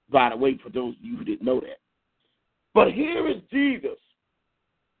 By the way, for those of you who didn't know that. But here is Jesus,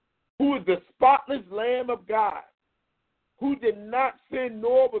 who is the spotless Lamb of God, who did not sin,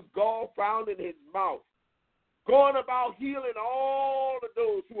 nor was gall found in his mouth, going about healing all of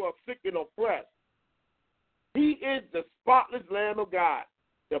those who are sick and oppressed. He is the spotless Lamb of God.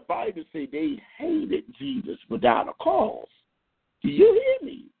 The Bible says they hated Jesus without a cause. Do you hear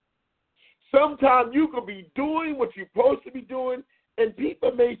me? Sometimes you could be doing what you're supposed to be doing, and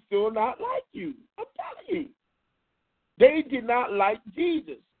people may still not like you. I'm telling you. They did not like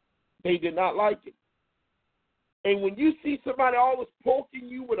Jesus. They did not like him. And when you see somebody always poking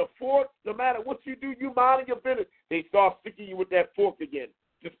you with a fork, no matter what you do, you minding your business, they start sticking you with that fork again,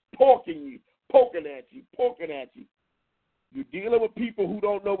 just poking you, poking at you, poking at you. You're dealing with people who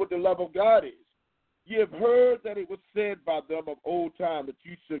don't know what the love of God is. You have heard that it was said by them of old time that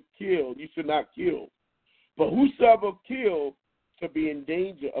you should kill, you should not kill. But whosoever kills shall be in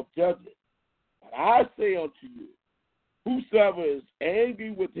danger of judgment. But I say unto you, whosoever is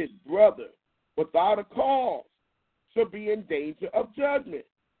angry with his brother without a cause shall be in danger of judgment.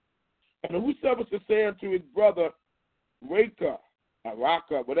 And whosoever shall say unto his brother, Raka,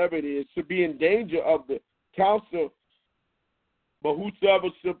 Araka, whatever it is, should be in danger of the council. But whosoever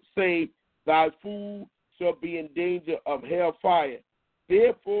shall say, thy fool shall be in danger of hellfire.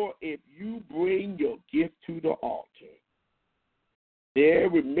 Therefore, if you bring your gift to the altar, there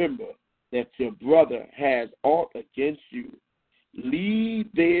remember that your brother has aught against you. Leave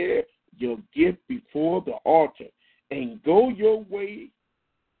there your gift before the altar, and go your way,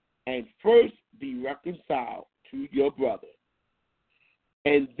 and first be reconciled to your brother.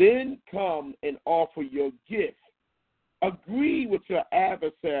 And then come and offer your gift. Agree with your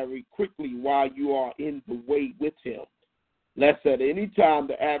adversary quickly while you are in the way with him, lest at any time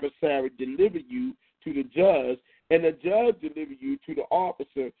the adversary deliver you to the judge, and the judge deliver you to the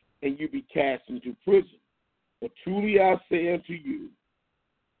officer, and you be cast into prison. But truly I say unto you,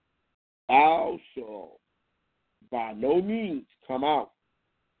 thou shalt by no means come out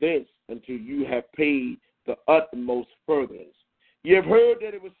thence until you have paid the utmost furtherance. You have heard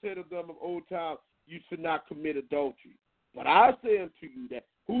that it was said of them of old time, you should not commit adultery. But I say unto you that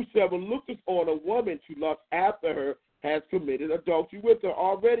whosoever looketh on a woman to lust after her has committed adultery with her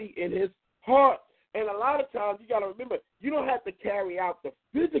already in his heart. And a lot of times you got to remember, you don't have to carry out the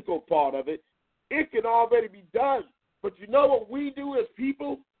physical part of it. It can already be done. But you know what we do as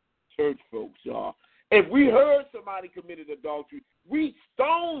people? Church folks are. If we heard somebody committed adultery, we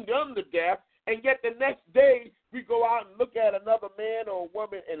stone them to death, and yet the next day we go out and look at another man or a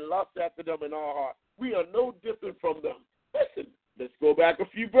woman and lust after them in our heart. We are no different from them. Listen, let's go back a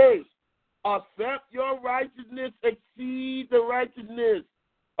few verses. Except your righteousness exceed the righteousness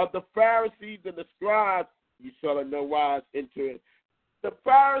of the Pharisees and the scribes, you shall in no wise enter in. The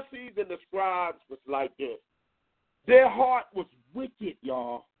Pharisees and the scribes was like this. Their heart was wicked,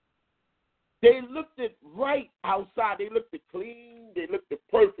 y'all. They looked it right outside. They looked it clean. They looked it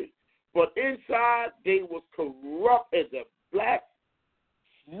perfect. but inside they was corrupt as a black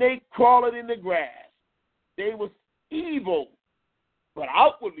snake crawling in the grass. They was evil, but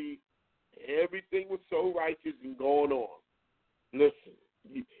outwardly everything was so righteous and going on. Listen,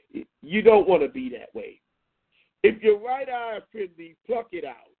 you don't want to be that way. If your right eye offend thee, pluck it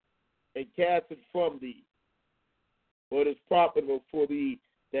out and cast it from thee. For it is profitable for thee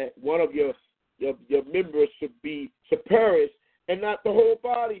that one of your members should perish, and not the whole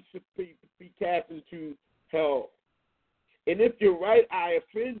body should be cast into hell. And if your right eye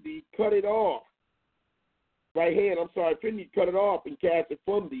offend thee, cut it off. Offend thee, cut it off and cast it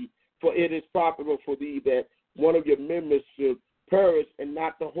from thee. For it is profitable for thee that one of your members should perish, and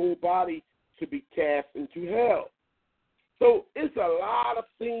not the whole body should be cast into hell. So it's a lot of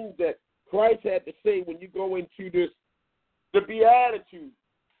things that Christ had to say when you go into the Beatitudes.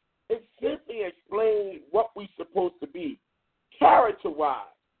 It simply explains what we're supposed to be, character-wise.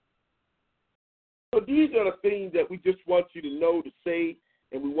 So these are the things that we just want you to know, to say,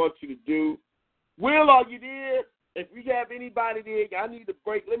 and we want you to do. Will, are you there? If we have anybody there, I need a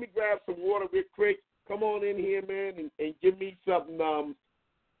break. Let me grab some water real quick. Come on in here, man, and give me something,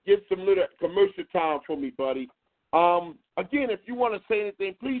 get some little commercial time for me, buddy. Again, if you want to say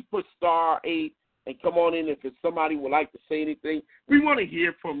anything, please put *8 and come on in. If somebody would like to say anything, we want to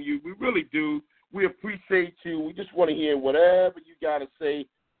hear from you. We really do. We appreciate you. We just want to hear whatever you got to say.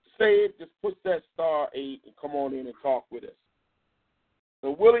 Say it. Just put that *8 and come on in and talk with us.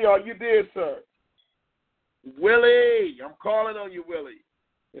 So, Willie, are you there, sir? Willie, I'm calling on you, Willie.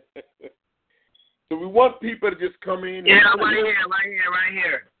 So we want people to just come in. Yeah, right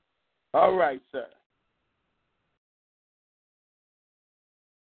here. All right, sir.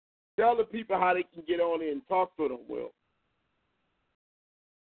 Tell the people how they can get on in and talk to them, Will.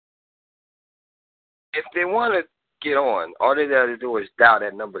 If they want to get on, all they got to do is dial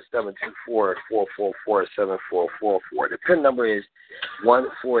that number 724-444-7444. The PIN number is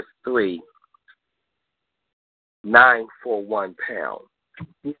 143-941#.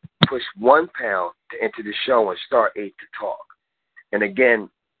 Push 1# to enter the show and *8 to talk. And again,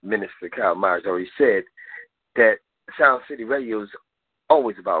 Minister Kyle Myers already said that Sound City Radio is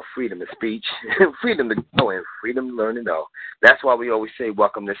always about freedom of speech, freedom to go and freedom to learn and know. That's why we always say,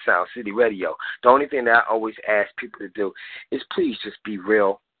 welcome to Sound City Radio. The only thing that I always ask people to do is please just be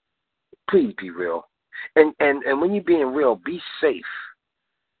real. Please be real. And when you're being real, be safe.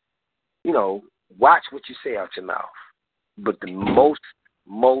 You know, watch what you say out your mouth. But the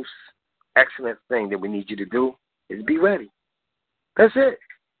most excellent thing that we need you to do is be ready. That's it.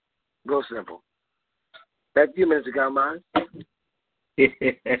 Real simple. Back to you, Mr. Galmine. Yeah,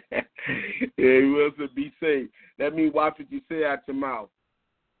 you will to be safe. That means watch what you say out your mouth.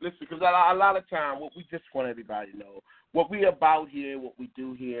 Listen, because a lot of time, what we just want everybody to know, what we about here, what we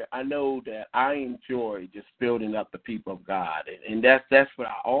do here, I know that I enjoy just building up the people of God. And that's what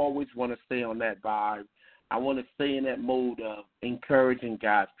I always want to stay on that vibe. I want to stay in that mode of encouraging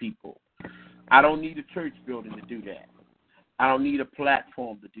God's people. I don't need a church building to do that. I don't need a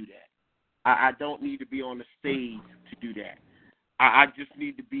platform to do that. I don't need to be on the stage to do that. I just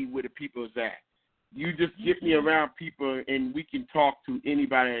need to be where the people is at. You just get me around people and we can talk to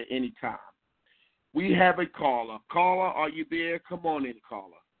anybody at any time. We have a caller. Caller, are you there? Come on in,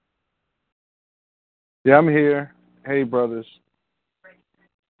 caller. Yeah, I'm here. Hey, brothers.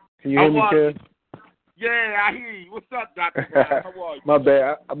 Can you hear me, kid? Yeah, I hear you. What's up, Dr. Brown? How are you? My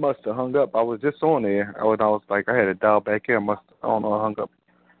bad. I must have hung up. I was just on there. I was like, I had to dial back in. I don't know, I hung up.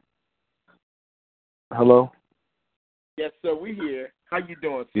 Hello? Yes, sir. We here. How you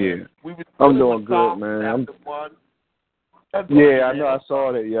doing, sir? Yeah. I'm doing good, man. Yeah, I know. I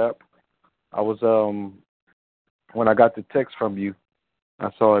saw that. Yep. I was when I got the text from you, I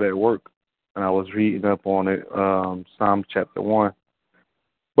saw it at work, and I was reading up on it, Psalm chapter 1.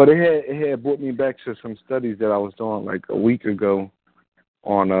 But it had brought me back to some studies that I was doing like a week ago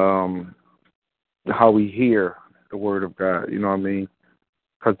on how we hear the Word of God. You know what I mean?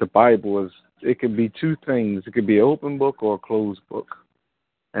 Because the Bible it could be two things. It could be an open book or a closed book,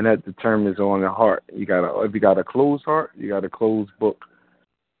 and that determines on the heart. If you got a closed heart, you got a closed book.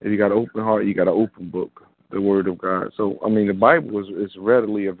 If you got an open heart, you got an open book, the Word of God. So I mean, the Bible is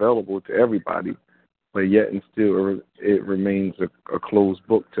readily available to everybody, but yet and still it remains a closed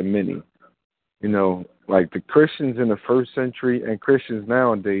book to many. You know, like the Christians in the first century and Christians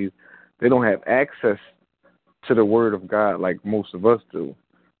nowadays, they don't have access to the Word of God like most of us do.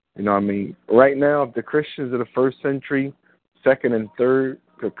 You know what I mean? Right now, if the Christians of the first century, second and third,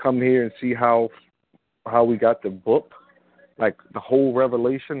 could come here and see how we got the book, like the whole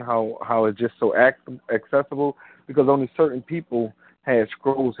Revelation, how it's just so accessible, because only certain people had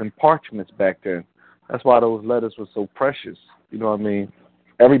scrolls and parchments back then. That's why those letters were so precious. You know what I mean?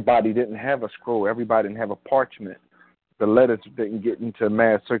 Everybody didn't have a scroll. Everybody didn't have a parchment. The letters didn't get into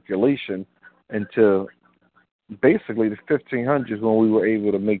mass circulation until basically the 1500s, when we were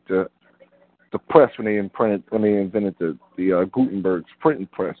able to make the press, when they invented the Gutenberg's printing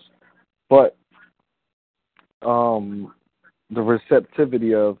press. But the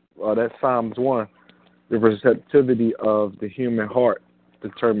receptivity of that Psalms 1, the receptivity of the human heart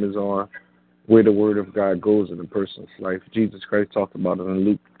determines on where the word of God goes in a person's life. Jesus Christ talked about it in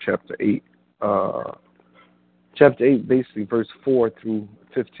Luke chapter 8. Chapter 8, basically verse 4 through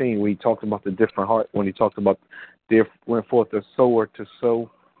 15, where he talked about the different heart, when he talked about there went forth a sower to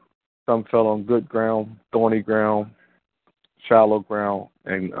sow. Some fell on good ground, thorny ground, shallow ground,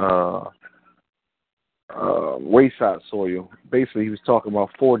 and wayside soil. Basically, he was talking about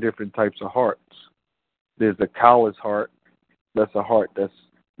 4 different types of hearts. There's the callous heart. That's a heart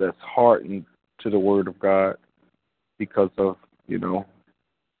that's hardened to the word of God because of,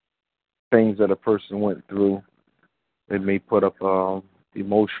 things that a person went through. They may put up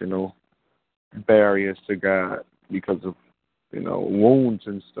emotional barriers to God because of, wounds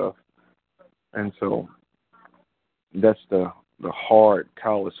and stuff. And so that's the hard,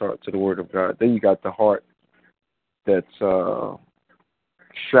 callous heart to the word of God. Then you got the heart that's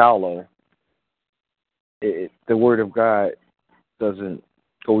shallow. The word of God doesn't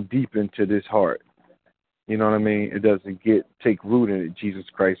go deep into this heart. You know what I mean? It doesn't take root in it, Jesus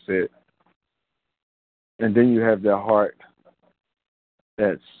Christ said. And then you have the heart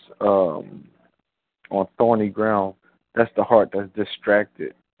that's on thorny ground. That's the heart that's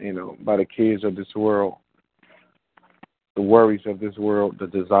distracted, by the cares of this world, the worries of this world, the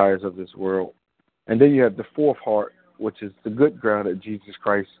desires of this world. And then you have the 4th heart, which is the good ground that Jesus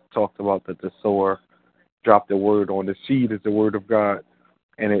Christ talked about, that the sower dropped the word on. The seed is the word of God,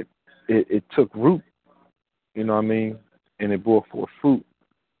 and it took root, you know what I mean, and it bore forth fruit.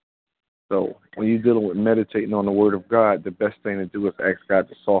 So when you're dealing with meditating on the word of God, the best thing to do is ask God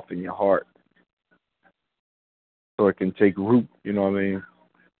to soften your heart so it can take root, you know what I mean.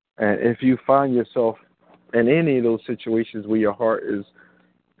 And if you find yourself in any of those situations where your heart is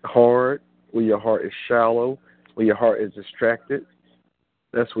hard, where your heart is shallow, where your heart is distracted,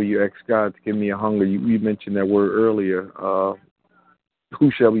 that's where you ask God to give me a hunger. You mentioned that word earlier.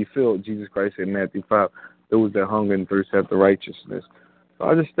 Who shall be filled? Jesus Christ said in Matthew 5, those that hunger and thirst after righteousness. So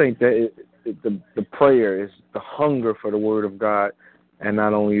I just think that the prayer is the hunger for the word of God, and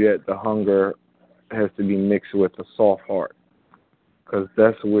not only that, the hunger has to be mixed with a soft heart, because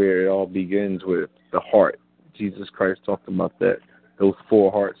that's where it all begins, with the heart. Jesus Christ talked about that, those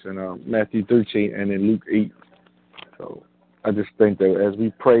 4 hearts in Matthew 13 and in Luke 8. So I just think that as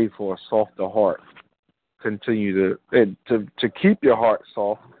we pray for a softer heart, continue to keep your heart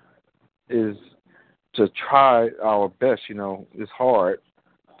soft is to try our best. It's hard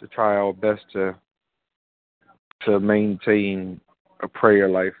to try our best to maintain a prayer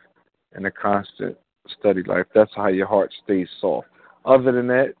life and a constant study life. That's how your heart stays soft. Other than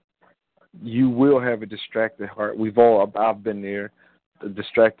that, you will have a distracted heart. I've been there. The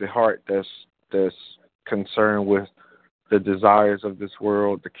distracted heart that's concerned with the desires of this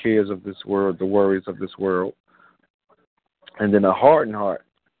world, the cares of this world, the worries of this world. And then a hardened heart.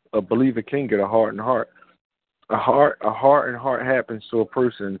 A believer can get a hardened heart. A hardened heart happens to a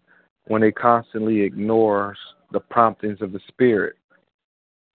person when they constantly ignores the promptings of the Spirit.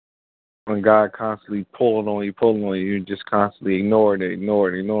 When God constantly pulling on you, you just constantly ignoring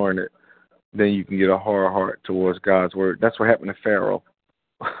it, then you can get a hard heart towards God's word. That's what happened to Pharaoh.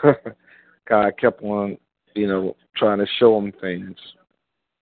 God kept on, trying to show him things.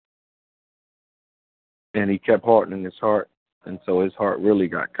 And he kept hardening his heart, and so his heart really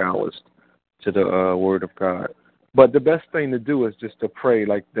got calloused to the word of God. But the best thing to do is just to pray,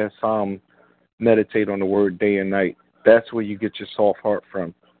 like that psalm, meditate on the word day and night. That's where you get your soft heart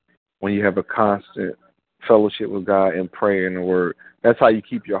from, when you have a constant fellowship with God and prayer in the word. That's how you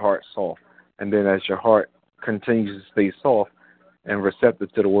keep your heart soft. And then as your heart continues to stay soft and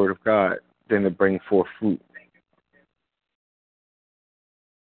receptive to the word of God, then it brings forth fruit.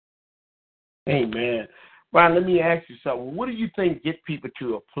 Amen. Ron, let me ask you something. What do you think gets people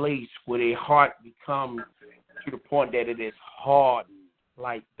to a place where their heart becomes to the point that it is hardened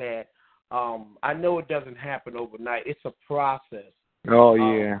like that? I know it doesn't happen overnight. It's a process. Oh,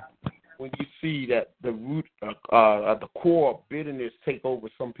 yeah. When you see that the root, the core of bitterness take over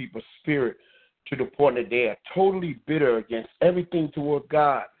some people's spirit to the point that they are totally bitter against everything toward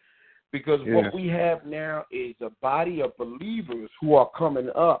God. Because what we have now is a body of believers who are coming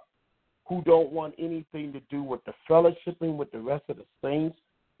up who don't want anything to do with the fellowshipping with the rest of the saints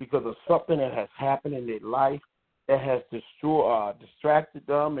because of something that has happened in their life that has distracted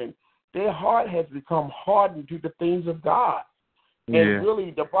them, and their heart has become hardened to the things of God. Yeah. And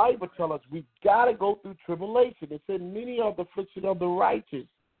really, the Bible tells us we got to go through tribulation. It said, many are the affliction of the righteous,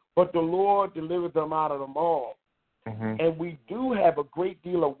 but the Lord delivered them out of them all. Mm-hmm. And we do have a great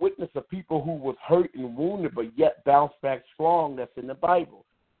deal of witness of people who was hurt and wounded, but yet bounced back strong. That's in the Bible.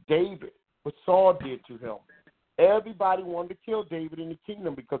 David, what Saul did to him. Everybody wanted to kill David in the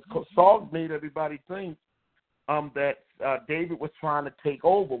kingdom because Saul made everybody think that David was trying to take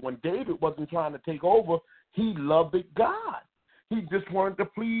over. When David wasn't trying to take over, he loved God. He just wanted to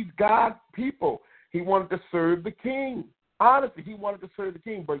please God's people. He wanted to serve the king. Honestly, he wanted to serve the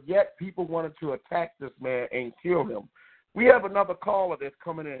king, but yet people wanted to attack this man and kill him. We have another caller that's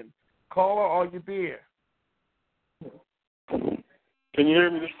coming in. Caller, are you there? Can you hear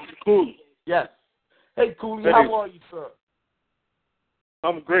me? This is Cooley. Yes. Hey, Cooley, how are you, sir?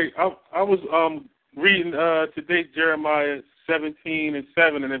 I'm great. I was reading today Jeremiah 17:7,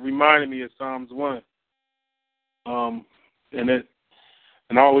 and it reminded me of Psalms 1. And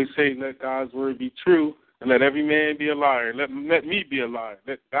I always say, let God's word be true, and let every man be a liar. Let me be a liar.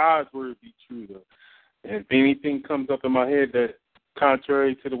 Let God's word be true, though. And if anything comes up in my head that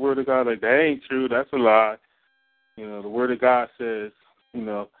contrary to the word of God, like that ain't true, that's a lie. You know, the word of God says, you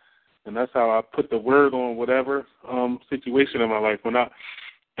know, and that's how I put the word on whatever situation in my life.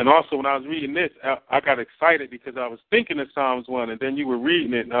 And also when I was reading this, I got excited because I was thinking of Psalms 1, and then you were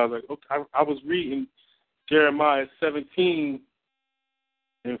reading it, and I was like, okay, I was reading Jeremiah 17:5,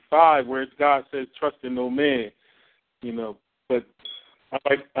 where God says, "Trust in no man," you know. But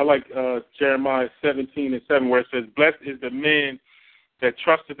I like Jeremiah 17:7, where it says, "Blessed is the man that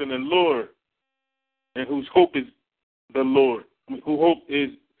trusteth in the Lord, and whose hope is the Lord. Who hope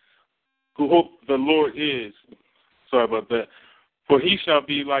the Lord is." Sorry about that. "For he shall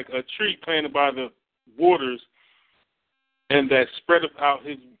be like a tree planted by the waters, and that spreadeth out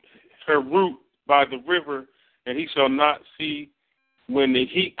her root by the river, and he shall not see when the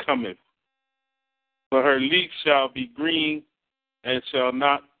heat cometh. But her leaf shall be green, and shall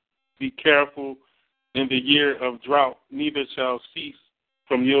not be careful in the year of drought, neither shall cease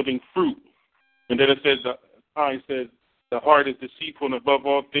from yielding fruit." And then it says, the heart is deceitful and above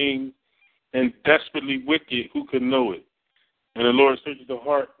all things, and desperately wicked, who can know it? And the Lord searches the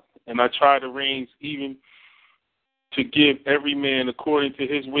heart, and I try the reins, even to give every man according to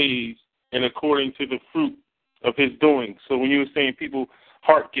his ways and according to the fruit of his doing. So when you were saying people's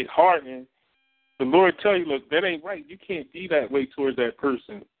heart get hardened, the Lord tell you, look, that ain't right. You can't be that way towards that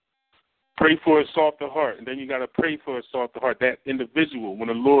person. Pray for a softer heart, and then you got to pray for a softer heart, that individual, when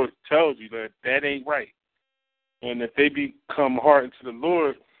the Lord tells you that ain't right. And if they become hardened to the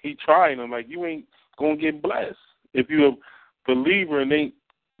Lord, he trying them, like, you ain't going to get blessed. If you're a believer and ain't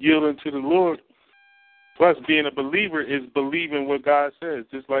yielding to the Lord, plus being a believer is believing what God says,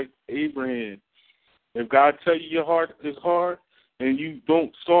 just like Abraham. If God tell you your heart is hard and you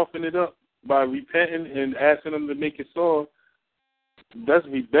don't soften it up by repenting and asking him to make it soft, that's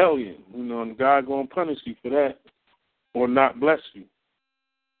rebellion, you know, and God going to punish you for that or not bless you.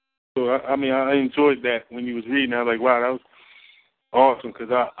 So, I enjoyed that when you was reading. I was like, wow, that was awesome,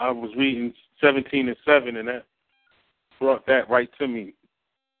 because I was reading 17:7, and that brought that right to me.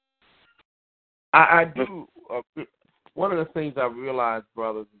 I do. One of the things I realized,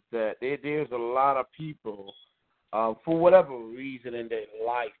 brothers, is that there's a lot of people, for whatever reason in their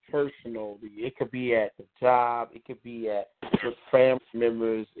life, personally, it could be at the job, it could be with family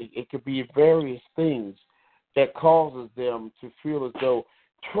members, it could be various things that causes them to feel as though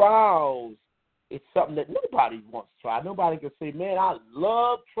trials is something that nobody wants to try. Nobody can say, man, I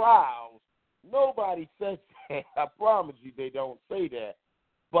love trials. Nobody says that. I promise you they don't say that.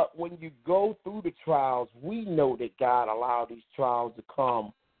 But when you go through the trials, we know that God allowed these trials to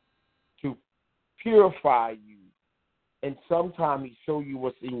come to purify you. And sometimes he show you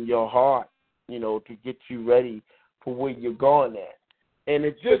what's in your heart, you know, to get you ready for where you're going at. And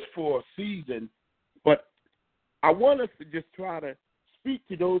it's just for a season. But I want us to just try to speak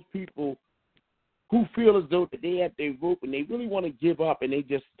to those people who feel as though that they at their rope and they really want to give up and they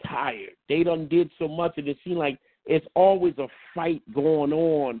just tired. They done did so much and it seems like it's always a fight going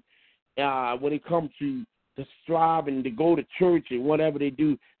on when it comes to striving to go to church and whatever they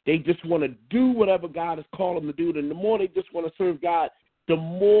do. They just want to do whatever God has called them to do. And the more they just want to serve God, the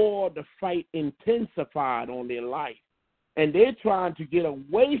more the fight intensified on their life. And they're trying to get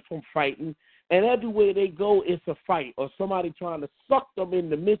away from fighting, and everywhere they go, it's a fight or somebody trying to suck them in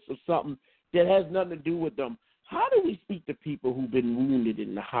the midst of something that has nothing to do with them. How do we speak to people who've been wounded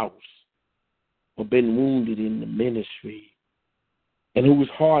in the house? or been wounded in the ministry and whose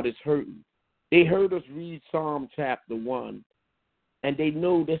heart is hurting. They heard us read Psalm chapter 1, and they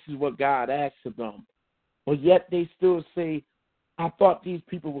know this is what God asks of them. But yet they still say, I thought these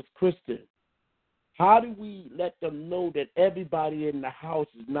people was Christian. How do we let them know that everybody in the house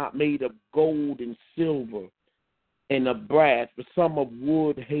is not made of gold and silver and of brass, but some of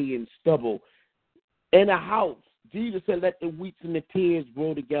wood, hay, and stubble? In a house, Jesus said, let the wheats and the tares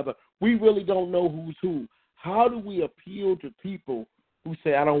grow together. We really don't know who's who. How do we appeal to people who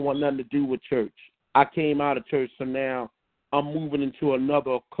say, I don't want nothing to do with church? I came out of church, so now I'm moving into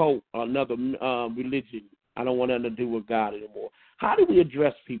another cult, another religion. I don't want nothing to do with God anymore. How do we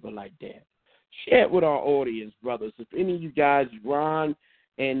address people like that? Share it with our audience, brothers. If any of you guys, Ron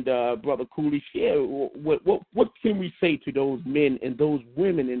and Brother Cooley, share what can we say to those men and those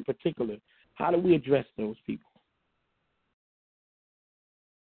women in particular? How do we address those people?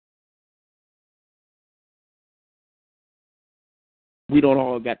 We don't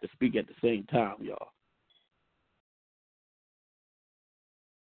all got to speak at the same time, y'all.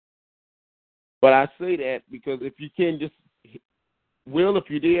 But I say that because if you can just, Will, if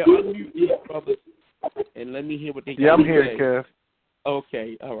you're there, unmute these brothers and let me hear what they got to say. Yeah, I'm here, Kev.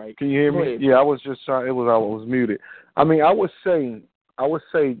 Okay, all right. Can you hear me? Yeah, I was just trying. I was muted. I mean, I would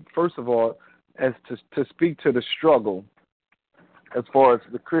say, first of all, as to speak to the struggle, as far as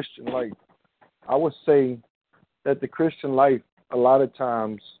the Christian life, I would say that the Christian life, a lot of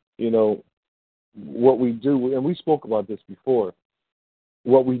times, what we do, and we spoke about this before,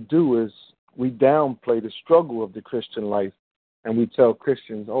 what we do is we downplay the struggle of the Christian life, and we tell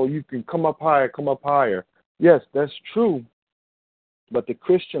Christians, oh, you can come up higher, come up higher. Yes, that's true, but the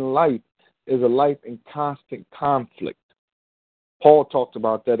Christian life is a life in constant conflict. Paul talked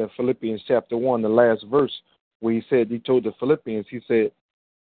about that in Philippians chapter 1, the last verse, where he told the Philippians, he said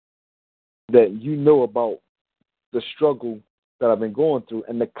that you know about the struggle that I've been going through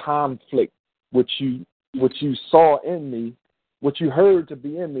and the conflict which you saw in me, what you heard to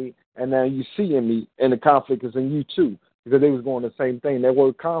be in me, and now you see in me, and the conflict is in you too, because they was going the same thing. That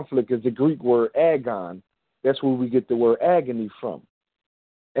word conflict is the Greek word agon. That's where we get the word agony from.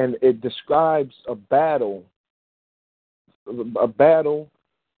 And it describes a battle. A battle,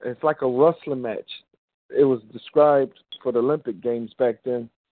 it's like a wrestling match. It was described for the Olympic Games back then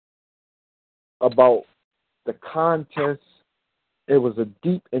about the contest. It was a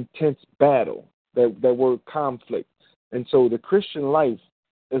deep, intense battle, that word conflict. And so the Christian life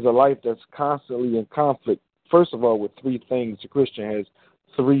is a life that's constantly in conflict, first of all, with three things. The Christian has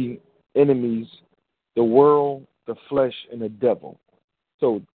three enemies: the world, the flesh, and the devil.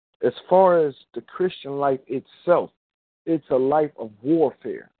 So as far as the Christian life itself, it's a life of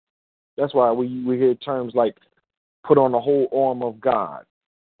warfare. That's why we hear terms like put on the whole armor of God.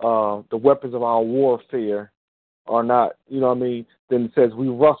 The weapons of our warfare are not, Then it says we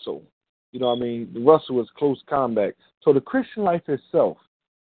wrestle. The wrestle is close combat. So the Christian life itself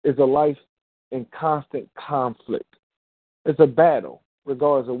is a life in constant conflict. It's a battle,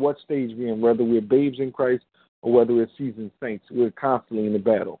 regardless of what stage we're in, whether we're babes in Christ or whether we're seasoned saints. We're constantly in the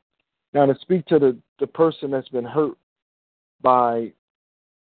battle. Now, to speak to the person that's been hurt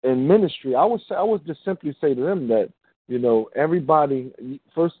in ministry, I would just simply say to them that, everybody,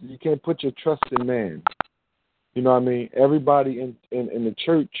 first, you can't put your trust in man. Everybody in the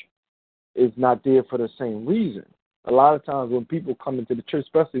church is not there for the same reason. A lot of times when people come into the church,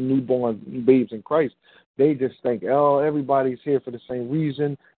 especially newborn babes in Christ, they just think, oh, everybody's here for the same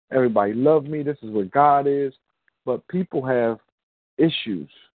reason. Everybody loves me. This is where God is. But people have issues.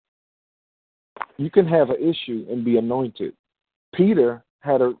 You can have an issue and be anointed. Peter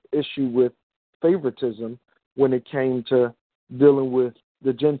had an issue with favoritism when it came to dealing with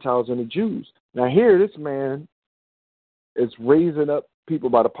the Gentiles and the Jews. Now here, this man is raising up people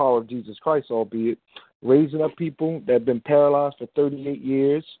by the power of Jesus Christ, albeit raising up people that have been paralyzed for 38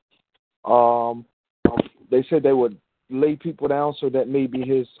 years. They said they would lay people down so that maybe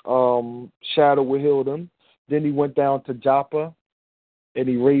his shadow would heal them. Then he went down to Joppa, and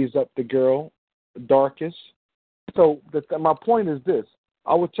he raised up the girl, Dorcas. So my point is this.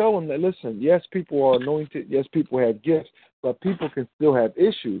 I would tell them that, listen, yes, people are anointed. Yes, people have gifts, but people can still have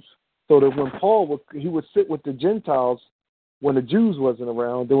issues. So that when Paul would sit with the Gentiles when the Jews wasn't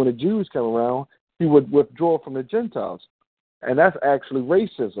around, then when the Jews came around, he would withdraw from the Gentiles. And that's actually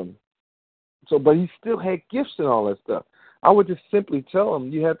racism. So, but he still had gifts and all that stuff. I would just simply tell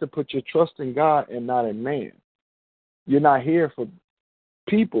him you have to put your trust in God and not in man. You're not here for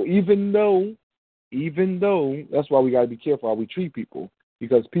people, even though, that's why we got to be careful how we treat people.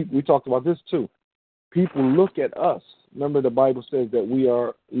 Because people, we talked about this too. People look at us Remember, the Bible says that we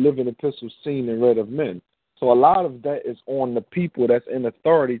are living epistles seen and read of men. So a lot of that is on the people that's in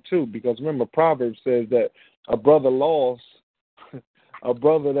authority too, because remember, Proverbs says that a brother lost, a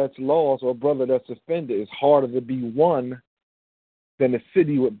brother that's lost or a brother that's offended is harder to be won than a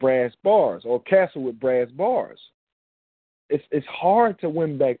city with brass bars or a castle with brass bars. It's hard to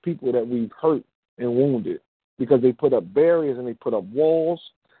win back people that we've hurt and wounded because they put up barriers and they put up walls,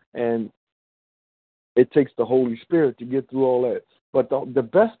 and it takes the Holy Spirit to get through all that. But the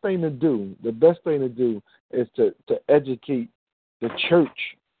best thing to do is to educate the church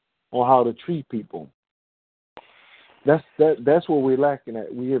on how to treat people. That's where we're lacking at.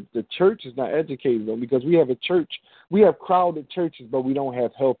 The church is not educated them because we have a church. We have crowded churches, but we don't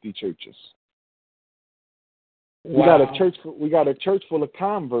have healthy churches. Wow. We got a church full of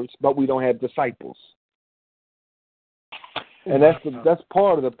converts, but we don't have disciples. And that's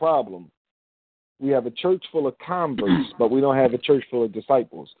part of the problem. We have a church full of converts, but we don't have a church full of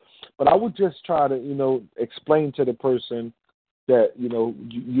disciples. But I would just try to, explain to the person that,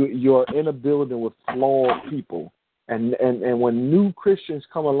 you're in a building with flawed people. And when new Christians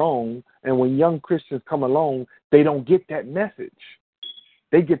come along and when young Christians come along, they don't get that message.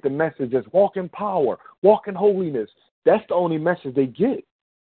 They get the message as walk in power, walk in holiness. That's the only message they get.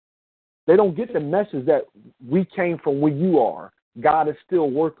 They don't get the message that we came from where you are. God is still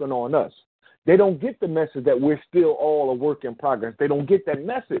working on us. They don't get the message that we're still all a work in progress. They don't get that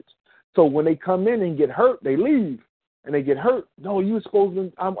message. So when they come in and get hurt, they leave. And they get hurt. No, you were supposed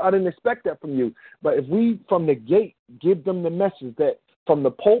to, I didn't expect that from you. But if we, from the gate, give them the message that from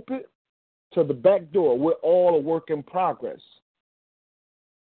the pulpit to the back door, we're all a work in progress.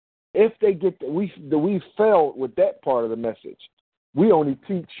 If they get we failed with that part of the message. We only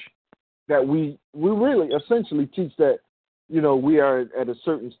teach that we really essentially teach that, we are at a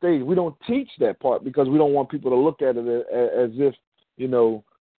certain stage. We don't teach that part because we don't want people to look at it as if,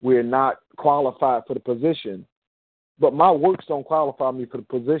 we're not qualified for the position. But my works don't qualify me for the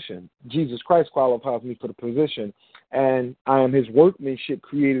position. Jesus Christ qualifies me for the position. And I am his workmanship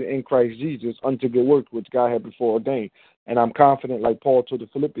created in Christ Jesus unto good works which God had before ordained. And I'm confident, like Paul told the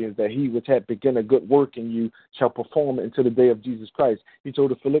Philippians, that he which had begun a good work in you shall perform it until the day of Jesus Christ. He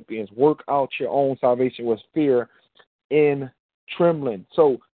told the Philippians, work out your own salvation with fear and trembling.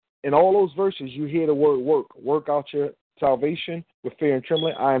 So in all those verses, you hear the word work. Work out your salvation with fear and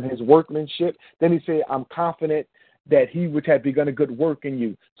trembling. I am his workmanship. Then he said, I'm confident that he which had begun a good work in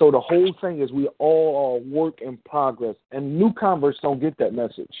you. So the whole thing is we all are work in progress. And new converts don't get that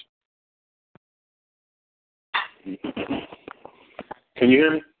message. Can you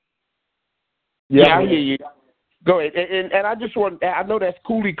hear me? Yeah, I hear you. Go ahead. And I just I know that's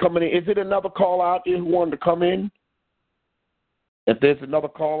Cooley coming in. Is it another caller out there who wanted to come in? If there's another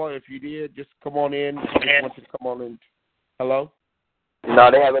caller, if you did, just come on in. I just want you to come on in. Hello? No,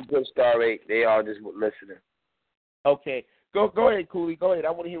 they haven't put star rate. They are just listening. Okay. Go ahead, Cooley. Go ahead.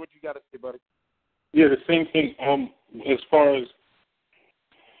 I want to hear what you got to say, buddy. Yeah, the same thing. As far as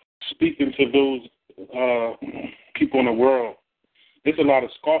speaking to those people in the world, there's a lot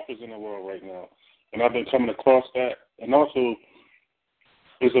of scoffers in the world right now, and I've been coming across that. And also,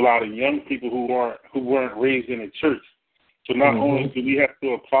 there's a lot of young people who weren't raised in the church. So not only do we have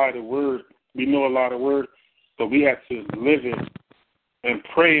to apply the word, we know a lot of word, but we have to live it and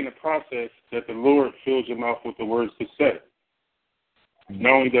pray in the process that the Lord fills your mouth with the words to say.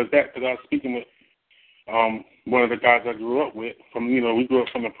 Not only does that, because I was speaking with one of the guys I grew up with, we grew up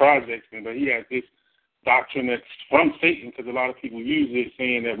from the projects, but he has this doctrine that's from Satan, because a lot of people use it,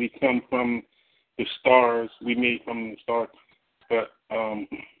 saying that we come from the stars, we made from the stars. But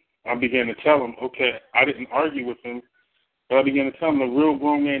I began to tell him, okay, I didn't argue with him, but I began to tell him the real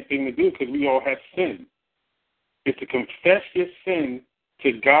grown man thing to do, because we all have sin. Is to confess your sin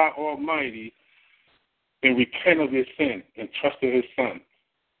to God Almighty and repent of your sin and trust in his Son.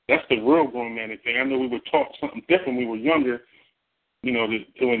 That's the real grown man thing. I know we were taught something different when we were younger,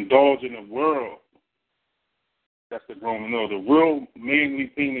 to indulge in the world. That's the grown man. No, the real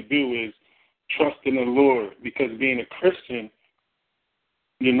manly thing to do is trust in the Lord, because being a Christian,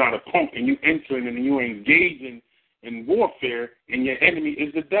 you're not a punk, and you entering and you're engaging in warfare, and your enemy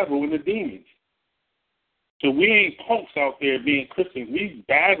is the devil and the demons. So we ain't punks out there being Christians. We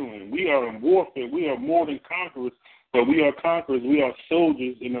battling. We are in warfare. We are more than conquerors, but we are conquerors. We are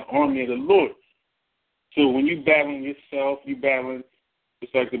soldiers in the army of the Lord. So when you battling yourself, you battling,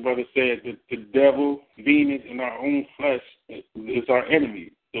 just like the brother said, the devil, demons, and our own flesh is our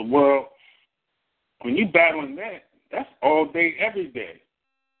enemy. The world, when you battling that, that's all day, every day.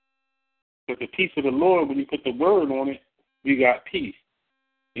 But the peace of the Lord, when you put the word on it, you got peace.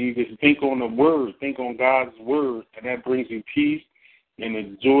 And you just think on the word, think on God's word, and that brings you peace. And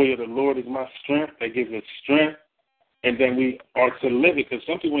the joy of the Lord is my strength. That gives us strength. And then we are to live it, because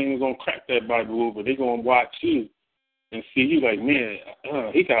some people ain't going to crack that Bible over. They're going to watch you and see you like, man,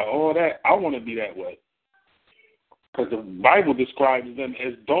 he got all that. I want to be that way. Because the Bible describes them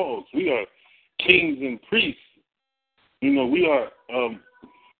as dogs. We are kings and priests. You know, we are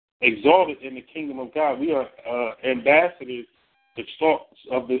exalted in the kingdom of God. We are ambassadors, the salt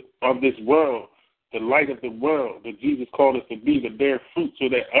of this world, the light of the world that Jesus called us to be, to bear fruit so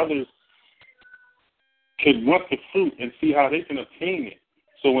that others could want the fruit and see how they can obtain it.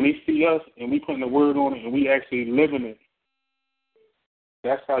 So when they see us and we putting the word on it and we actually living it,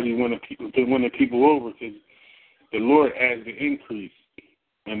 that's how you win the people over, because the Lord adds the increase.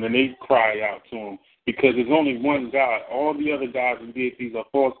 And then they cry out to him, because there's only one God. All the other gods and deities are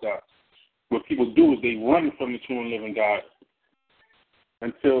false gods. What people do is they run from the true and living God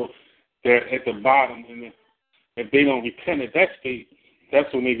until they're at the bottom. And if they don't repent at that state,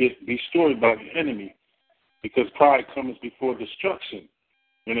 that's when they get destroyed by the enemy. Because pride comes before destruction.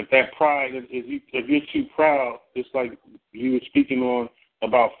 And if that pride, if you're too proud, just like you were speaking on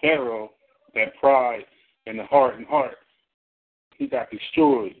about Pharaoh, that pride and the heart, he got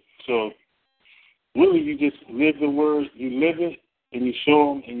destroyed. So really you just live the word, you live it, and you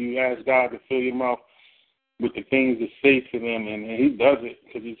show them, and you ask God to fill your mouth with the things to say to them, and he does it,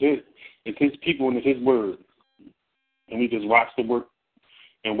 because it's his people and it's his word. And we just watch the work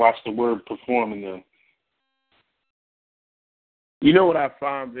and watch the word perform in them. You know what I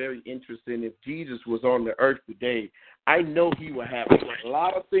find very interesting? If Jesus was on the earth today, I know he would have a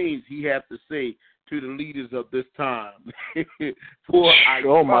lot of things he had to say to the leaders of this time.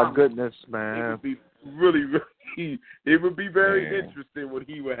 My goodness, man. It would be very interesting what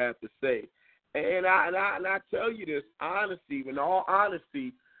he would have to say. And I tell you this, honesty, in all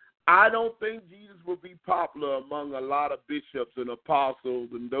honesty, I don't think Jesus would be popular among a lot of bishops and apostles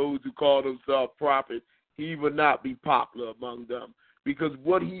and those who call themselves prophets. He would not be popular among them, because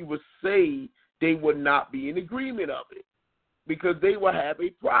what he would say, they would not be in agreement of it, because they would have a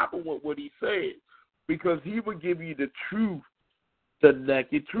problem with what he said, because he would give you the truth, the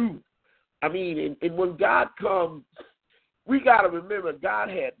naked truth. I mean, and when God comes, we got to remember God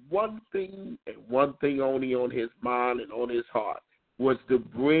had one thing and one thing only on his mind and on his heart, was to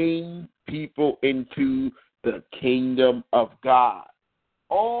bring people into the kingdom of God.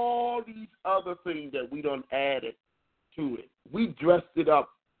 All these other things that we done added to it, we dressed it up.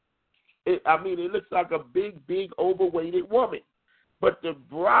 It looks like a big, overweighted woman. But the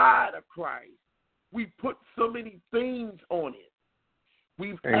bride of Christ, we put so many things on it.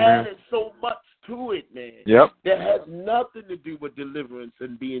 We've added so much to it, man. Yep. That has nothing to do with deliverance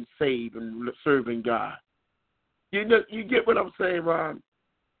and being saved and serving God. You get what I'm saying, Ron?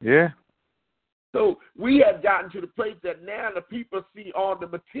 Yeah. So we have gotten to the place that now the people see all the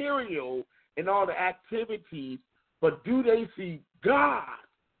material and all the activities, but do they see God?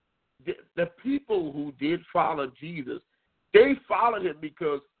 The people who did follow Jesus, they followed him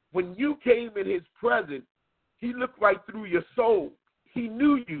because when you came in his presence, he looked right through your soul. He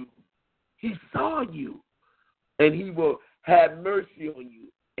knew you. He saw you. And he will have mercy on you.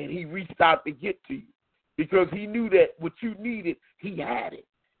 And he reached out to get to you because he knew that what you needed, he had it.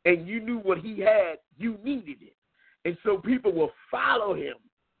 And you knew what he had, you needed it. And so people will follow him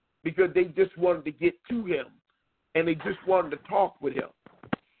because they just wanted to get to him and they just wanted to talk with him.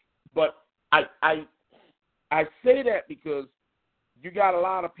 But I say that because you got a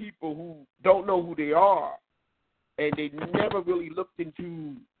lot of people who don't know who they are, and they never really looked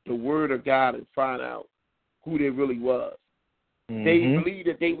into the Word of God and find out who they really was. Mm-hmm. They believed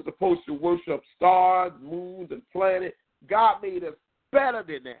that they were supposed to worship stars, moons, and planets. God made us better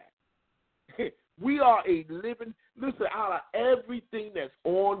than that. We are a living, listen, out of everything that's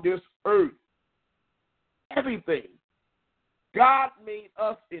on this earth, everything, God made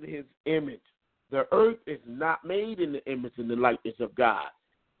us in his image. The earth is not made in the image and the likeness of God.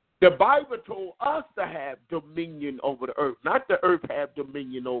 The Bible told us to have dominion over the earth, not the earth have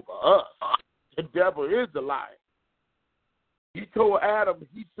dominion over us. The devil is a liar. He told Adam,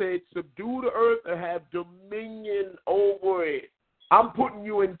 he said, subdue the earth and have dominion over it. I'm putting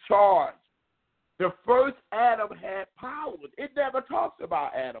you in charge. The first Adam had power. It never talks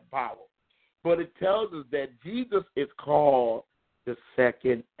about Adam's power. But it tells us that Jesus is called the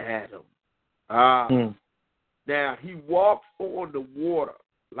second Adam. Now, he walks on the water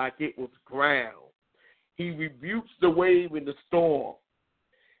like it was ground. He rebukes the wave in the storm.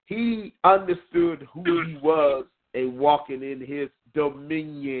 He understood who he was and walking in his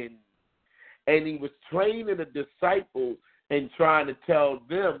dominion. And he was training the disciples and trying to tell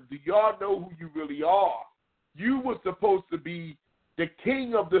them, do y'all know who you really are? You were supposed to be the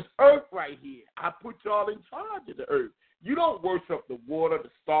king of this earth right here. I put y'all in charge of the earth. You don't worship the water, the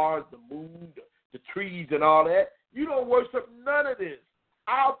stars, the moon, the trees, and all that. You don't worship none of this.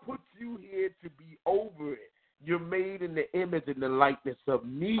 I'll put you here to be over it. You're made in the image and the likeness of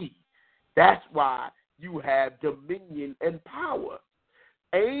me. That's why you have dominion and power.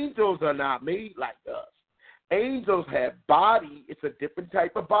 Angels are not made like us. Angels have body. It's a different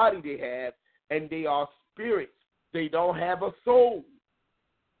type of body they have, and they are spirits. They don't have a soul.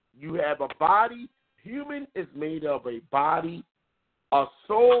 You have a body. Human is made of a body, a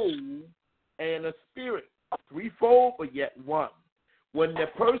soul, and a spirit. Threefold, but yet one. When the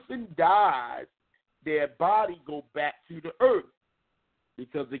person dies, their body go back to the earth.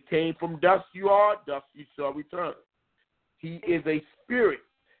 Because it came from dust you are, dust you shall return. He is a spirit.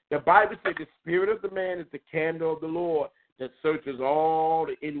 The Bible says the spirit of the man is the candle of the Lord that searches all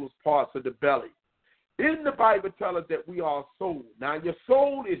the inward parts of the belly. Then the Bible tells us that we are soul. Now, your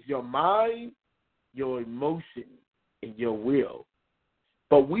soul is your mind, your emotion, and your will.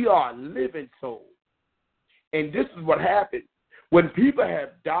 But we are a living soul. And this is what happens. When people have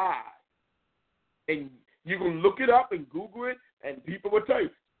died, and you can look it up and Google it, and people will tell you,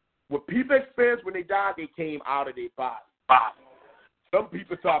 what people experience when they die, they came out of their body. Some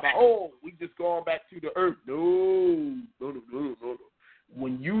people talk about, we just going back to the earth. No.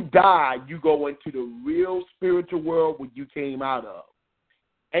 When you die, you go into the real spiritual world where you came out of.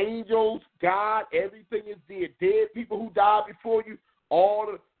 Angels, God, everything is there. Dead people who died before you,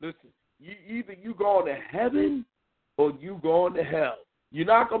 listen, either you going to heaven or you going to hell. You're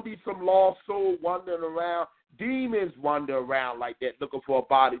not going to be some lost soul wandering around. Demons wander around like that looking for a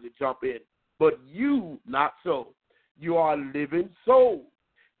body to jump in. But you, not so. You are a living soul.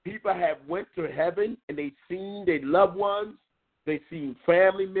 People have went to heaven and they've seen their loved ones. They've seen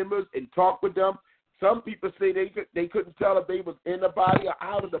family members and talked with them. Some people say they couldn't tell if they was in the body or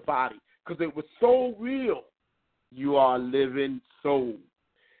out of the body because it was so real. You are a living soul.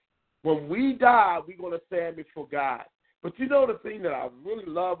 When we die, we're going to stand before God. But you know the thing that I really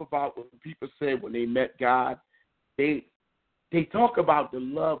love about what people said when they met God? They talk about the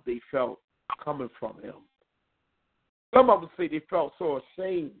love they felt coming from him. Some of them say they felt so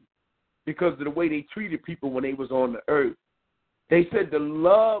ashamed because of the way they treated people when they was on the earth. They said the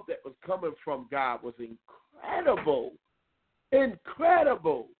love that was coming from God was incredible.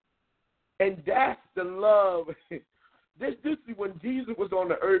 Incredible. And that's the love. This is when Jesus was on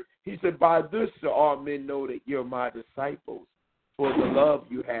the earth, he said, by this shall all men know that you're my disciples, for the love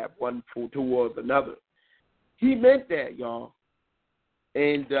you have one towards another. He meant that, y'all.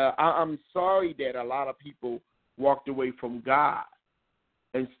 And I'm sorry that a lot of people walked away from God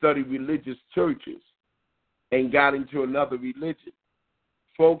and studied religious churches and got into another religion.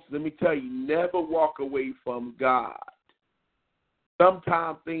 Folks, let me tell you, never walk away from God.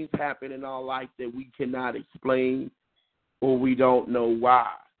 Sometimes things happen in our life that we cannot explain or we don't know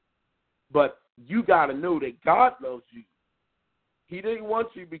why. But you got to know that God loves you. He didn't want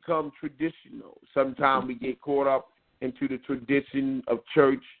you to become traditional. Sometimes we get caught up into the tradition of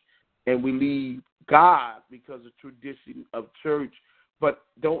church and we leave God because of tradition of church. But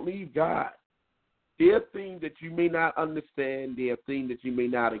don't leave God. There are things that you may not understand. There are things that you may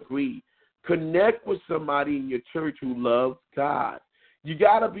not agree. Connect with somebody in your church who loves God. You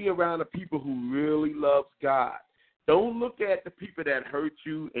got to be around the people who really love God. Don't look at the people that hurt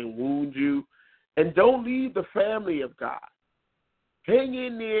you and wound you. And don't leave the family of God. Hang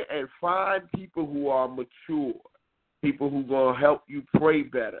in there and find people who are mature, people who are going to help you pray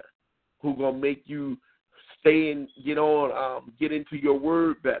better, who are going to make you stay and get into your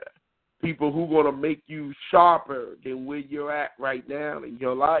word better, people who are going to make you sharper than where you're at right now in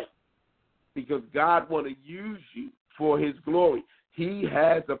your life, because God want to use you for his glory. He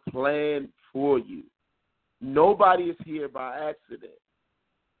has a plan for you. Nobody is here by accident.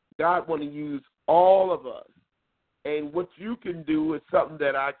 God want to use all of us. And what you can do is something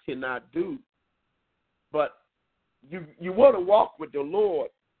that I cannot do. But you want to walk with the Lord.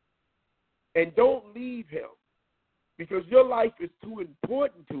 And don't leave him. Because your life is too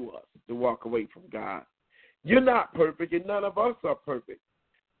important to us to walk away from God. You're not perfect, and none of us are perfect.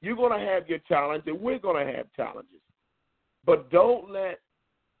 You're going to have your challenge, and we're going to have challenges. But don't let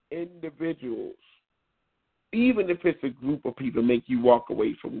individuals, even if it's a group of people, make you walk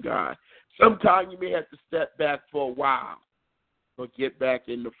away from God. Sometimes you may have to step back for a while, but get back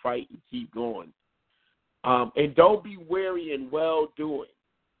in the fight and keep going. And don't be weary in well-doing.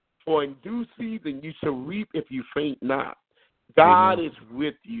 For in due season you shall reap if you faint not. God is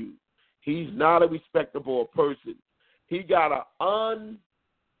with you. He's not a respectable person. He got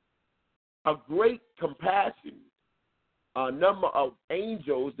a great compassion, a number of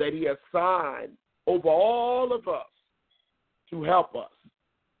angels that he assigned over all of us to help us.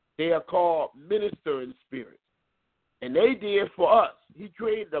 They are called ministering spirits. And they did for us. He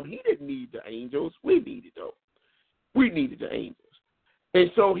created them. He didn't need the angels. We needed them. We needed the angels.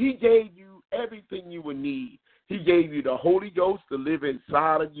 And so he gave you everything you would need. He gave you the Holy Ghost to live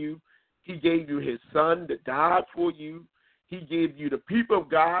inside of you. He gave you his son to die for you. He gave you the people of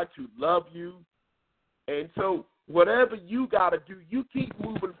God to love you. And so whatever you got to do, you keep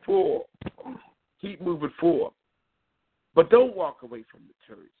moving forward. Keep moving forward. But don't walk away from the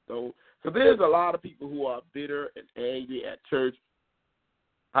church, though. So there's a lot of people who are bitter and angry at church.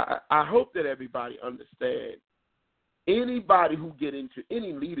 I hope that everybody understands. Anybody who get into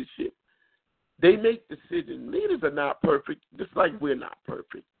any leadership, they make decisions. Leaders are not perfect, just like we're not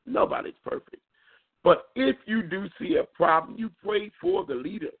perfect. Nobody's perfect. But if you do see a problem, you pray for the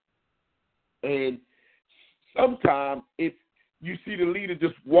leader. And sometimes if you see the leader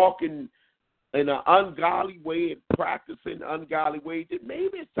just walking in an ungodly way and practicing ungodly ways, then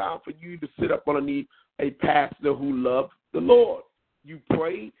maybe it's time for you to sit up underneath a pastor who loves the Lord. You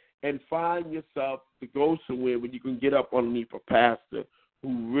pray and find yourself to go somewhere where you can get up underneath a pastor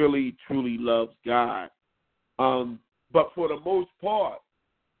who really, truly loves God. But for the most part,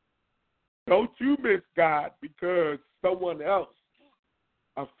 don't you miss God because someone else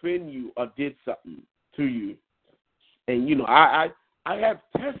offended you or did something to you. And, you know, I have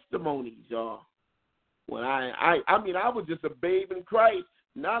testimonies, y'all. When I was just a babe in Christ,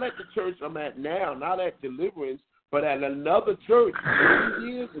 not at the church I'm at now, not at Deliverance, but at another church 2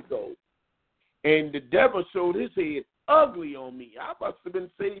 years ago. And the devil showed his head ugly on me. I must have been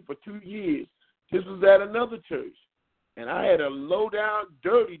saved for 2 years. This was at another church. And I had a low-down,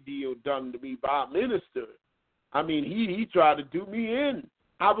 dirty deal done to me by a minister. I mean, he tried to do me in.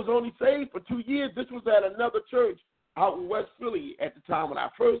 I was only saved for 2 years. This was at another church out in West Philly at the time when I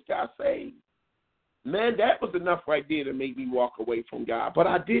first got saved. Man, that was enough right there to make me walk away from God. But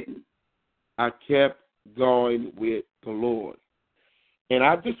I didn't. I kept going with the Lord. And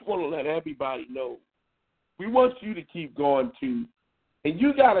I just want to let everybody know, we want you to keep going too. And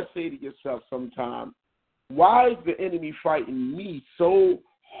you got to say to yourself sometime, why is the enemy fighting me so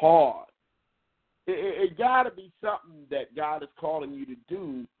hard? It got to be something that God is calling you to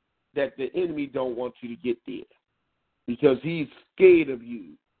do that the enemy don't want you to get there because he's scared of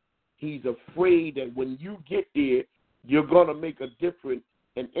you. He's afraid that when you get there, you're going to make a difference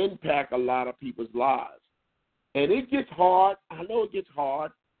and impact a lot of people's lives. And it gets hard. I know it gets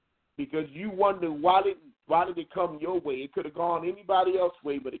hard because you wonder why did it come your way? It could have gone anybody else's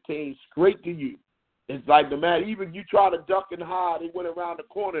way, but it came straight to you. It's like the man, even you try to duck and hide, it went around the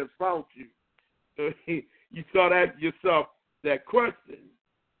corner and found you. So you start asking yourself that question.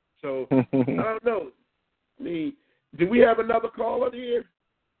 So, I don't know. I mean, do we have another caller here?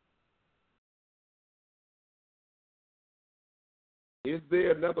 Is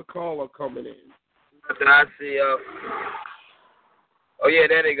there another caller coming in? Nothing I see. Oh, yeah,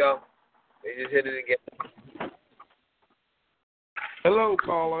 there they go. They just hit it again. Hello,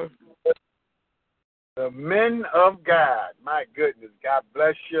 caller. The men of God. My goodness. God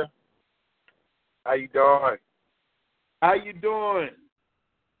bless you. How you doing? How you doing?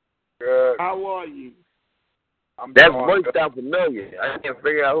 Good. How are you? That voice sounds familiar. I can't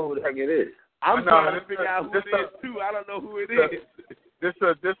figure out who the heck it is. I'm trying to figure out who it is, too. I don't know who it is. This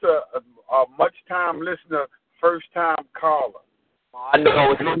a much-time listener, first-time caller. I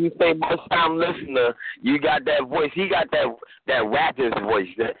know. When you say most-time listener, you got that voice. He got that rapper's voice.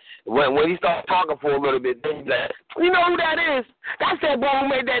 When he starts talking for a little bit, then he's like, you know who that is? That's that boy who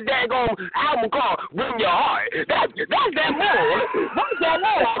made that daggone album called Bring Your Heart. That's that boy. What's that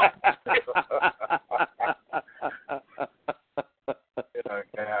boy?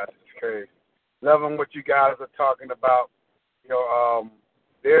 Yeah, it's crazy. Loving what you guys are talking about. You know,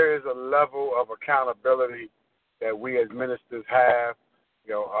 there is a level of accountability that we as ministers have.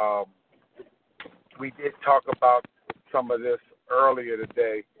 You know, we did talk about some of this earlier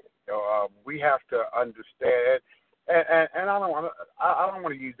today. You know, we have to understand, and I don't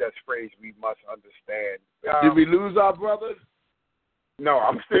want to use that phrase. We must understand. Did we lose our brothers? No,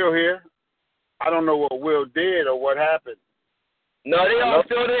 I'm still here. I don't know what Will did or what happened. No, they all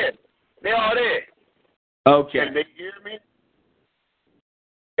still there. They all there. Okay. Can they hear me?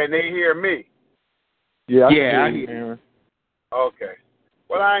 Can they hear me? Yeah, I hear. Okay.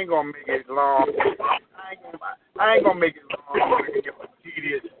 Well, I ain't gonna make it long. I ain't gonna make it long. Make it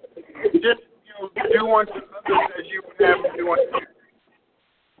tedious. Just do unto others as you would have them do unto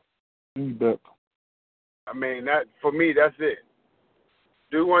you. But I mean, mean, that for me, that's it.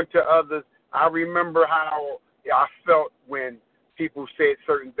 Do unto others. I remember how I felt when people said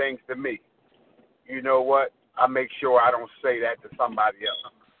certain things to me. You know what? I make sure I don't say that to somebody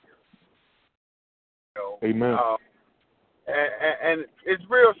else. You know, Amen. And it's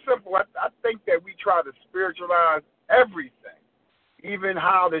real simple. I think that we try to spiritualize everything, even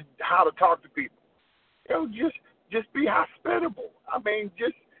how to talk to people. You know, just be hospitable. I mean,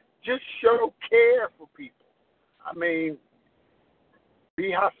 just show care for people. I mean,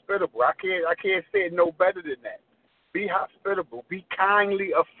 be hospitable. I can't say it no better than that. Be hospitable. Be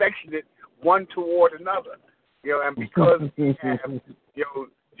kindly affectionate one toward another. You know, and because we have, you know,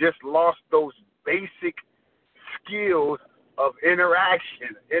 just lost those basic skills of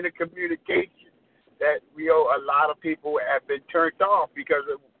interaction, intercommunication, that, you know, a lot of people have been turned off because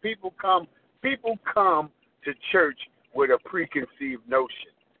people come to church with a preconceived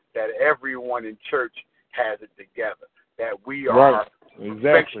notion that everyone in church has it together, that we are right.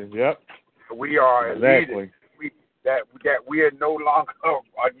 Exactly. Yep. We are exactly. That we are no longer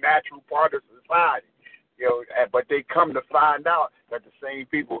a natural part of society. You know, but they come to find out that the same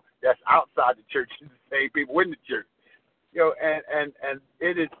people that's outside the church is the same people in the church. You know, and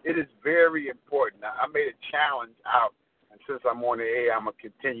it is very important. Now, I made a challenge out, and since I'm on the air, I'm gonna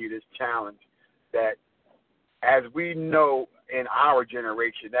continue this challenge. That, as we know, in our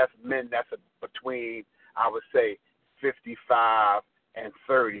generation, that's men that's between, I would say, 55 and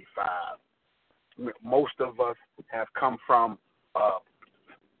 35. Most of us have come from a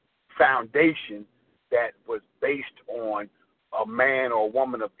foundation that was based on a man or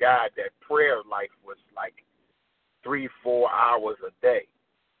woman of God, that prayer life was like 3-4 hours a day,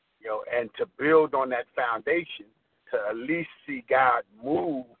 you know, and to build on that foundation, to at least see God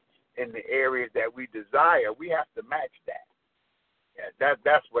move in the areas that we desire, we have to match that. Yeah,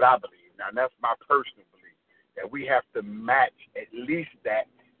 that's what I believe. Now, that's my personal belief, that we have to match at least that,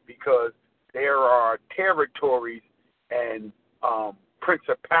 because there are territories and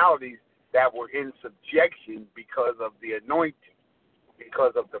principalities that were in subjection because of the anointing,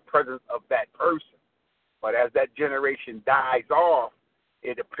 because of the presence of that person. But as that generation dies off,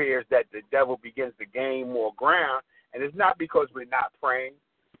 it appears that the devil begins to gain more ground. And it's not because we're not praying,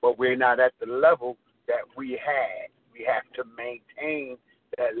 but we're not at the level that we had. We have to maintain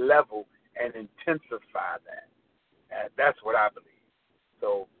that level and intensify that. And that's what I believe.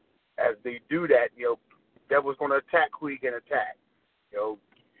 So as they do that, you know, the devil's going to attack who he can attack. You know,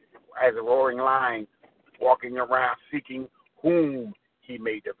 as a roaring lion, walking around seeking whom he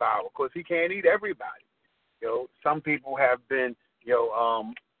may devour, because he can't eat everybody. You know, some people have been, you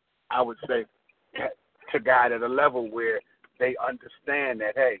know, I would say, to God at a level where they understand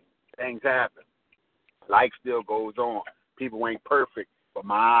that, hey, things happen. Life still goes on. People ain't perfect, but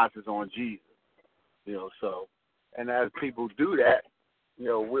my eyes is on Jesus. You know, so, and as people do that, you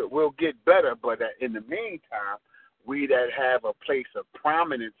know, we'll get better. But in the meantime, we that have a place of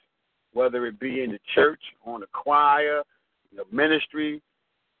prominence, whether it be in the church, on the choir, the ministry,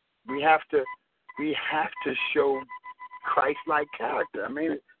 we have to show Christ-like character. I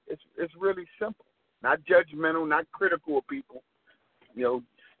mean, it's really simple. Not judgmental, not critical of people. You know,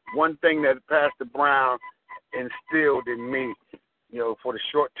 one thing that Pastor Brown instilled in me, you know, for the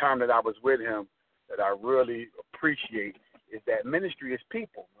short time that I was with him, that I really appreciate, is that ministry is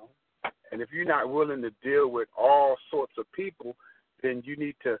people. You know? And if you're not willing to deal with all sorts of people, then you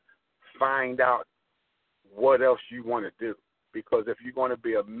need to find out what else you want to do. Because if you're going to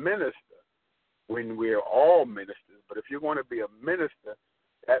be a minister, when we're all ministers, but if you're going to be a minister,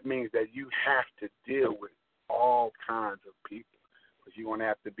 that means that you have to deal with all kinds of people. Because you're going to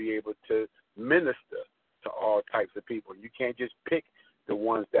have to be able to minister to all types of people. You can't just pick the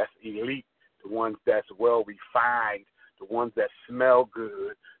ones that's elite, the ones that's well-refined, the ones that smell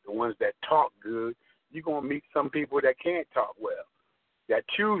good, the ones that talk good. You're going to meet some people that can't talk well, that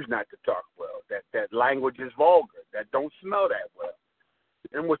choose not to talk well, that language is vulgar, that don't smell that well.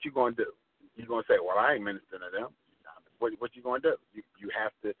 Then what you going to do? You're going to say, well, I ain't ministering to them. What you going to do? You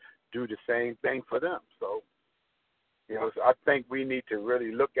have to do the same thing for them. So, you know, so I think we need to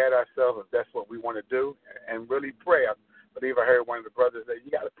really look at ourselves if that's what we want to do, and really pray. I believe I heard one of the brothers say,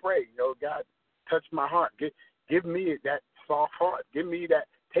 you got to pray. You know, God, touch my heart. Give me that soft heart. Give me that,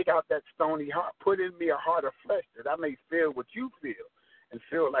 take out that stony heart. Put in me a heart of flesh that I may feel what you feel and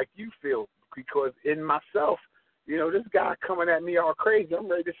feel like you feel. Because in myself, you know, this guy coming at me all crazy, I'm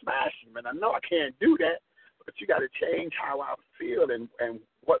ready to smash him. And I know I can't do that, but you got to change how I feel and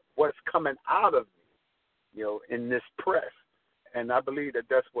what's coming out of me, you know, in this press. And I believe that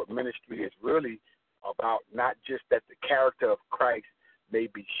that's what ministry is really about, not just that the character of Christ may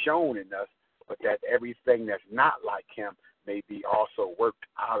be shown in us, but that everything that's not like him may be also worked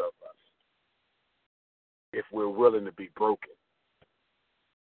out of us if we're willing to be broken.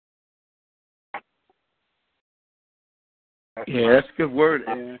 That's a good word,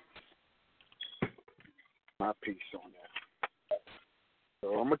 man. My piece on that.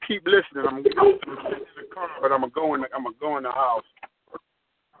 So I'm gonna keep listening. I'm gonna go to the car, but I'm gonna go in the house.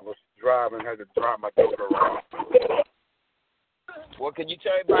 I was driving, had to drive my daughter around. Well, can you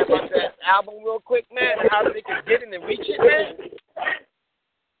tell everybody about that album real quick, man? And how they can get it and reach it, man?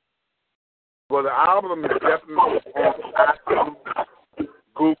 Well, the album is definitely on iTunes,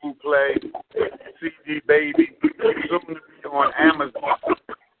 Google Play, CD Baby, soon to be on Amazon.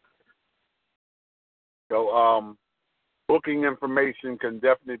 So, booking information can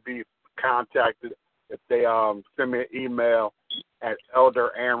definitely be contacted if they send me an email at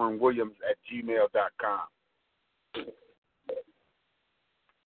elderaaronwilliams@gmail.com.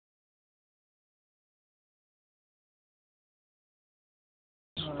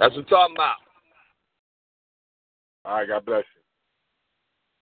 That's what I'm talking about. All right, God bless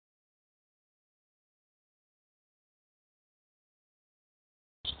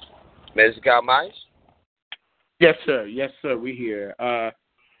you. Mr. Kyle Myers? Yes, sir. Yes, sir. We're here.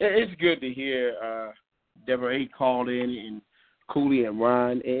 It's good to hear Deborah A. called in and Cooley and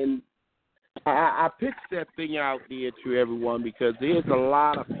Ron. And I pitched that thing out there to everyone because there's a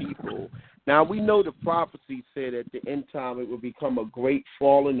lot of people. Now, we know the prophecy said at the end time it will become a great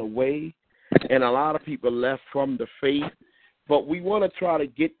falling away, and a lot of people left from the faith. But we want to try to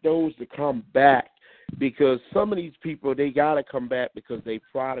get those to come back because some of these people, they got to come back because they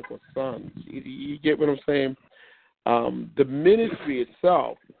prodigal sons. You get what I'm saying? The ministry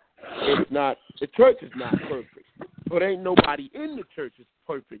itself is not, the church is not perfect. But ain't nobody in the church is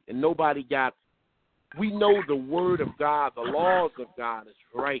perfect, and nobody got, we know the word of God, the laws of God is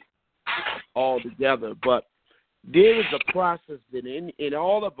right altogether, but there is a process that in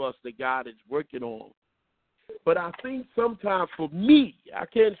all of us that God is working on. But I think sometimes for me, I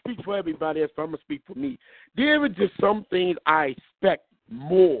can't speak for everybody else, but I'm going to speak for me. There are just some things I expect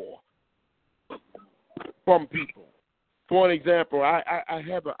more from people. For an example, I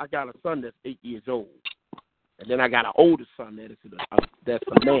got a son that's 8 years old, and then I got an older son that's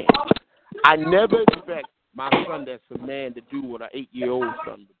a man. I never expect my son that's a man to do what an 8-year-old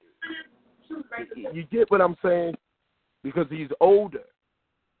son would do. You get what I'm saying? Because he's older.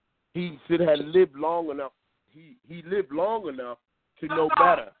 He should have lived long enough. He lived long enough to know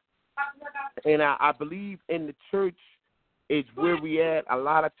better. And I believe in the church is where we at. A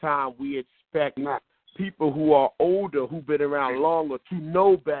lot of time we expect people who are older, who've been around longer, to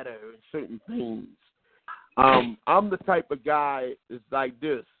know better in certain things. I'm the type of guy that's like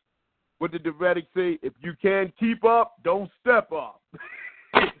this. What did the Reddick say? If you can't keep up, don't step up.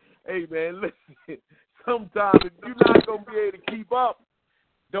 Hey, man, listen, sometimes if you're not going to be able to keep up,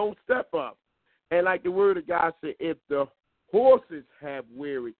 don't step up. And like the word of God said, if the horses have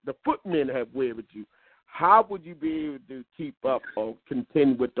wearied, the footmen have wearied you, how would you be able to keep up or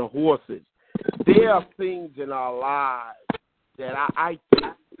contend with the horses? There are things in our lives that I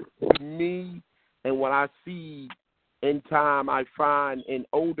think to me, and when I see in time, I find in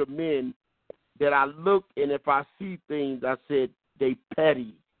older men that I look, and if I see things, I said, they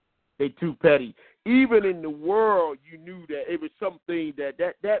petty. They too petty. Even in the world, you knew that it was something that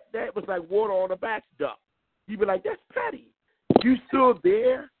was like water on a back duck. You'd be like, that's petty. You still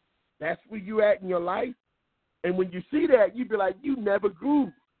there? That's where you at in your life? And when you see that, you'd be like, you never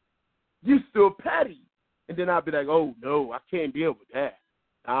grew. You still petty. And then I'd be like, oh, no, I can't deal with that.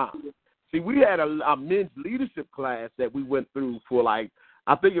 See, we had a men's leadership class that we went through for like,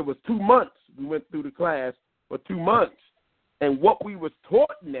 I think it was 2 months. We went through the class for 2 months. And what we was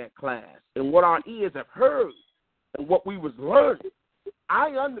taught in that class and what our ears have heard and what we was learning,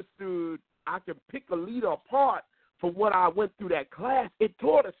 I understood I could pick a leader apart from what I went through that class. It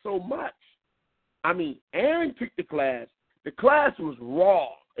taught us so much. I mean, Aaron took the class. The class was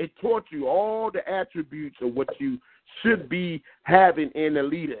raw. It taught you all the attributes of what you should be having in a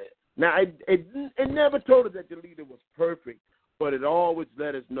leader. Now, it never told us that the leader was perfect, but it always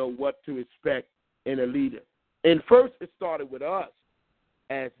let us know what to expect in a leader. And first, it started with us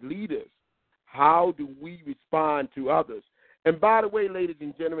as leaders. How do we respond to others? And by the way, ladies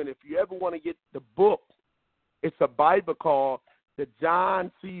and gentlemen, if you ever want to get the book, it's a Bible called the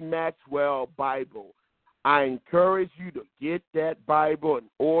John C. Maxwell Bible. I encourage you to get that Bible and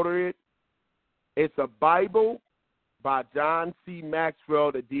order it. It's a Bible by John C.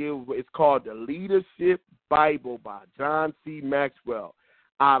 Maxwell to deal with. It's called the Leadership Bible by John C. Maxwell.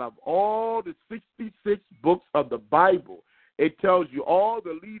 Out of all the 66 books of the Bible, it tells you all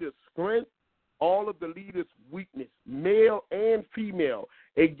the leaders' strengths, all of the leaders' weakness, male and female.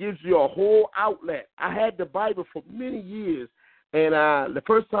 It gives you a whole outlet. I had the Bible for many years, and the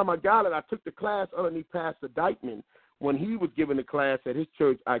first time I got it, I took the class underneath Pastor Dykeman. When he was giving the class at his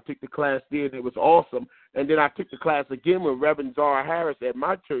church, I took the class there, and it was awesome. And then I took the class again with Reverend Zara Harris at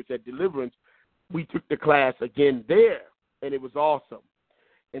my church at Deliverance. We took the class again there, and it was awesome.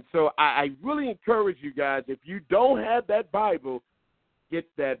 And so I really encourage you guys, if you don't have that Bible, get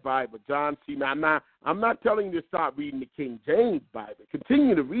that Bible. John C. Now, I'm not telling you to start reading the King James Bible.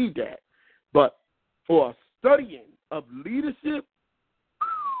 Continue to read that. But for studying of leadership,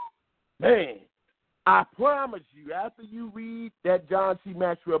 man, I promise you, after you read that John C.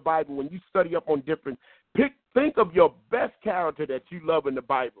 Maxwell Bible, when you study up on different, think of your best character that you love in the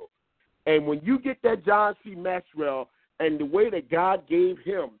Bible. And when you get that John C. Maxwell and the way that God gave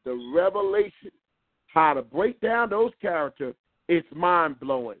him the revelation, how to break down those characters, it's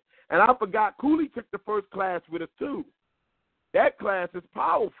mind-blowing. And I forgot, Cooley took the first class with us, too. That class is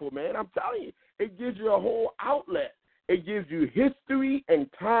powerful, man. I'm telling you, it gives you a whole outlet. It gives you history and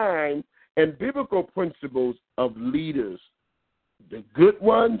time and biblical principles of leaders, the good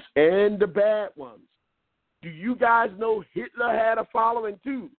ones and the bad ones. Do you guys know Hitler had a following,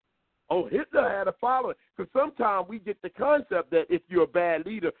 too? Oh, Hitler had a following. Because sometimes we get the concept that if you're a bad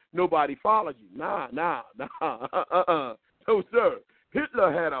leader, nobody follows you. Nah. No, sir.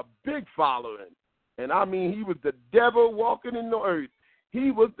 Hitler had a big following. And I mean, he was the devil walking in the earth.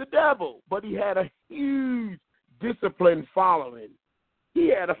 He was the devil, but he had a huge disciplined following. He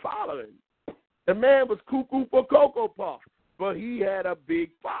had a following. The man was cuckoo for Cocoa Puff, but he had a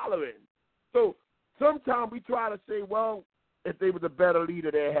big following. So sometimes we try to say, well, if they was a better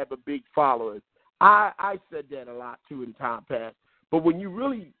leader, they'd have a big following. I said that a lot, too, in time past. But when you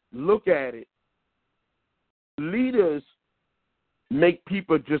really look at it, leaders make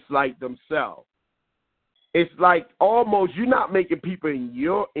people just like themselves. It's like almost you're not making people in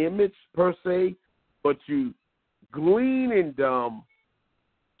your image, per se, but you gleaning them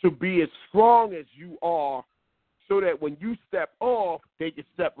to be as strong as you are so that when you step off, they can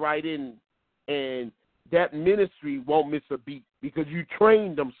step right in and that ministry won't miss a beat because you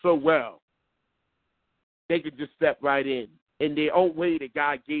trained them so well. They could just step right in their own way that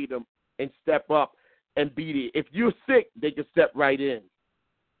God gave them and step up and be there. If you're sick, they can step right in.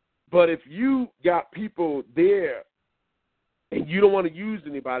 But if you got people there and you don't want to use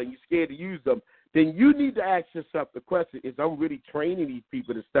anybody, you're scared to use them, then you need to ask yourself the question, is I'm really training these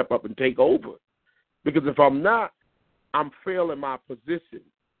people to step up and take over? Because if I'm not, I'm failing my position.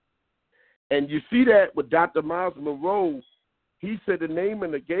 And you see that with Dr. Miles Monroe. He said the name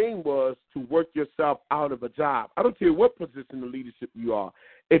of the game was to work yourself out of a job. I don't care what position of leadership you are.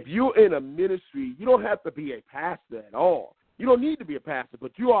 If you're in a ministry, you don't have to be a pastor at all. You don't need to be a pastor,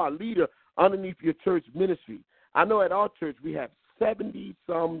 but you are a leader underneath your church ministry. I know at our church we have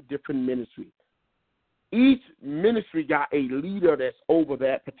 70-some different ministries. Each ministry got a leader that's over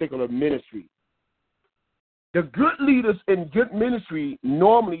that particular ministry. The good leaders in good ministry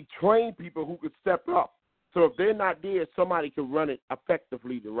normally train people who could step up. So if they're not there, somebody can run it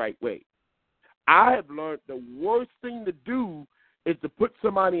effectively the right way. I have learned the worst thing to do is to put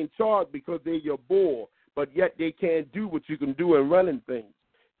somebody in charge because they're your boss, but yet they can't do what you can do in running things.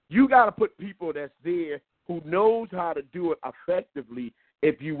 You got to put people that's there who knows how to do it effectively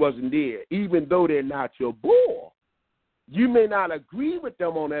if you wasn't there, even though they're not your boss. You may not agree with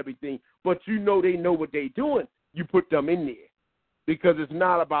them on everything, but you know they know what they're doing. You put them in there because it's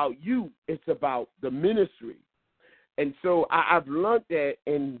not about you. It's about the ministry. And so I've learned that,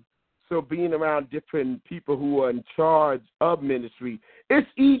 and so being around different people who are in charge of ministry, it's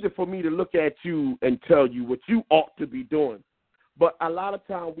easy for me to look at you and tell you what you ought to be doing. But a lot of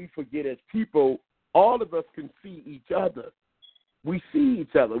times we forget as people, all of us can see each other. We see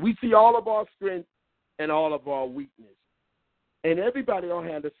each other. We see all of our strengths and all of our weakness. And everybody don't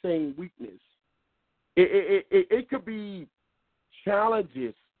have the same weakness. It could be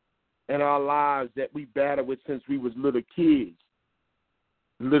challenges in our lives that we battle with since we was little kids.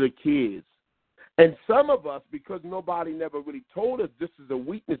 And some of us, because nobody never really told us this is a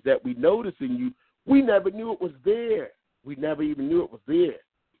weakness that we notice in you, we never knew it was there. We never even knew it was there.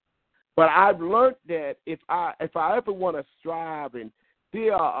 But I've learned that if I ever want to strive, and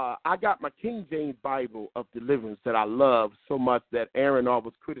I got my King James Bible of Deliverance that I love so much that Aaron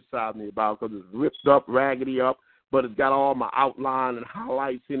always criticized me about because it's ripped up, raggedy up, but it's got all my outline and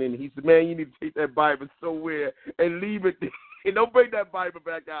highlights in it. And he said, man, you need to take that Bible somewhere and leave it there. And don't bring that Bible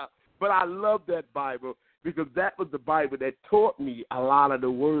back out. But I love that Bible because that was the Bible that taught me a lot of the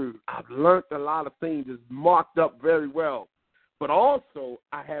words. I've learned a lot of things. It's marked up very well. But also,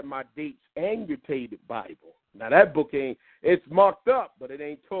 I have my Dates Annotated Bible. Now, that book it's marked up, but it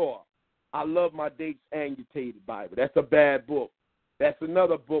ain't tore. I love my Dates Annotated Bible. That's a bad book. That's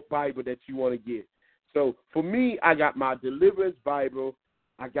another book Bible that you want to get. So, for me, I got my Deliverance Bible.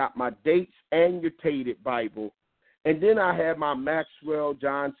 I got my Dates Annotated Bible. And then I have my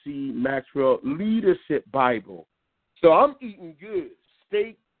John C. Maxwell Leadership Bible. So, I'm eating good.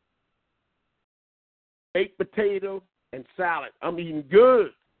 Steak, baked potato, and salad. I'm eating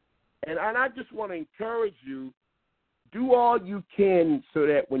good. And I just want to encourage you, do all you can so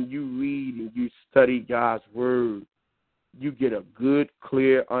that when you read and you study God's Word, you get a good,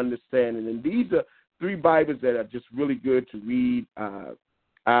 clear understanding. And these are 3 Bibles that are just really good to read.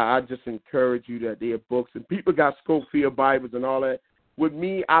 I just encourage you that they are books. And people got Scofield Bibles and all that. With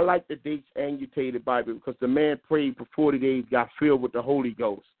me, I like the Dates Annotated Bible because the man prayed for 40 days, got filled with the Holy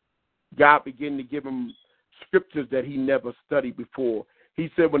Ghost. God began to give him scriptures that he never studied before. He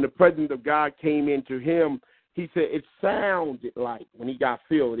said when the presence of God came into him, he said it sounded like, when he got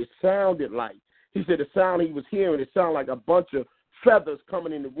filled, it sounded like. He said the sound he was hearing, it sounded like a bunch of feathers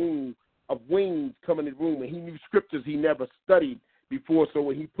coming in the room, of wings coming in the room, and he knew scriptures he never studied before. So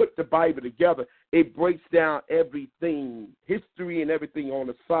when he put the Bible together, it breaks down everything, history and everything on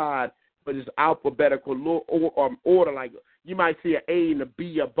the side, but it's alphabetical order. Like you might see an A and a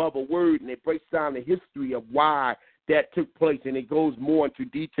B above a word, and it breaks down the history of why that took place, and it goes more into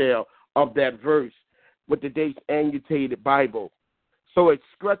detail of that verse with the Dates Annotated Bible. So it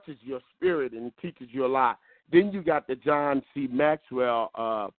stretches your spirit and teaches you a lot. Then you got the John C. Maxwell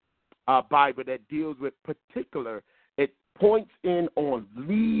Bible that deals with particular. It points in on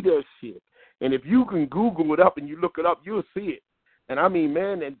leadership. And if you can Google it up and you look it up, you'll see it. And I mean,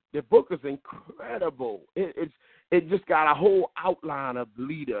 man, the book is incredible. It just got a whole outline of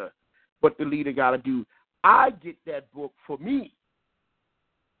leader, what the leader got to do. I get that book for me.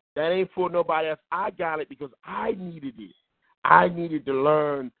 That ain't for nobody else. I got it because I needed it. I needed to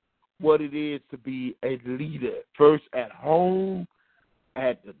learn what it is to be a leader. First at home,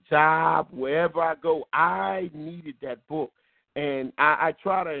 at the job, wherever I go, I needed that book. And I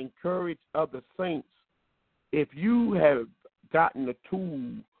try to encourage other saints. If you have gotten a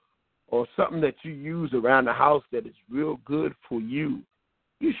tool or something that you use around the house that is real good for you,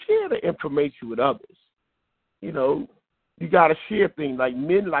 you share the information with others. You know, you got to share things. Like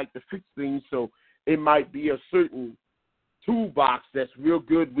men like to fix things, so it might be a certain toolbox that's real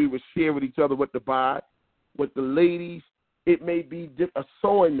good we would share with each other what to buy. With the ladies, it may be a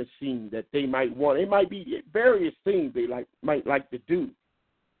sewing machine that they might want. It might be various things they might like to do,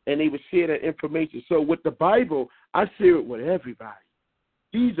 and they would share that information. So with the Bible, I share it with everybody.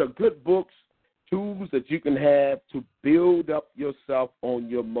 These are good books, tools that you can have to build up yourself on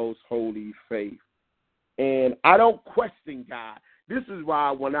your most holy faith. And I don't question God. This is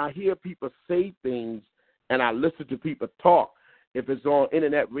why when I hear people say things and I listen to people talk, if it's on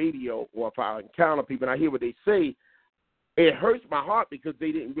internet radio or if I encounter people and I hear what they say, it hurts my heart because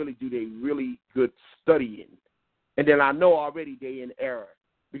they didn't really do their really good studying. And then I know already they're in error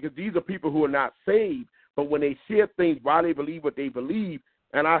because these are people who are not saved, but when they share things, why they believe what they believe,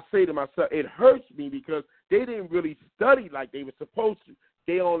 and I say to myself, it hurts me because they didn't really study like they were supposed to.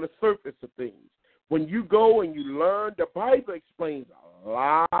 They're on the surface of things. When you go and you learn, the Bible explains a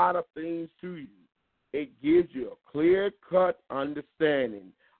lot of things to you. It gives you a clear-cut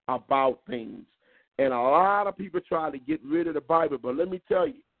understanding about things. And a lot of people try to get rid of the Bible. But let me tell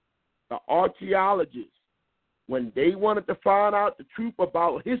you, the archaeologists, when they wanted to find out the truth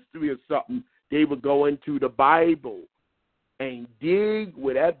about history or something, they would go into the Bible and dig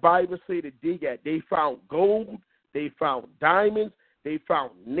where that Bible say to dig at. They found gold. They found diamonds. They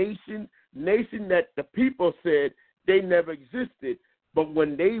found nation that the people said they never existed. But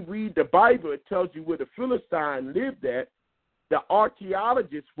when they read the Bible, it tells you where the Philistines lived at. The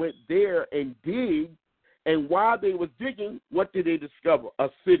archaeologists went there and digged, and while they was digging, what did they discover? A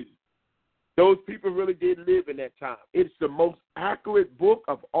city. Those people really did live in that time. It's the most accurate book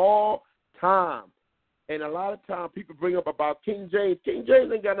of all time. And a lot of times people bring up about King James. King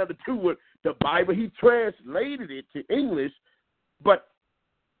James ain't got nothing to do with the Bible. He translated it to English, but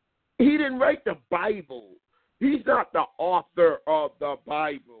he didn't write the Bible. He's not the author of the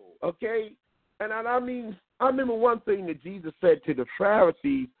Bible, okay? And I mean, I remember one thing that Jesus said to the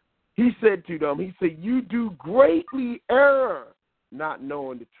Pharisees. He said to them, he said, you do greatly err not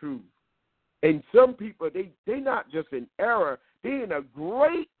knowing the truth. And some people, they not just in error, they're in a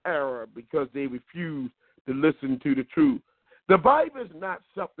great error because they refuse to listen to the truth. The Bible is not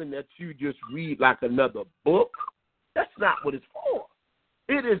something that you just read like another book. That's not what it's for.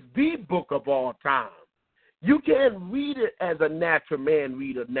 It is the book of all time. You can't read it as a natural man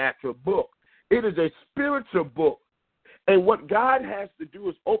read a natural book. It is a spiritual book. And what God has to do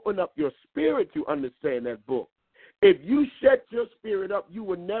is open up your spirit to understand that book. If you shut your spirit up, you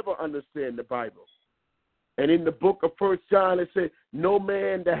will never understand the Bible. And in the book of 1 John, it says, no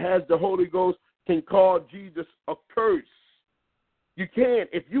man that has the Holy Ghost can call Jesus a curse. You can't.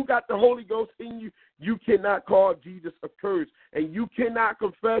 If you got the Holy Ghost in you, you cannot call Jesus a curse. And you cannot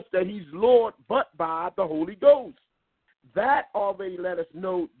confess that he's Lord but by the Holy Ghost. That already let us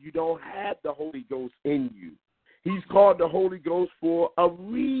know you don't have the Holy Ghost in you. He's called the Holy Ghost for a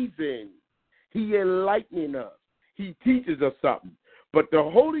reason. He enlightening us. He teaches us something. But the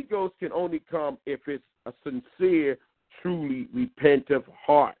Holy Ghost can only come if it's a sincere, truly repentant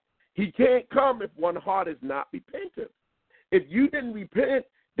heart. He can't come if one heart is not repentant. If you didn't repent,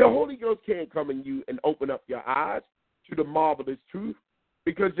 the Holy Ghost can't come in you and open up your eyes to the marvelous truth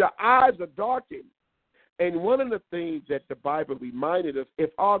because your eyes are darkened. And one of the things that the Bible reminded us,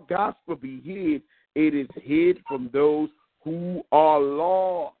 if our gospel be hid, it is hid from those who are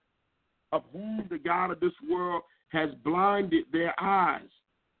lost, of whom the God of this world has blinded their eyes.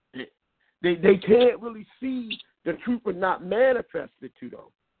 They can't really see the truth and not manifest it to them.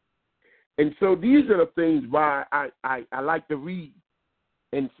 And so these are the things why I like to read,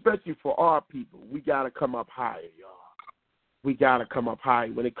 and especially for our people, we got to come up higher, y'all. We got to come up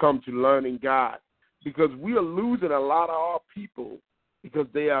higher when it comes to learning God, because we are losing a lot of our people because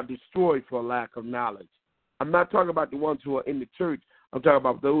they are destroyed for lack of knowledge. I'm not talking about the ones who are in the church. I'm talking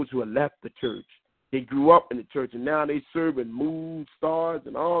about those who have left the church. They grew up in the church, and now they serving moon, stars,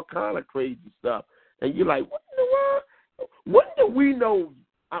 and all kind of crazy stuff. And you're like, what in the world? When do we know?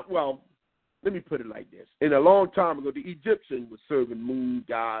 Well, let me put it like this. In a long time ago, the Egyptians were serving moon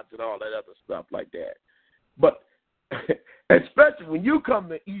gods and all that other stuff like that. But especially when you come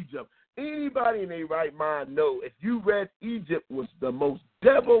to Egypt, anybody in their right mind know if you read Egypt was the most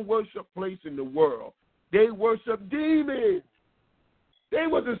devil worship place in the world. They worship demons. They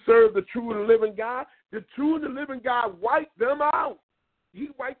wasn't serve the true and living God. The true and the living God wiped them out. He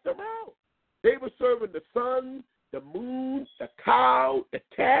wiped them out. They were serving the sun, the moon, the cow, the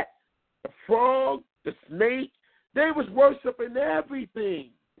cat, the frog, the snake. They was worshiping everything.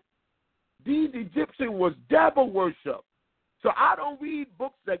 These Egyptians was devil worship. So I don't read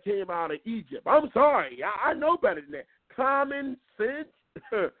books that came out of Egypt. I'm sorry. I know better than that. Common sense.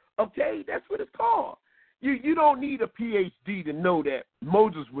 Okay, that's what it's called. You don't need a PhD to know that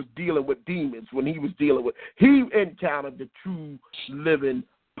Moses was dealing with demons when he encountered the true, living,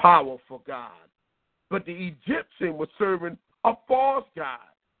 powerful God. But the Egyptian was serving a false God.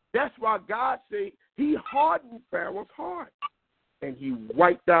 That's why God said he hardened Pharaoh's heart. And he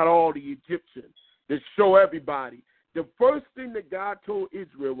wiped out all the Egyptians to show everybody. The first thing that God told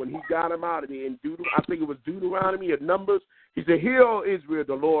Israel when he got them out of there in I think it was Deuteronomy or Numbers, he said, "Hear, O Israel,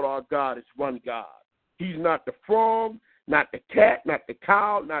 the Lord our God is one God. He's not the frog, not the cat, not the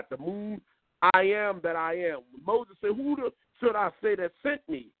cow, not the moon. I am that I am." Moses said, "Who should I say that sent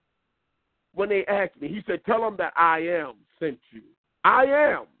me?" When they asked me, he said, "Tell them that I am sent you." I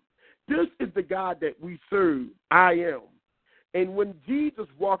am. This is the God that we serve. I am. And when Jesus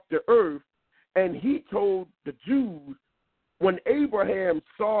walked the earth, and he told the Jews, when Abraham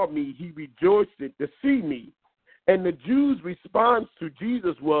saw me, he rejoiced to see me. And the Jews' response to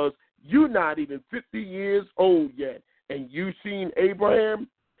Jesus was, "You're not even 50 years old yet, and you seen Abraham?"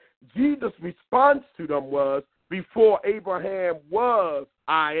 Jesus' response to them was, "Before Abraham was,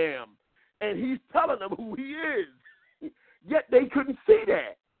 I am." And he's telling them who he is. Yet they couldn't see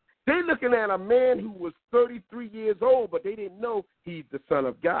that. They're looking at a man who was 33 years old, but they didn't know he's the Son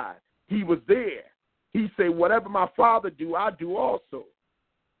of God. He was there. He said, "Whatever my Father do, I do also."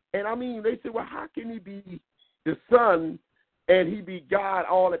 And I mean, they said, "Well, how can he be the Son and he be God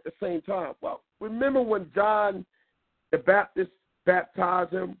all at the same time?" Well, remember when John the Baptist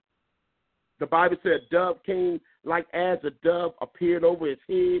baptized him? The Bible said a dove came like as a dove appeared over his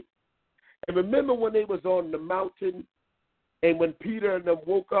head. And remember when they was on the mountain and when Peter and them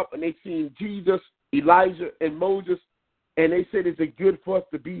woke up and they seen Jesus, Elijah, and Moses, and they said, "Is it good for us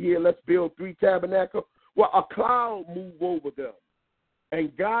to be here? Let's build 3 tabernacles." Well, a cloud moved over them.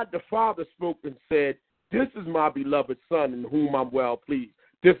 And God the Father spoke and said, "This is my beloved Son in whom I'm well pleased."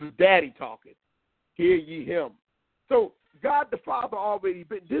 This is Daddy talking. Hear ye him. So God the Father already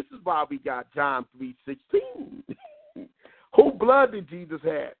been. This is why we got John 3:16. Who blood did Jesus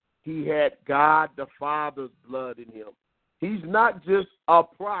have? He had God the Father's blood in him. He's not just a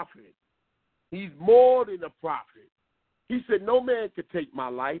prophet. He's more than a prophet. He said, "No man could take my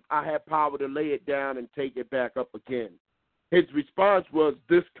life. I have power to lay it down and take it back up again." His response was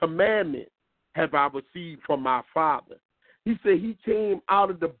this commandment. have I received from my Father. He said he came out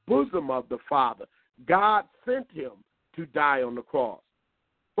of the bosom of the Father. God sent him to die on the cross.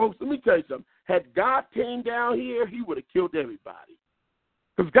 Folks, let me tell you something. Had God came down here, he would have killed everybody.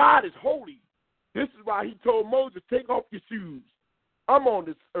 Because God is holy. This is why he told Moses, take off your shoes. I'm on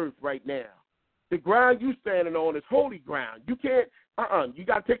this earth right now. The ground you standing on is holy ground. You can't, you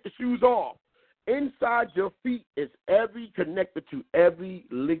got to take the shoes off. Inside your feet is connected to every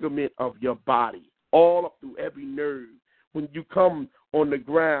ligament of your body, all up through every nerve. When you come on the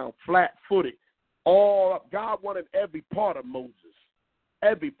ground, flat-footed, all up, God wanted every part of Moses,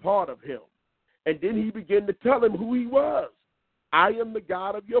 every part of him. And then he began to tell him who he was. I am the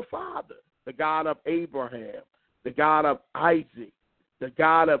God of your father, the God of Abraham, the God of Isaac, the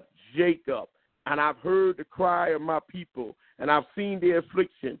God of Jacob. And I've heard the cry of my people, and I've seen their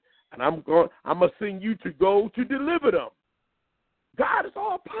affliction, and I'm going to send you to go to deliver them. God is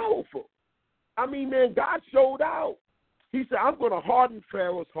all powerful. I mean, man, God showed out. He said, I'm going to harden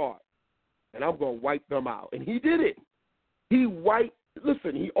Pharaoh's heart, and I'm going to wipe them out. And he did it. He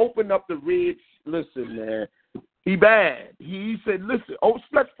opened up the Red Sea. Listen, man, he bad. He said, listen,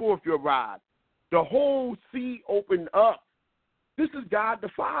 stretch forth your rod. The whole sea opened up. This is God the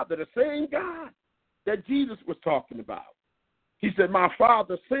Father, the same God that Jesus was talking about. He said, my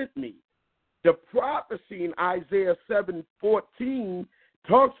Father sent me. The prophecy in Isaiah 7:14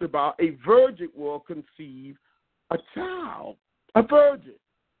 talks about a virgin will conceive a child, a virgin.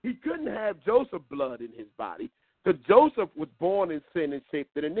 He couldn't have Joseph's blood in his body because Joseph was born in sin and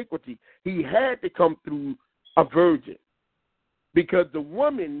shaped in iniquity. He had to come through a virgin because the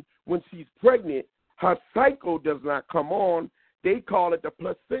woman, when she's pregnant, her cycle does not come on. They call it the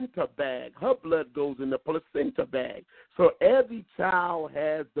placenta bag. Her blood goes in the placenta bag. So every child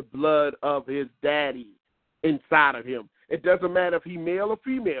has the blood of his daddy inside of him. It doesn't matter if he's male or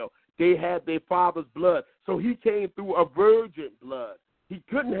female. They have their father's blood. So he came through a virgin blood. He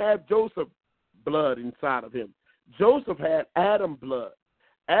couldn't have Joseph's blood inside of him. Joseph had Adam's blood.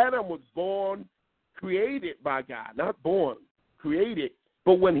 Adam was born, created by God. Not born, created.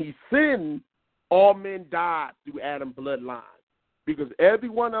 But when he sinned, all men died through Adam's bloodline. Because every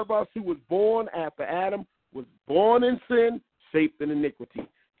one of us who was born after Adam was born in sin, shaped in iniquity.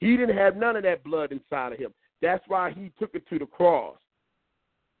 He didn't have none of that blood inside of him. That's why he took it to the cross.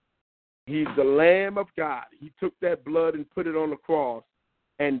 He's the Lamb of God. He took that blood and put it on the cross.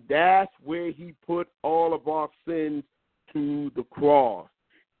 And that's where he put all of our sins to the cross.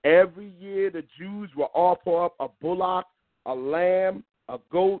 Every year the Jews will offer up a bullock, a lamb, a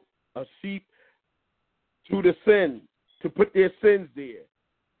goat, a sheep to the sin, to put their sins there.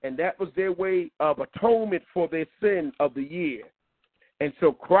 And that was their way of atonement for their sin of the year. And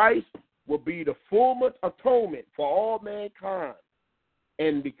so Christ will be the fullest atonement for all mankind.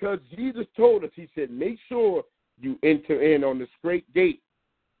 And because Jesus told us, he said, make sure you enter in on the straight gate.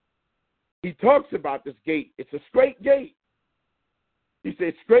 He talks about this gate. It's a straight gate. He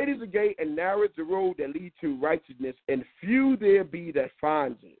said, straight is the gate and narrow is the road that leads to righteousness, and few there be that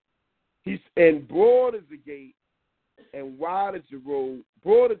finds it. And broad is the gate, and wide is the road.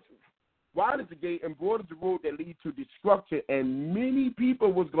 Wide is the gate, and broad is the road that leads to destruction, and many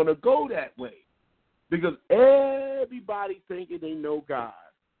people was going to go that way. Because everybody thinking they know God,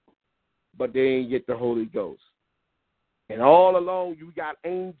 but they ain't get the Holy Ghost. And all along, you got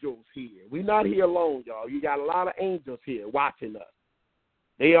angels here. We're not here alone, y'all. You got a lot of angels here watching us.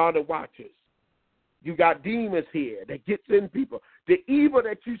 They are the watchers. You got demons here that gets in people. The evil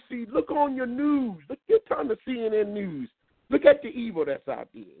that you see, look on your news. Look, you turn to CNN News. Look at the evil that's out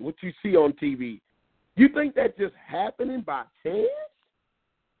there, what you see on TV. You think that's just happening by chance?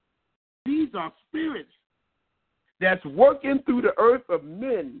 These are spirits that's working through the earth of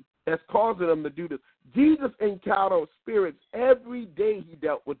men that's causing them to do this. Jesus encountered spirits every day. He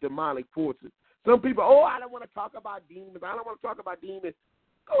dealt with demonic forces. Some people, I don't want to talk about demons. I don't want to talk about demons.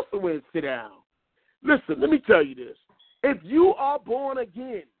 Go somewhere and sit down. Listen, let me tell you this. If you are born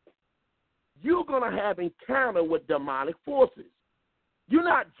again, you're going to have encounter with demonic forces. You're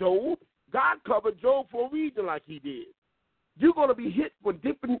not Job. God covered Job for a reason like he did. You're going to be hit with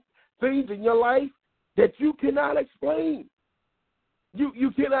different things in your life that you cannot explain.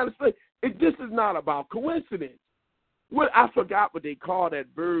 You cannot explain. This is not about coincidence. I forgot what they call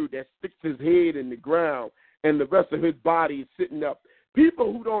that bird that sticks his head in the ground and the rest of his body is sitting up.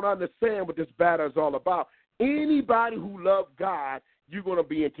 People who don't understand what this battle is all about, anybody who loves God, you're going to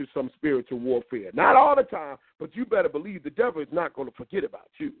be into some spiritual warfare. Not all the time, but you better believe the devil is not going to forget about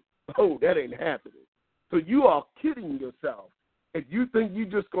you. Oh, that ain't happening. So you are kidding yourself if you think you're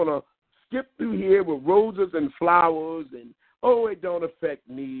just going to skip through here with roses and flowers and, it don't affect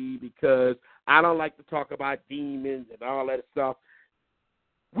me because I don't like to talk about demons and all that stuff.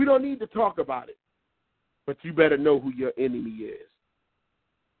 We don't need to talk about it. But you better know who your enemy is.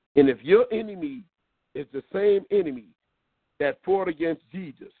 And if your enemy is the same enemy that fought against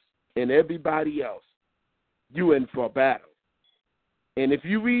Jesus and everybody else, you in for a battle. And if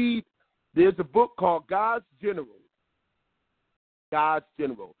you read, there's a book called God's General. God's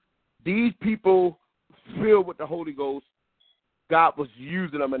General. These people filled with the Holy Ghost, God was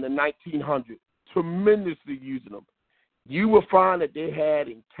using them in the 1900s, tremendously using them. You will find that they had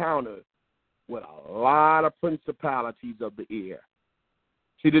encounters with a lot of principalities of the air.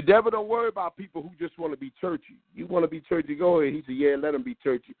 See, the devil don't worry about people who just want to be churchy. You want to be churchy, go ahead. He said, yeah, let him be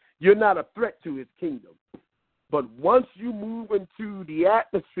churchy. You're not a threat to his kingdom. But once you move into the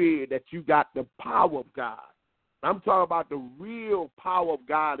atmosphere that you got the power of God, I'm talking about the real power of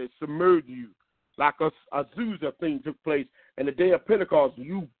God that submerged you, like a Azusa thing took place in the day of Pentecost.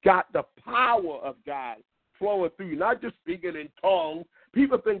 You got the power of God flowing through you, not just speaking in tongues.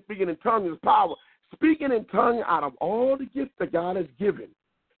 People think speaking in tongues is power. Speaking in tongues out of all the gifts that God has given,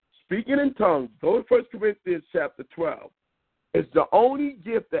 speaking in tongues, go to 1 Corinthians chapter 12, is the only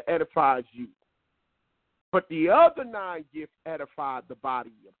gift that edifies you. But the other 9 gifts edify the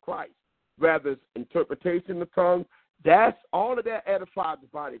body of Christ. Whether it's interpretation of tongues, that's all of that edifies the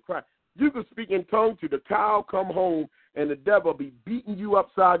body of Christ. You can speak in tongues to the cow come home and the devil be beating you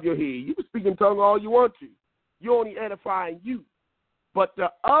upside your head. You can speak in tongues all you want to. You're only edifying you. But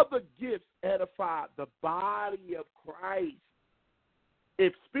the other gifts edify the body of Christ.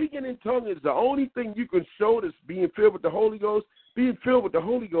 If speaking in tongues is the only thing you can show that's being filled with the Holy Ghost, being filled with the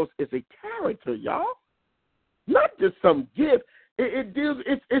Holy Ghost is a character, y'all. Not just some gift. It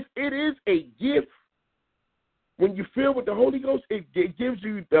is a gift. When you fill with the Holy Ghost, it gives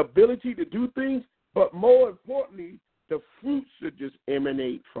you the ability to do things, but more importantly, the fruit should just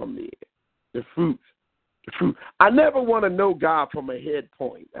emanate from there. The fruit. I never want to know God from a head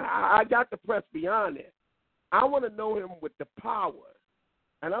point. I got to press beyond that. I want to know him with the power.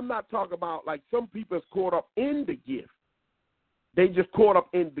 And I'm not talking about like some people is caught up in the gift. They just caught up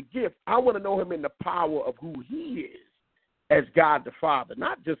in the gift. I want to know him in the power of who he is as God the Father,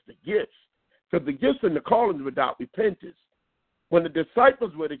 not just the gifts. Because the gifts and the callings without repentance. When the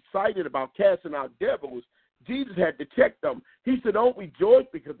disciples were excited about casting out devils, Jesus had to check them. He said, don't rejoice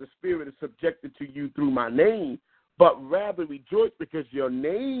because the Spirit is subjected to you through my name, but rather rejoice because your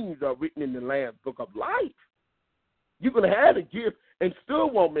names are written in the Lamb's book of life. You can have a gift and still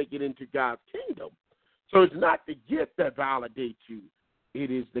won't make it into God's kingdom. So it's not the gift that validates you.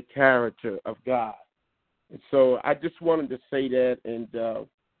 It is the character of God. And so I just wanted to say that. And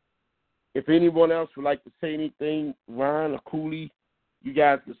if anyone else would like to say anything, Ron or Cooley, you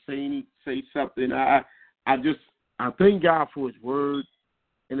guys can say something. I thank God for his word.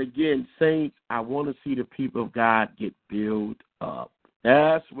 And again, saints, I want to see the people of God get built up.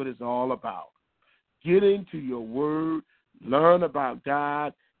 That's what it's all about. Get into your word, learn about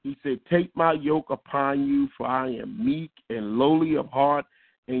God. He said, take my yoke upon you, for I am meek and lowly of heart,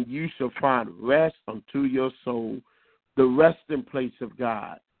 and you shall find rest unto your soul, the resting place of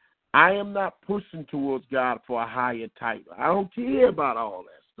God. I am not pushing towards God for a higher title. I don't care about all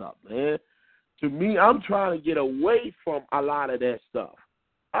that stuff, man. To me, I'm trying to get away from a lot of that stuff.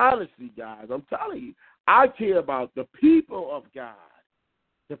 Honestly, guys, I'm telling you, I care about the people of God,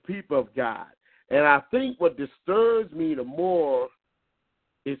 the people of God. And I think what disturbs me the more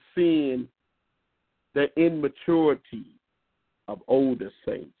is seeing the immaturity of older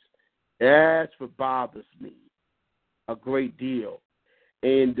saints. That's what bothers me a great deal.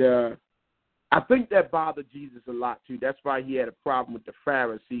 And I think that bothered Jesus a lot, too. That's why he had a problem with the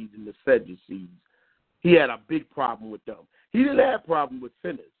Pharisees and the Sadducees. He had a big problem with them. He didn't have a problem with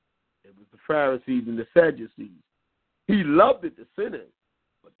sinners. It was the Pharisees and the Sadducees. He loved it, the sinners.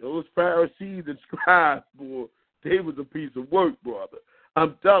 But those Pharisees and scribes, boy, they was a piece of work, brother.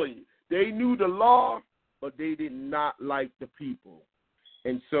 I'm telling you. They knew the law, but they did not like the people.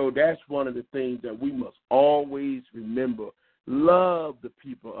 And so that's one of the things that we must always remember. Love the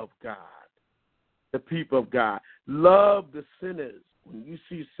people of God. The people of God. Love the sinners. When you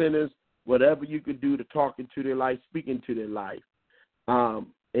see sinners, whatever you can do to talk into their life, speak into their life.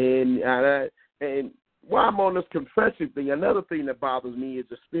 And while I'm on this confession thing, another thing that bothers me is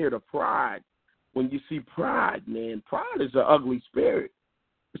the spirit of pride. When you see pride, man, pride is an ugly spirit.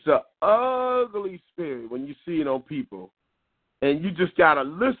 It's an ugly spirit when you see it on people. And you just got to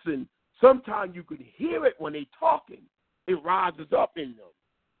listen. Sometimes you can hear it when they're talking. It rises up in them.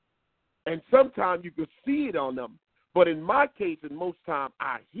 And sometimes you can see it on them. But in my case, and most times,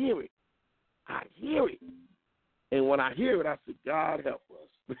 I hear it. I hear it. And when I hear it, I say, God help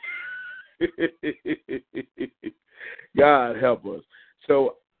us. God help us.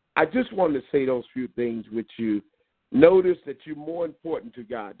 So I just wanted to say those few things with you. Notice that you're more important to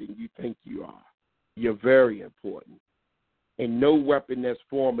God than you think you are. You're very important. And no weapon that's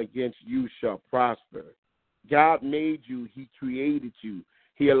formed against you shall prosper. God made you. He created you.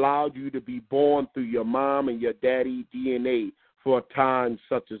 He allowed you to be born through your mom and your daddy DNA for a time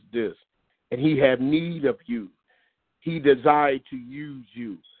such as this. And he had need of you. He desired to use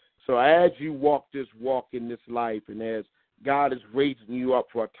you. So as you walk this walk in this life, and as God is raising you up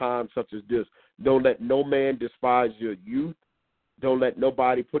for a time such as this, don't let no man despise your youth. Don't let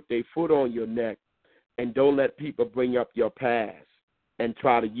nobody put their foot on your neck. And don't let people bring up your past and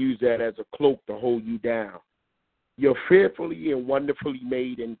try to use that as a cloak to hold you down. You're fearfully and wonderfully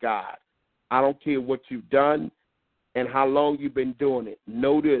made in God. I don't care what you've done and how long you've been doing it.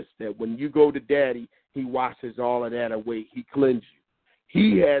 Notice that when you go to Daddy, he washes all of that away. He cleanses you.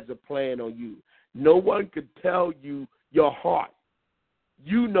 He has a plan on you. No one could tell you your heart.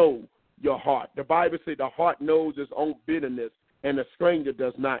 You know your heart. The Bible says the heart knows its own bitterness, and a stranger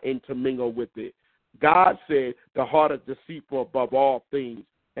does not intermingle with it. God said the heart is deceitful above all things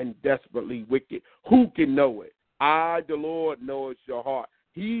and desperately wicked. Who can know it? I, the Lord, knows your heart.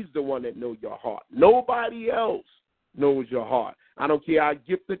 He's the one that knows your heart. Nobody else knows your heart. I don't care how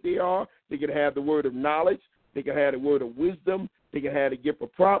gifted they are. They can have the word of knowledge. They can have the word of wisdom. They can have the gift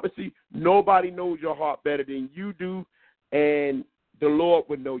of prophecy. Nobody knows your heart better than you do, and the Lord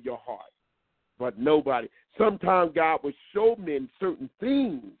would know your heart. But nobody. Sometimes God will show men certain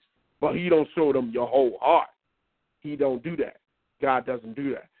things, but he don't show them your whole heart. He don't do that. God doesn't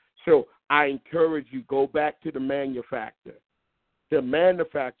do that. So I encourage you, go back to the manufacturer. The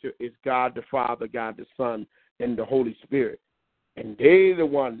manufacturer is God the Father, God the Son, and the Holy Spirit. And they're the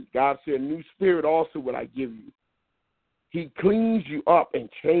ones. God said, a new spirit also will I give you. He cleans you up and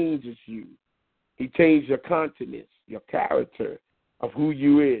changes you. He changes your countenance, your character of who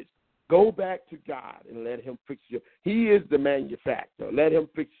you is. Go back to God and let him fix you. He is the manufacturer. Let him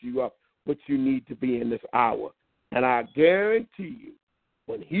fix you up what you need to be in this hour. And I guarantee you,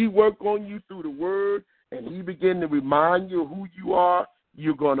 when he work on you through the word and he begin to remind you of who you are,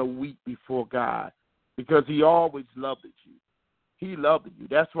 you're going to weep before God because he always loved you. He loved you.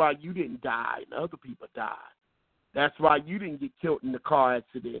 That's why you didn't die and other people died. That's why you didn't get killed in the car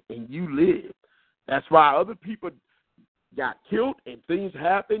accident and you lived. That's why other people got killed and things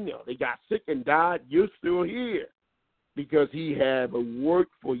happened. You know, they got sick and died. You're still here because he had a work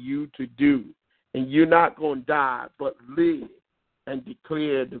for you to do. And you're not going to die but live and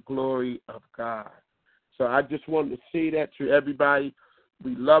declare the glory of God. So I just wanted to say that to everybody.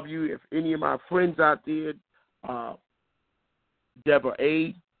 We love you. If any of my friends out there, Deborah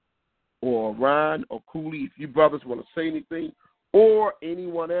A., or Ron or Cooley, if you brothers want to say anything, or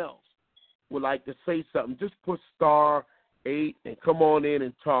anyone else would like to say something, just push *8 and come on in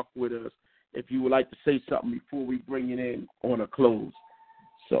and talk with us if you would like to say something before we bring it in on a close.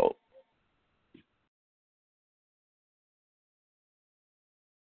 So,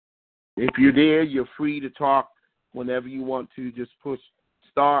 if you're there, you're free to talk whenever you want to. Just push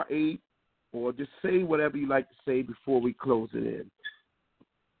 *8 or just say whatever you like to say before we close it in.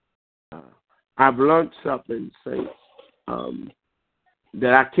 I've learned something, saints,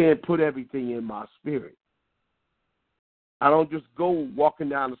 that I can't put everything in my spirit. I don't just go walking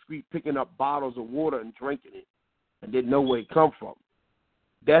down the street picking up bottles of water and drinking it and didn't know where it come from.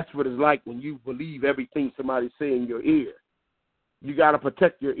 That's what it's like when you believe everything somebody say in your ear. You got to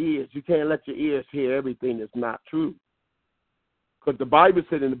protect your ears. You can't let your ears hear everything that's not true. Because the Bible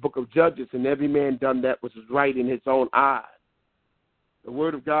said in the book of Judges, and every man done that which is right in his own eyes. The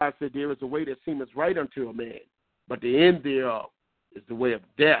word of God said there is a way that seemeth right unto a man, but the end thereof is the way of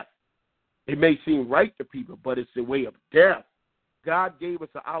death. It may seem right to people, but it's the way of death. God gave us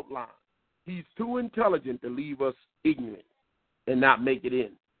an outline. He's too intelligent to leave us ignorant and not make it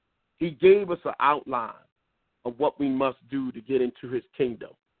in. He gave us an outline of what we must do to get into his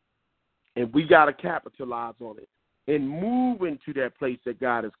kingdom. And we got to capitalize on it and move into that place that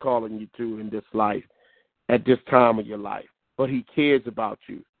God is calling you to in this life, at this time of your life. But he cares about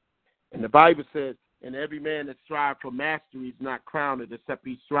you. And the Bible says, and every man that strive for mastery is not crowned except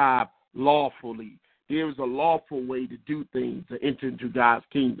he strive lawfully. There is a lawful way to do things to enter into God's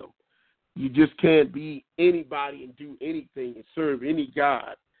kingdom. You just can't be anybody and do anything and serve any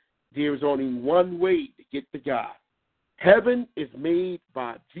God. There is only one way to get to God. Heaven is made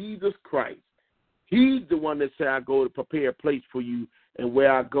by Jesus Christ. He's the one that said, I go to prepare a place for you, and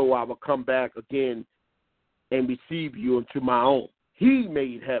where I go, I will come back again and receive you into my own. He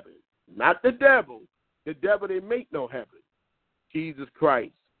made heaven, not the devil. The devil didn't make no heaven. Jesus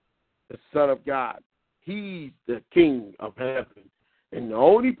Christ. the Son of God. He's the King of heaven. And the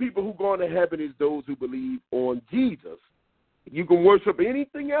only people who go into heaven is those who believe on Jesus. You can worship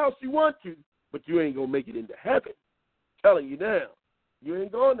anything else you want to, but you ain't going to make it into heaven. I'm telling you now, you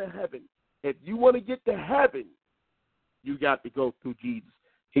ain't going to heaven. If you want to get to heaven, you got to go through Jesus.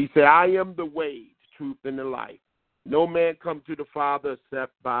 He said, I am the way, the truth, and the life. No man comes to the Father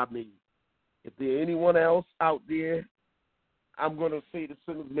except by me. If there anyone else out there, I'm going to say the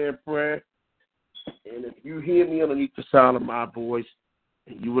sinner's man prayer. And if you hear me underneath the sound of my voice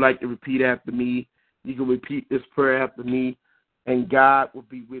and you would like to repeat after me, you can repeat this prayer after me, and God will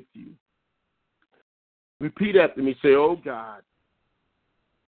be with you. Repeat after me. Say, oh God,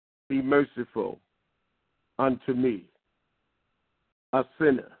 be merciful unto me, a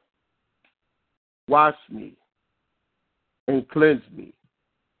sinner. Wash me and cleanse me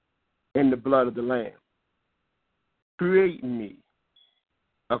in the blood of the Lamb. Create in me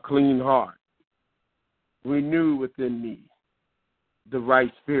a clean heart. Renew within me the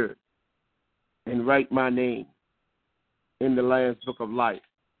right spirit, and write my name in the Lamb's Book of Life.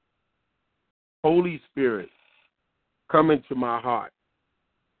 Holy Spirit, come into my heart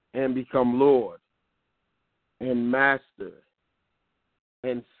and become Lord and Master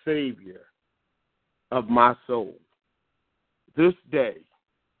and Savior of my soul. This day,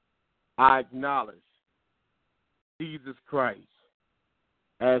 I acknowledge Jesus Christ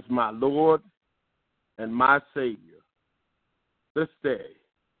as my Lord and my Savior. This day,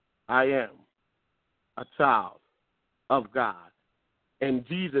 I am a child of God. In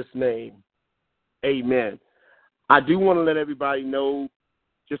Jesus' name, amen. I do want to let everybody know,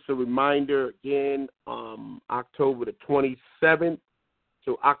 just a reminder again, October the 27th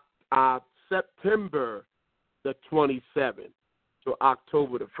to September the 27th to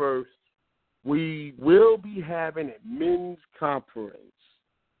October the 1st, we will be having a men's conference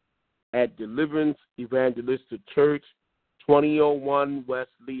at Deliverance Evangelistic Church, 2001 West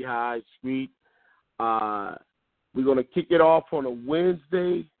Lehigh Street. We're going to kick it off on a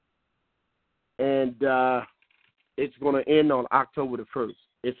Wednesday, and it's going to end on October the 1st.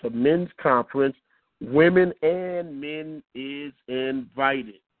 It's a men's conference. Women and men is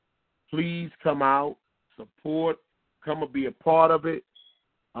invited. Please come out, support, come and be a part of it.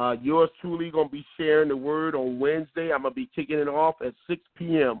 Yours truly going to be sharing the word on Wednesday. I'm going to be kicking it off at 6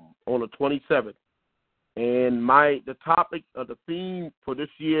 p.m. on the 27th. And the topic of the theme for this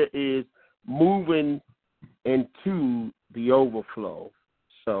year is moving into the overflow.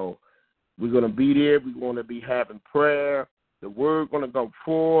 So we're going to be there. We're going to be having prayer. The word going to go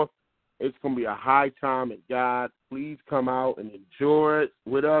forth. It's going to be a high time at God. Please come out and enjoy it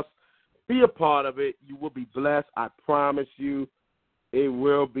with us. Be a part of it. You will be blessed. I promise you it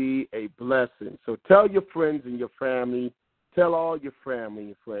will be a blessing. So tell your friends and your family. Tell all your family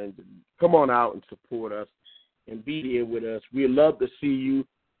and friends. Come on out and support us and be there with us. We'd love to see you.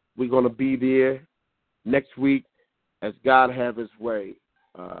 We're going to be there next week as God have his way.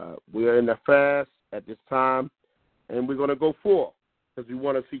 We're in the fast at this time, and we're going to go forth because we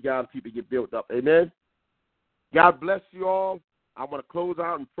want to see God's people get built up. Amen? God bless you all. I want to close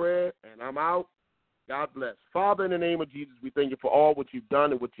out in prayer, and I'm out. God bless. Father, in the name of Jesus, we thank you for all what you've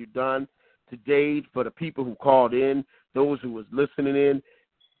done and what you've done today, for the people who called in, those who was listening in.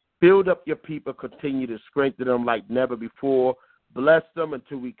 Build up your people. Continue to strengthen them like never before. Bless them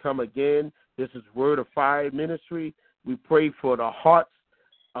until we come again. This is Word of Fire Ministry. We pray for the hearts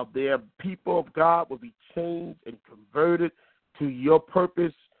of their people of God will be changed and converted to your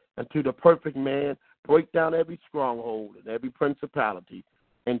purpose and to the perfect man. Break down every stronghold and every principality.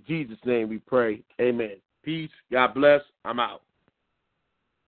 In Jesus' name we pray. Amen. Peace. God bless. I'm out.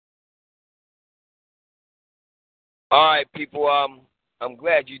 All right, people. I'm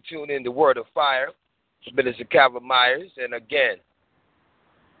glad you tuned in to Word of Fire. It's Minister Calvin Myers. And again,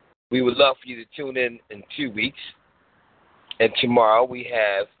 we would love for you to tune in 2 weeks. And tomorrow we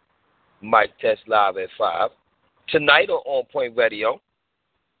have Mike Test Live at 5. Tonight on On Point Radio,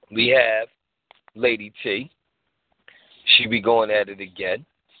 we have Lady T. She'll be going at it again.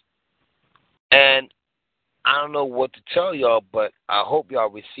 And I don't know what to tell y'all, but I hope y'all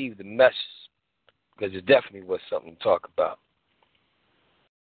receive the message because it definitely was something to talk about.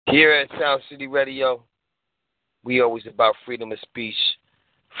 Here at Sound City Radio, we always about freedom of speech,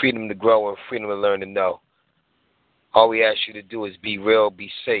 freedom to grow, and freedom to learn to know. All we ask you to do is be real, be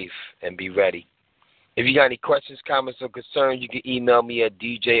safe, and be ready. If you got any questions, comments, or concerns, you can email me at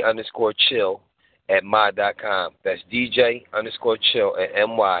dj_chill@my.com. That's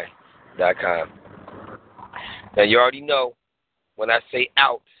dj_chill@my.com. Now, you already know when I say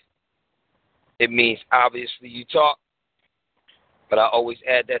out, it means obviously you talk, But I always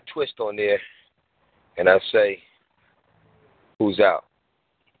add that twist on there, and I say, who's out?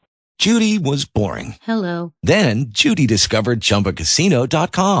 Judy was boring. Hello. Then Judy discovered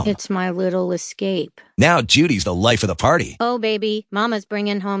ChumbaCasino.com. It's my little escape. Now Judy's the life of the party. Oh, baby, mama's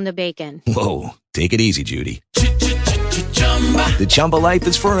bringing home the bacon. Whoa, take it easy, Judy. The Chumba life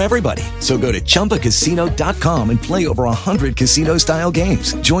is for everybody. So go to ChumbaCasino.com and play over 100 casino-style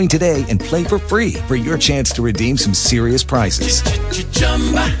games. Join today and play for free for your chance to redeem some serious prizes.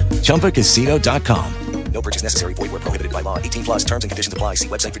 ChumbaCasino.com. No purchase necessary. Void where prohibited by law. 18 plus terms and conditions apply. See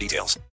website for details.